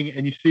ring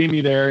and you see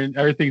me there and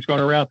everything's going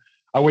around,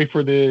 I wait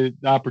for the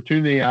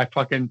opportunity. I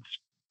fucking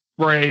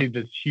spray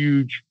this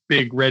huge,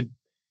 big red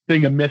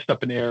thing of mist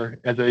up in the air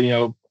as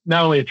a,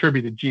 not only a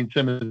tribute to Gene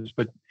Simmons,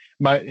 but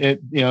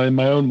in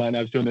my own mind,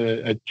 I was doing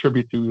a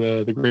tribute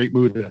to the Great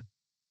Muta.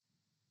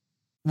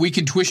 We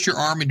can twist your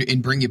arm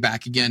and bring you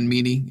back again,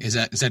 Meanie. Is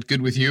that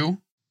good with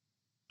you?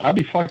 I'd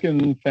be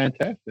fucking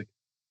fantastic.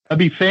 I'd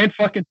be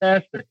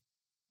fan-fucking-tastic.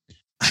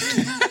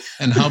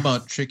 And how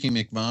about Tricky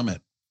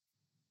McVomit?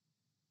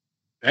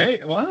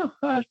 Hey, well,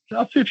 I'll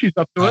see if she's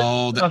up to it.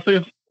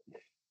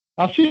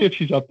 I'll see if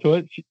she's up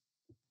to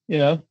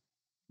it.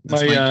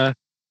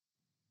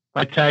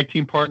 My tag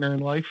team partner in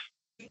life.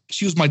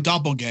 She was my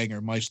doppelganger,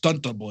 my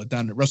stunt double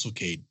down at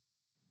WrestleCade.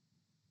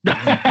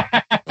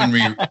 When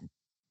we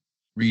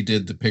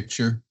redid the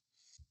picture.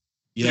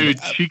 Yeah,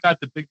 dude, she got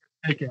the big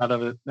kick out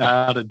of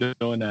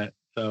doing that.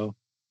 So,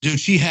 dude,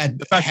 she had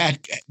the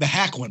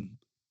hack one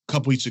a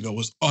couple weeks ago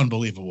was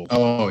unbelievable.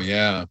 Oh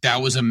yeah,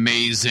 that was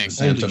amazing.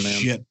 Holy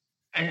shit!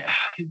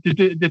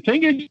 The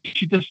thing is,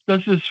 she just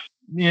does this.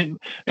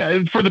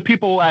 For the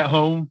people at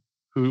home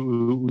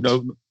who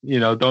don't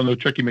know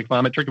Tricky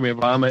McVomit. Tricky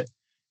McVomit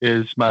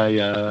is my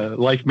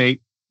life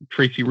mate,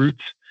 Tracy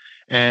Roots,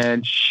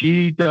 and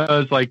she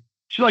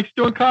likes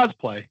doing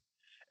cosplay,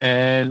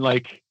 and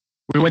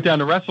we went down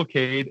to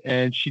WrestleCade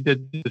and she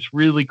did this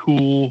really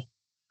cool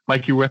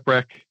Mikey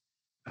Whipwreck,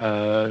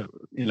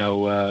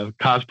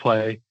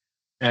 cosplay,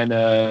 and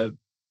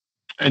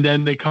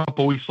then a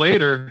couple weeks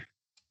later,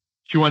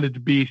 she wanted to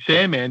be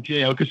Sandman,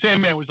 because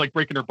Sandman was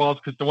breaking her balls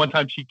because the one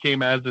time she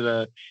came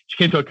to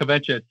a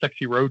convention at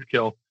Sexy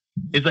Roadkill.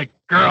 He's like,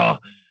 "Girl,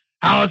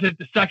 how is it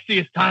the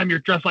sexiest time you're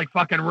dressed like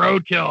fucking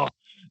Roadkill?"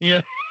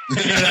 Yeah.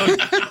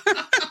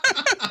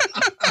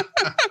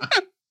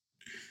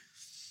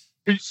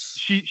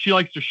 She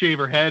likes to shave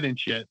her head and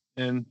shit.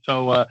 And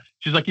so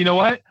she's like, "You know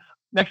what?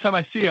 Next time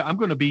I see her, I'm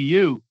going to be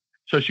you."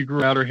 So she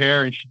grew out her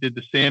hair and she did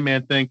the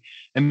Sandman thing.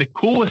 And the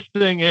coolest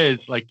thing is,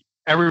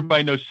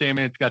 everybody knows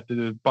Sandman's got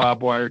the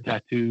barbed wire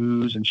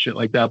tattoos and shit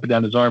like that up and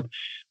down his arm.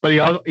 But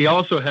he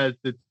also has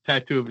the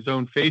tattoo of his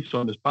own face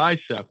on his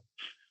bicep.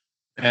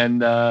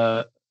 And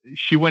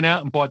she went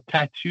out and bought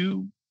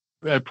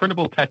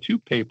printable tattoo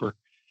paper.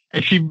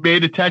 And she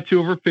made a tattoo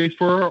of her face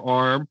for her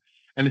arm.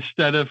 And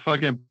instead of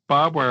fucking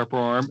barbed wire up her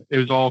arm, it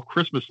was all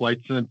Christmas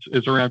lights, and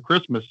it's around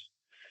Christmas.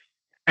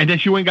 And then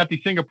she went and got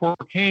these Singapore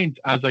canes.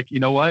 I was like,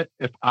 you know what?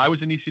 If I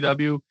was in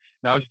ECW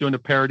and I was doing a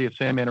parody of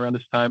Sandman around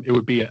this time, it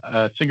would be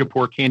a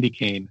Singapore candy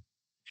cane.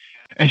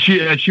 And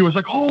she was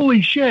like,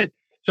 "Holy shit!"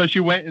 So she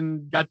went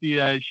and got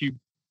she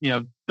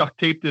duct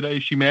taped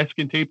it. She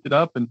masking taped it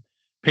up and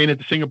painted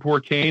the Singapore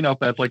cane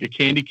up as a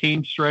candy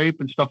cane stripe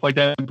and stuff like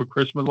that, and put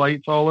Christmas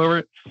lights all over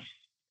it.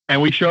 And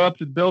we show up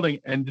to the building,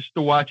 and just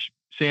to watch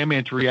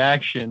Sandman's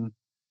reaction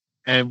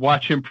and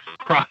watch him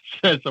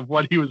process of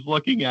what he was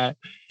looking at,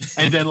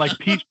 and then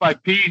piece by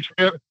piece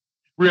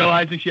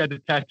realizing she had the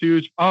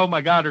tattoos. Oh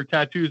my God, her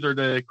tattoos are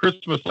the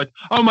Christmas lights.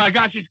 Oh my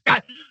God,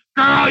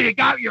 girl, you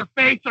got your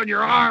face on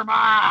your arm.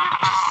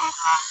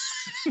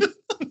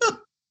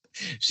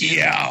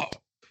 Yeah,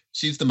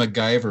 she's the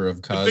MacGyver of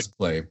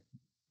cosplay.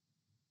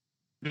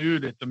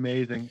 Dude, it's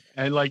amazing.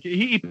 And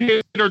he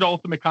paid her the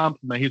ultimate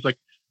compliment. He's like,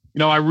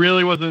 I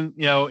really wasn't,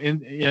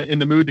 in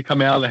the mood to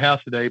come out of the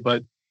house today,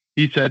 but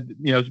he said,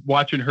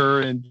 watching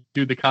her and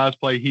do the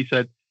cosplay, he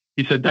said,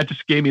 he said that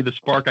just gave me the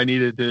spark I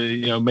needed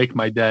to, make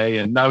my day.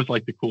 And that was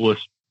like the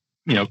coolest,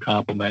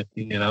 compliment,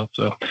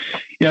 So,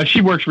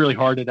 she works really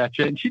hard at that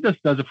shit, and she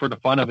just does it for the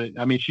fun of it.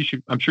 I mean,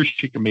 I'm sure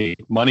she can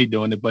make money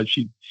doing it, but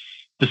she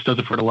just does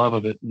it for the love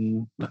of it.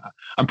 And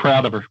I'm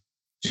proud of her.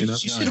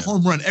 She's hit a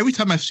home run. Every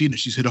time I've seen it,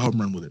 she's hit a home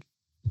run with it.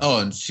 Oh,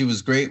 and she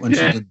was great when she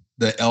did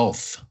the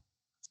Elf.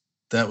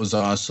 That was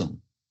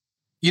awesome.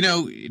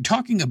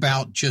 Talking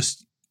about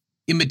just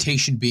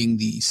imitation being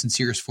the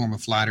sincerest form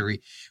of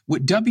flattery,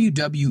 what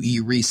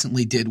WWE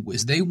recently did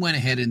was they went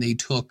ahead and they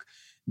took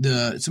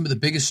some of the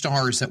biggest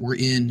stars that were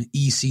in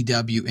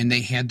ECW, and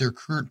they had their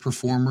current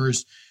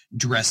performers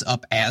dress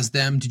up as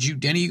them.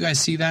 Did any of you guys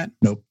see that?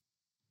 Nope.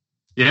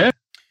 Yeah.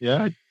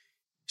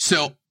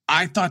 So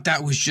I thought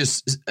that was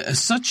just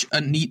such a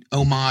neat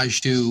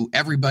homage to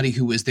everybody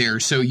who was there.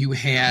 So you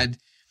had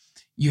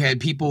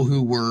people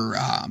who were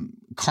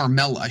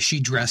Carmella.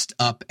 She dressed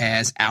up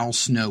as Al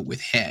Snow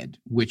with Head,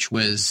 which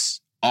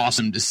was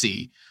awesome to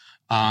see.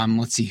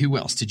 Let's see, who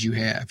else did you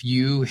have?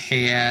 You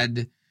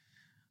had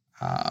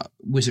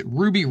was it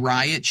Ruby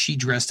Riott? She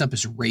dressed up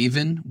as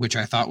Raven, which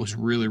I thought was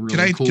really,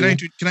 really cool. Can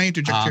I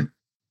interject here?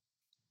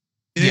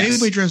 Did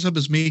anybody dress up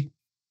as me?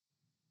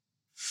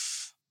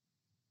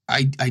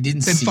 I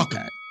didn't see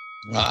that.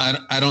 Well,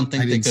 I don't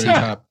think they could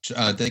have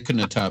topped. They couldn't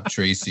have topped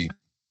Tracy.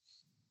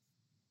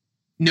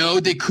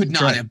 No, they could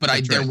not have.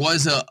 But there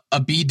was a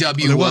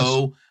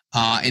BWO,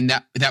 and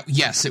that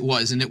yes, it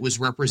was, and it was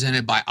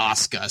represented by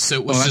Asuka. So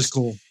it was just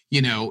cool.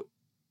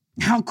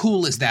 How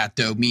cool is that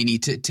though,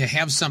 Meanie, to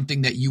have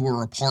something that you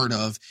were a part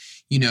of,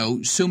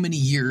 so many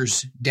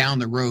years down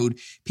the road,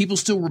 people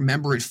still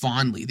remember it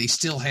fondly. They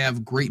still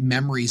have great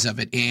memories of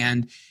it,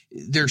 and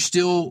they're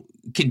still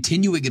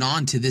continuing it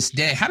on to this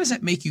day. How does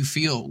that make you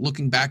feel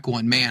looking back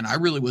going, man, I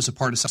really was a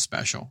part of something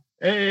special?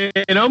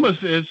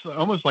 It's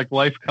almost like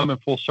life coming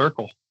full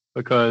circle,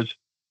 because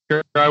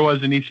here I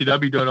was in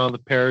ECW doing all the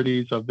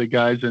parodies of the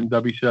guys in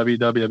WCW,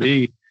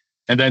 WWE.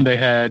 And then they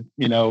had,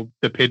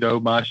 they paid the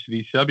homage to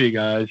the ECW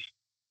guys.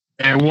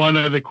 And one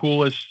of the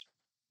coolest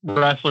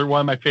one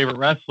of my favorite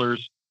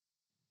wrestlers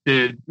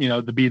did,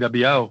 the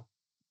BWO.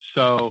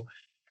 So,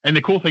 and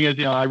the cool thing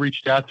is, I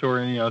reached out to her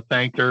and,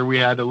 thanked her. We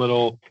had a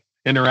little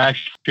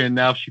interaction.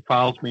 Now she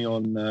follows me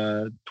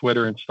on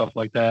Twitter and stuff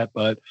like that.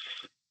 But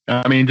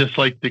I mean, just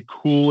like the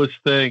coolest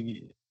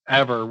thing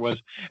ever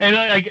was, and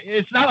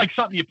it's not like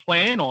something you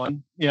plan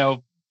on,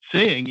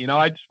 seeing,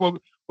 I just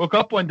woke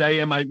up one day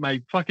and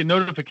my fucking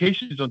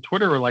notifications on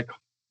Twitter were like,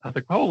 I was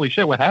like, holy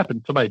shit, what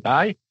happened? Somebody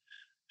die?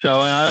 So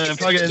I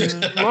fucking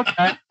looked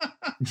at.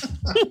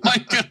 Oh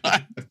my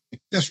God.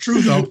 That's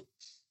true though.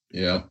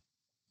 Yeah.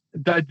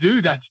 That's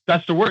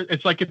the word.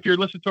 It's like if you're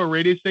listening to a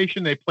radio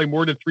station, they play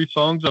more than 3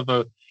 songs of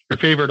your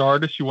favorite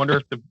artist. You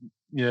wonder if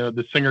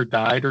the singer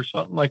died or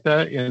something like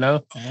that,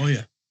 Oh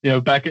yeah.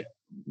 Back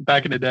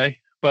in the day.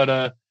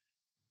 But,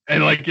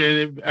 and like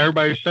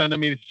everybody was sending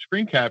me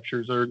screen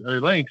captures or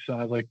links. I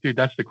was like, dude,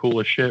 that's the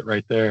coolest shit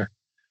right there.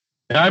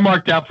 And I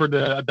marked out for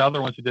the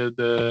other ones who did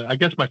I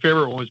guess my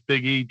favorite one was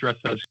Big E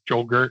dressed as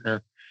Joel Gertner.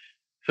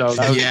 So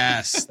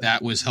that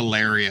was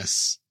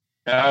hilarious.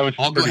 I'll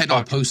go ahead and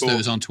I'll post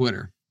those on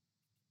Twitter.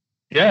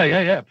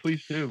 Yeah.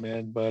 Please do,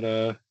 man. But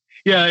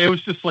it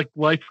was just like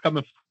life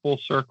coming full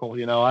circle.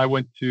 I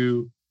went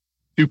to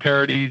do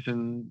parodies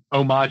and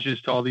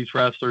homages to all these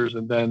wrestlers,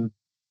 and then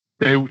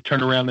they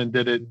turned around and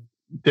did it.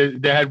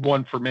 They had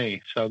one for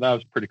me, so that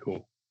was pretty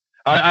cool.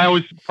 I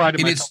always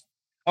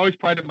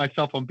prided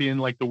myself on being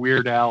like the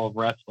Weird Al of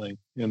wrestling.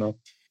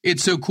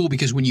 It's so cool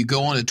because when you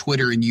go on a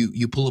Twitter and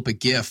you pull up a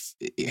GIF,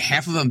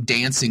 half of them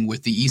dancing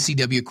with the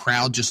ECW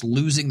crowd, just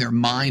losing their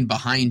mind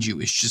behind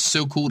you. It's just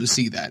so cool to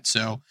see that.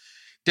 So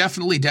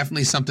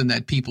definitely something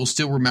that people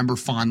still remember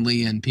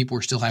fondly and people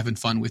are still having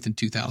fun with in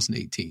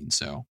 2018.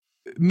 So,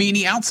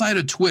 Meanie, outside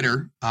of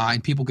Twitter,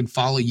 and people can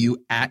follow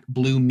you at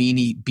Blue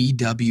Meanie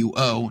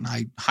BWO, and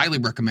I highly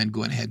recommend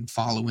going ahead and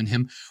following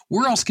him.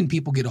 Where else can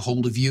people get a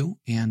hold of you,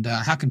 and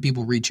how can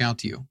people reach out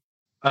to you?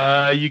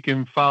 You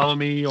can follow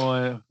me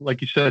on,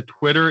 like you said,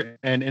 Twitter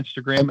and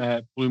Instagram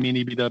at Blue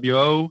Meanie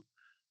BWO.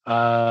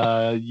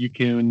 You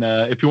can,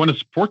 if you want to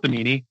support the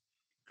Meanie,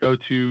 go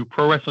to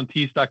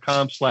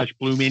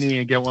ProWrestlingTees.com/Blue Meanie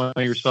and get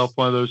yourself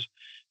one of those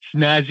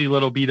snazzy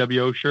little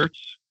BWO shirts.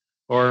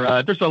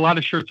 Or there's a lot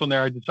of shirts on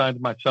there I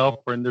designed myself,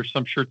 and there's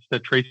some shirts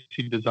that Tracy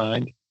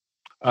designed.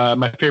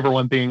 My favorite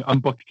one being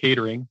Unbooked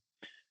Catering.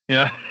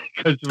 Yeah,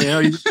 because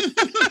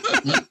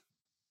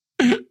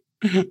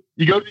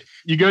you go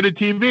to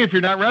TV. If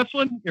you're not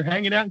wrestling, you're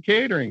hanging out in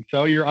catering,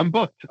 so you're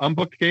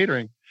unbooked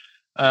catering.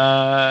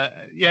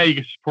 You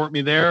can support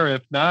me there.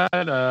 If not,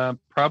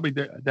 probably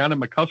down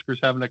in McCusker's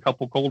having a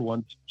couple cold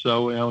ones.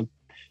 So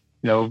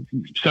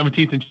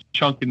 17th and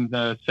Chunk in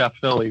South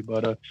Philly,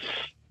 but.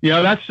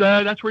 That's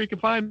where you can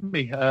find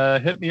me.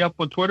 Hit me up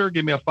on Twitter,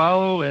 give me a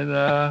follow,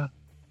 and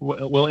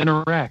we'll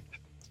interact.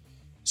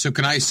 So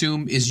can I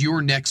assume, is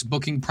your next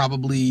booking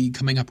probably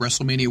coming up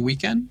WrestleMania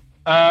weekend?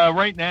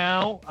 Right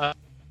now,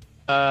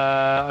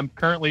 I'm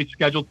currently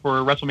scheduled for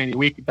WrestleMania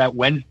week that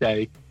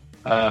Wednesday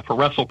for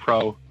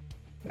WrestlePro.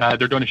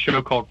 They're doing a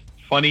show called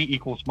funny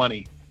equals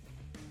money.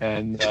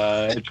 And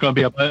it's going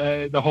to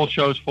be the whole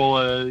show is full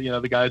of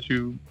the guys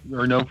who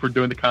are known for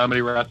doing the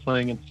comedy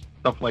wrestling and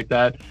stuff like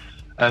that.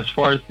 As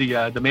far as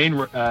the main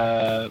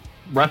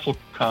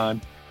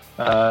WrestleCon,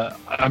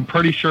 I'm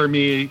pretty sure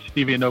me,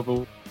 Stevie, and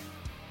Nova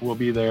will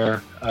be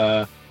there.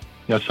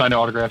 Signing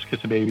autographs,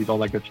 kissing babies, all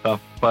that good stuff.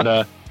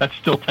 But that's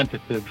still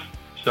tentative.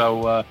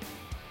 So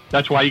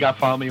that's why you got to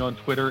follow me on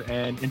Twitter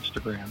and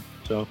Instagram.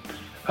 So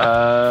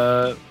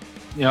and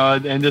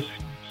just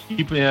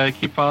keep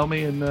following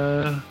me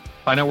and.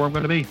 Find out where I'm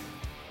going to be.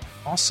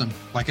 Awesome.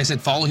 Like I said,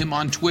 follow him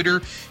on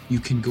Twitter. You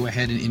can go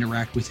ahead and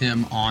interact with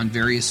him on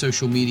various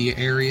social media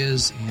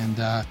areas. And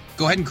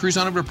go ahead and cruise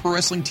on over to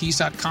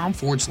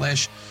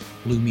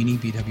ProWrestlingTees.com/Blue Meanie,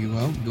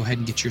 BWO. Go ahead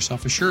and get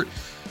yourself a shirt.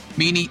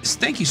 Meanie,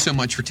 thank you so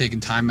much for taking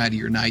time out of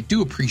your night.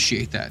 Do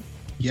appreciate that.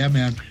 Yeah,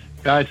 man.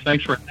 Guys,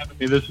 thanks for having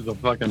me. This is a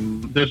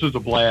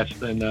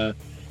blast. And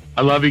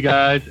I love you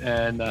guys.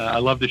 And I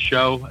love the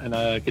show. And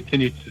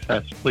continued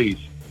success, please.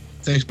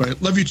 Thanks, buddy.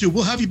 Love you too.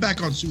 We'll have you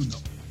back on soon, though.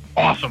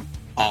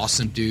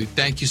 Awesome, dude.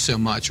 Thank you so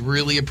much.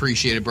 Really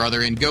appreciate it,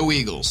 brother. And go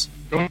Eagles.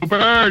 Go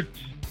Birds.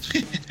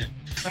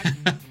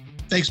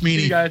 Thanks, Meanie.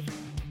 See you guys.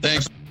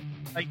 Thanks.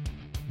 Bye.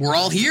 We're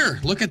all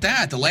here. Look at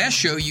that. The last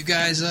show, you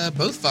guys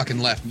both fucking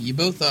left me. You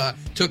both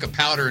took a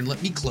powder and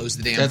let me close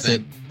the damn That's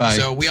thing. It. Bye.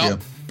 So we all.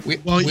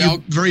 You're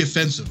very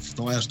offensive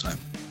the last time.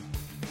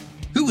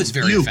 Who was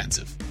very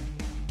offensive?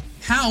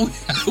 How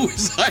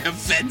was I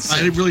offensive?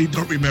 I really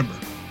don't remember.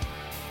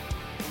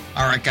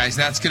 All right, guys,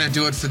 that's going to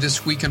do it for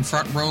this week in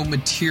Front Row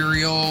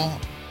Material.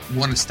 We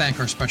want to thank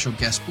our special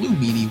guest, Blue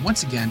Meanie.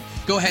 Once again,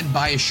 go ahead and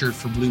buy a shirt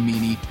for Blue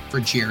Meanie, for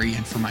Jerry,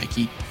 and for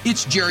Mikey.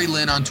 It's Jerry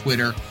Lynn on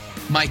Twitter,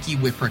 Mikey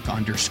Whipwreck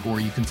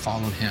 _ You can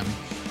follow him.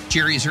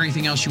 Jerry, is there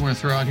anything else you want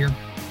to throw out here?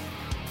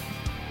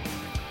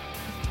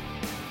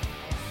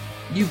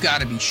 You've got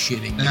to be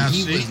shitting me.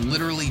 He was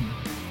literally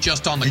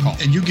just on the call.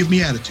 And you give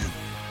me attitude.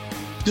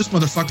 This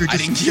motherfucker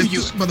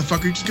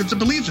just gets and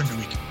believes every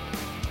week.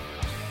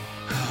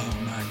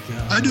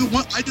 I do it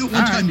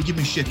one time to give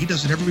me shit. He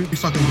does it every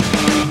fucking week.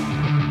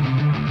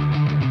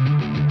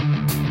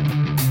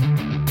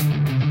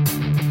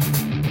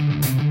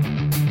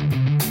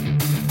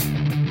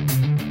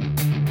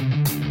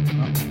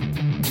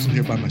 I'm still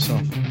here by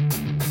myself.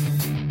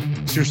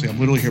 Seriously, I'm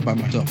literally here by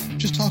myself.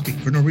 Just talking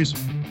for no reason.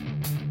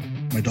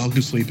 My dog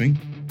is sleeping.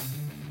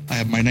 I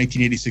have my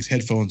 1986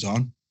 headphones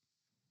on.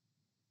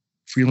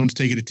 Freeland's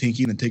taking a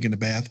tinky and then taking a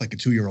bath like a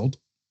 2-year-old.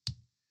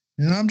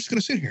 And I'm just going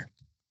to sit here,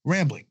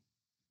 rambling.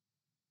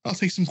 I'll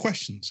take some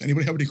questions.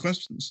 Anybody have any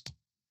questions?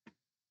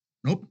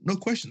 Nope, no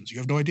questions. You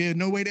have no idea,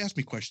 no way to ask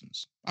me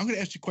questions. I'm going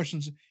to ask you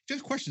questions. If you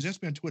have questions,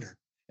 ask me on Twitter.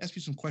 Ask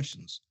me some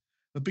questions.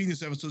 But being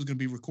this episode is going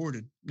to be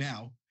recorded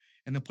now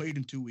and then played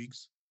in 2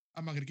 weeks,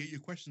 I'm not going to get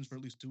your questions for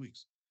at least 2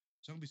 weeks.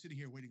 So I'm going to be sitting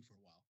here waiting for a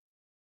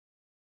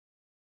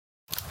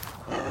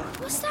while.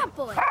 What's that,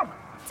 boy?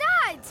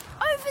 Dad!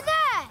 Over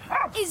there!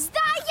 Is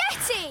that a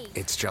Yeti?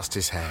 It's just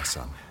his hair,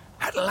 son.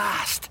 At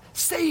last!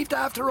 Saved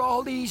after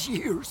all these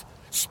years!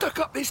 Stuck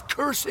up this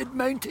cursed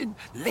mountain,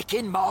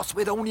 licking moss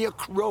with only a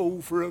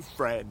crow for a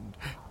friend.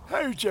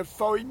 How'd you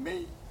find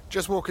me?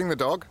 Just walking the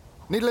dog.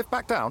 Need a lift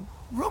back down?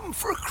 Room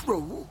for a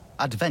crow?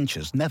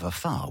 Adventures never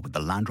far with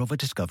the Land Rover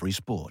Discovery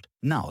Sport.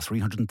 Now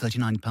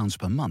 £339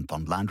 per month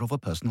on Land Rover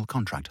personal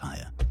contract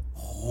hire.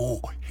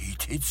 Oh,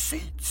 heated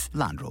seats.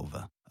 Land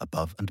Rover.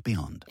 Above and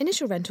beyond.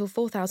 Initial rental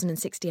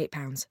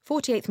 £4,068.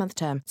 48th month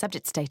term.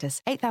 Subject to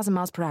status. 8,000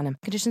 miles per annum.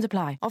 Conditions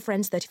apply. Offer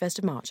ends 31st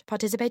of March.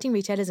 Participating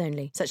retailers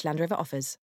only. Such Land Rover offers.